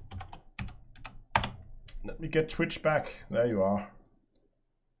 Let me get Twitch back. There you are.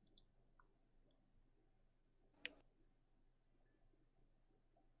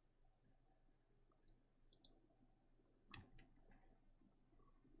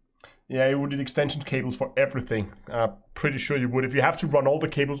 Yeah, you would need extension cables for everything. Pretty sure you would. If you have to run all the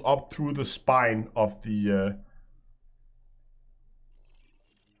cables up through the spine of the...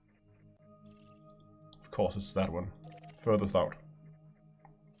 Of course, it's that one. Furthest out.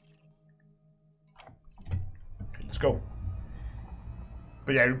 Okay, let's go.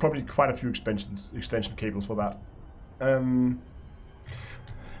 But yeah, you'd probably need quite a few extension cables for that.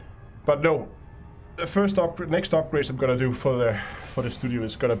 But no. The first next upgrades I'm gonna do for the studio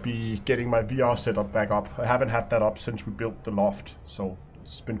is gonna be getting my VR setup back up. I haven't had that up since we built the loft, so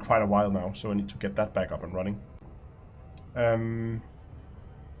it's been quite a while now. So I need to get that back up and running.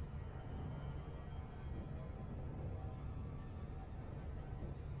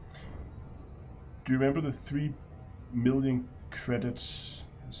 Do you remember the 3 million credits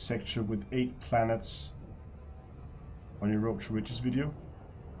sector with 8 planets on your Road to Riches video?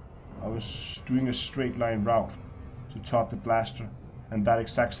 I was doing a straight line route to top the blaster, and that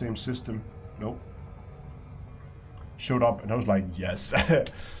exact same system, showed up, and I was like, yes.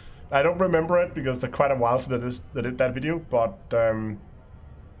 I don't remember it because they're quite a while since I did that video, but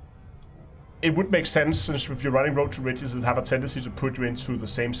it would make sense since if you're running Road to Riches, it have a tendency to put you into the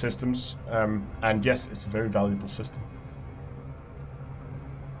same systems, and yes, it's a very valuable system.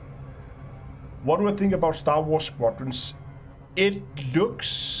 What do I think about Star Wars Squadrons? It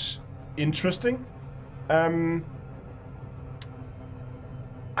looks interesting. I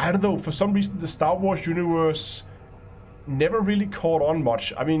don't know, for some reason the Star Wars universe never really caught on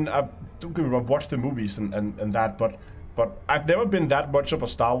much. I mean, don't get me wrong, I've watched the movies and that, but I've never been that much of a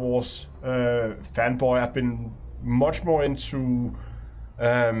Star Wars fanboy. I've been much more into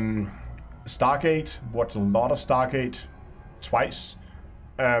Stargate, watched a lot of Stargate twice,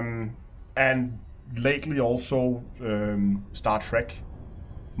 and lately also Star Trek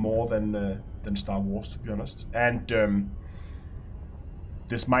more than Star Wars, to be honest. And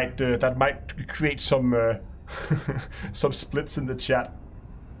this might that might create some some splits in the chat,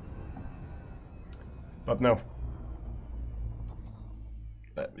 but no.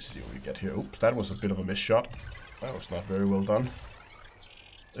 Let me see what we get here. Oops, that was a bit of a miss shot. That was not very well done.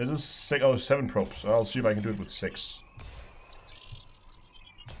 It is 7 probes. I'll see if I can do it with 6.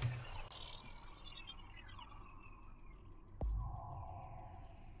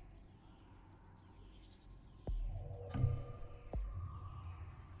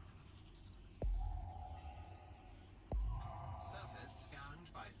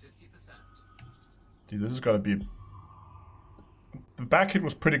 Dude, this is gonna be... The back hit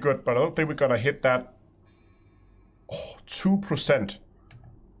was pretty good, but I don't think we're gonna hit that. Oh, 2%.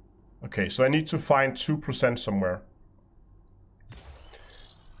 Okay, so I need to find 2% somewhere.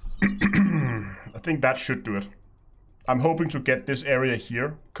 I think that should do it. I'm hoping to get this area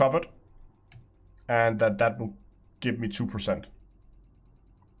here covered, and that will give me 2%.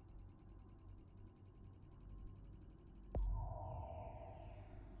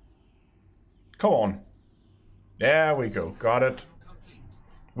 Come on. There we go. Got it.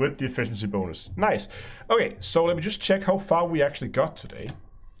 With the efficiency bonus. Nice. Okay, so let me just check how far we actually got today.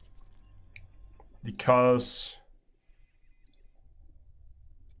 Because...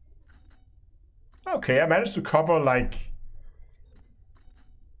 Okay, I managed to cover like...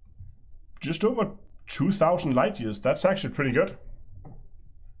 just over 2,000 light years. That's actually pretty good.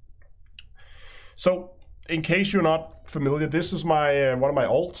 So, in case you're not familiar, this is my one of my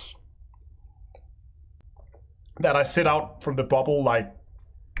alts. that I set out from the bubble like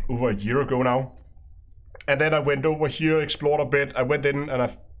over a year ago now. And then I went over here, explored a bit. I went in and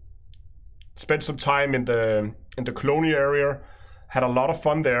I spent some time in the Colonia area, had a lot of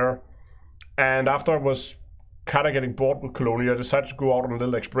fun there. And after I was kind of getting bored with Colonia, I decided to go out on a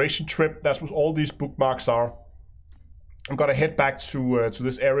little exploration trip. That's what all these bookmarks are. I'm gonna head back to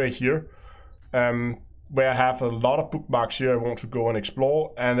this area here, where I have a lot of bookmarks here I want to go and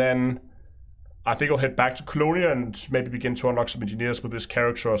explore. And then I think I'll head back to Colonia and maybe begin to unlock some engineers with this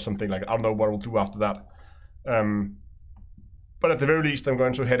character or something like that. I don't know what I'll do after that. But at the very least, I'm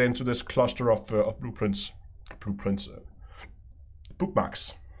going to head into this cluster of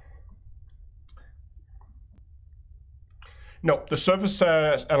bookmarks. No, the surface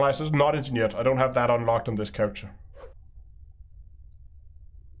analyzer is not engineered. I don't have that unlocked on this character.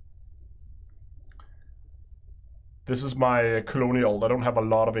 This is my colonial. I don't have a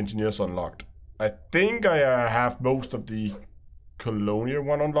lot of engineers unlocked. I think I have most of the colonial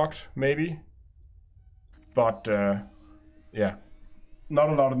one unlocked, maybe. But, yeah. Not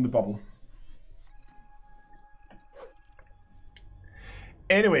a lot in the bubble.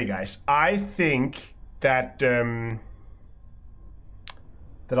 Anyway, guys, I think that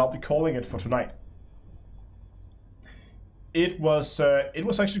that I'll be calling it for tonight. It was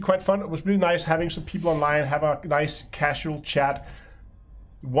actually quite fun. It was really nice having some people online, have a nice casual chat.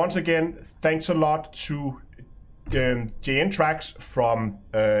 Once again, thanks a lot to JN Tracks from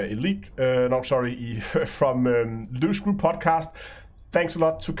from Loose Screw Podcast. Thanks a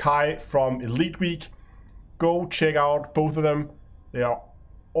lot to Kai from Elite Week. Go check out both of them. They are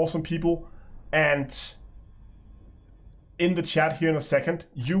awesome people. And in the chat here in a second,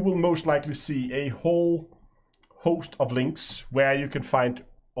 you will most likely see a whole host of links where you can find,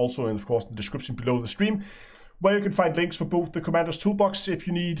 also in, of course, the description below the stream, where you can find links for both the Commander's Toolbox if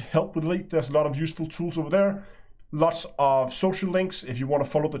you need help with Elite. There's a lot of useful tools over there. Lots of social links if you want to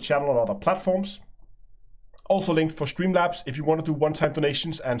follow the channel on other platforms. Also linked for Streamlabs if you want to do one-time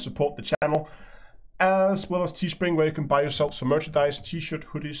donations and support the channel. As well as Teespring, where you can buy yourself some merchandise, t-shirt,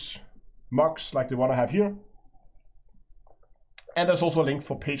 hoodies, mugs like the one I have here. And there's also a link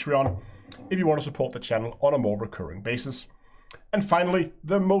for Patreon if you want to support the channel on a more recurring basis. And finally,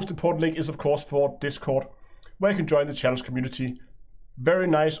 the most important link is of course for Discord, where you can join the channel's community. Very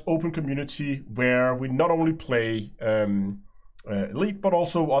nice open community where we not only play Elite, but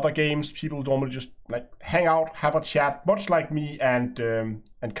also other games. People normally just like hang out, have a chat, much like me and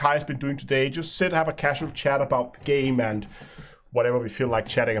Kai has been doing today. Just sit, have a casual chat about the game and whatever we feel like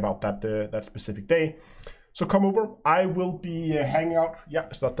chatting about that specific day. So come over. I will be hanging out. Yeah,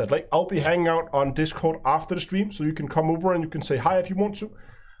 it's not that late. I'll be hanging out on Discord after the stream, so you can come over and you can say hi if you want to.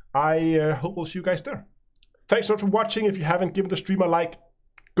 I hope we'll see you guys there. Thanks a lot for watching. If you haven't given the stream a like,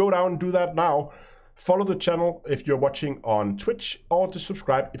 go down and do that now. Follow the channel if you're watching on Twitch, or to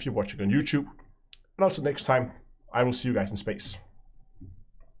subscribe if you're watching on YouTube. And also next time, I will see you guys in space.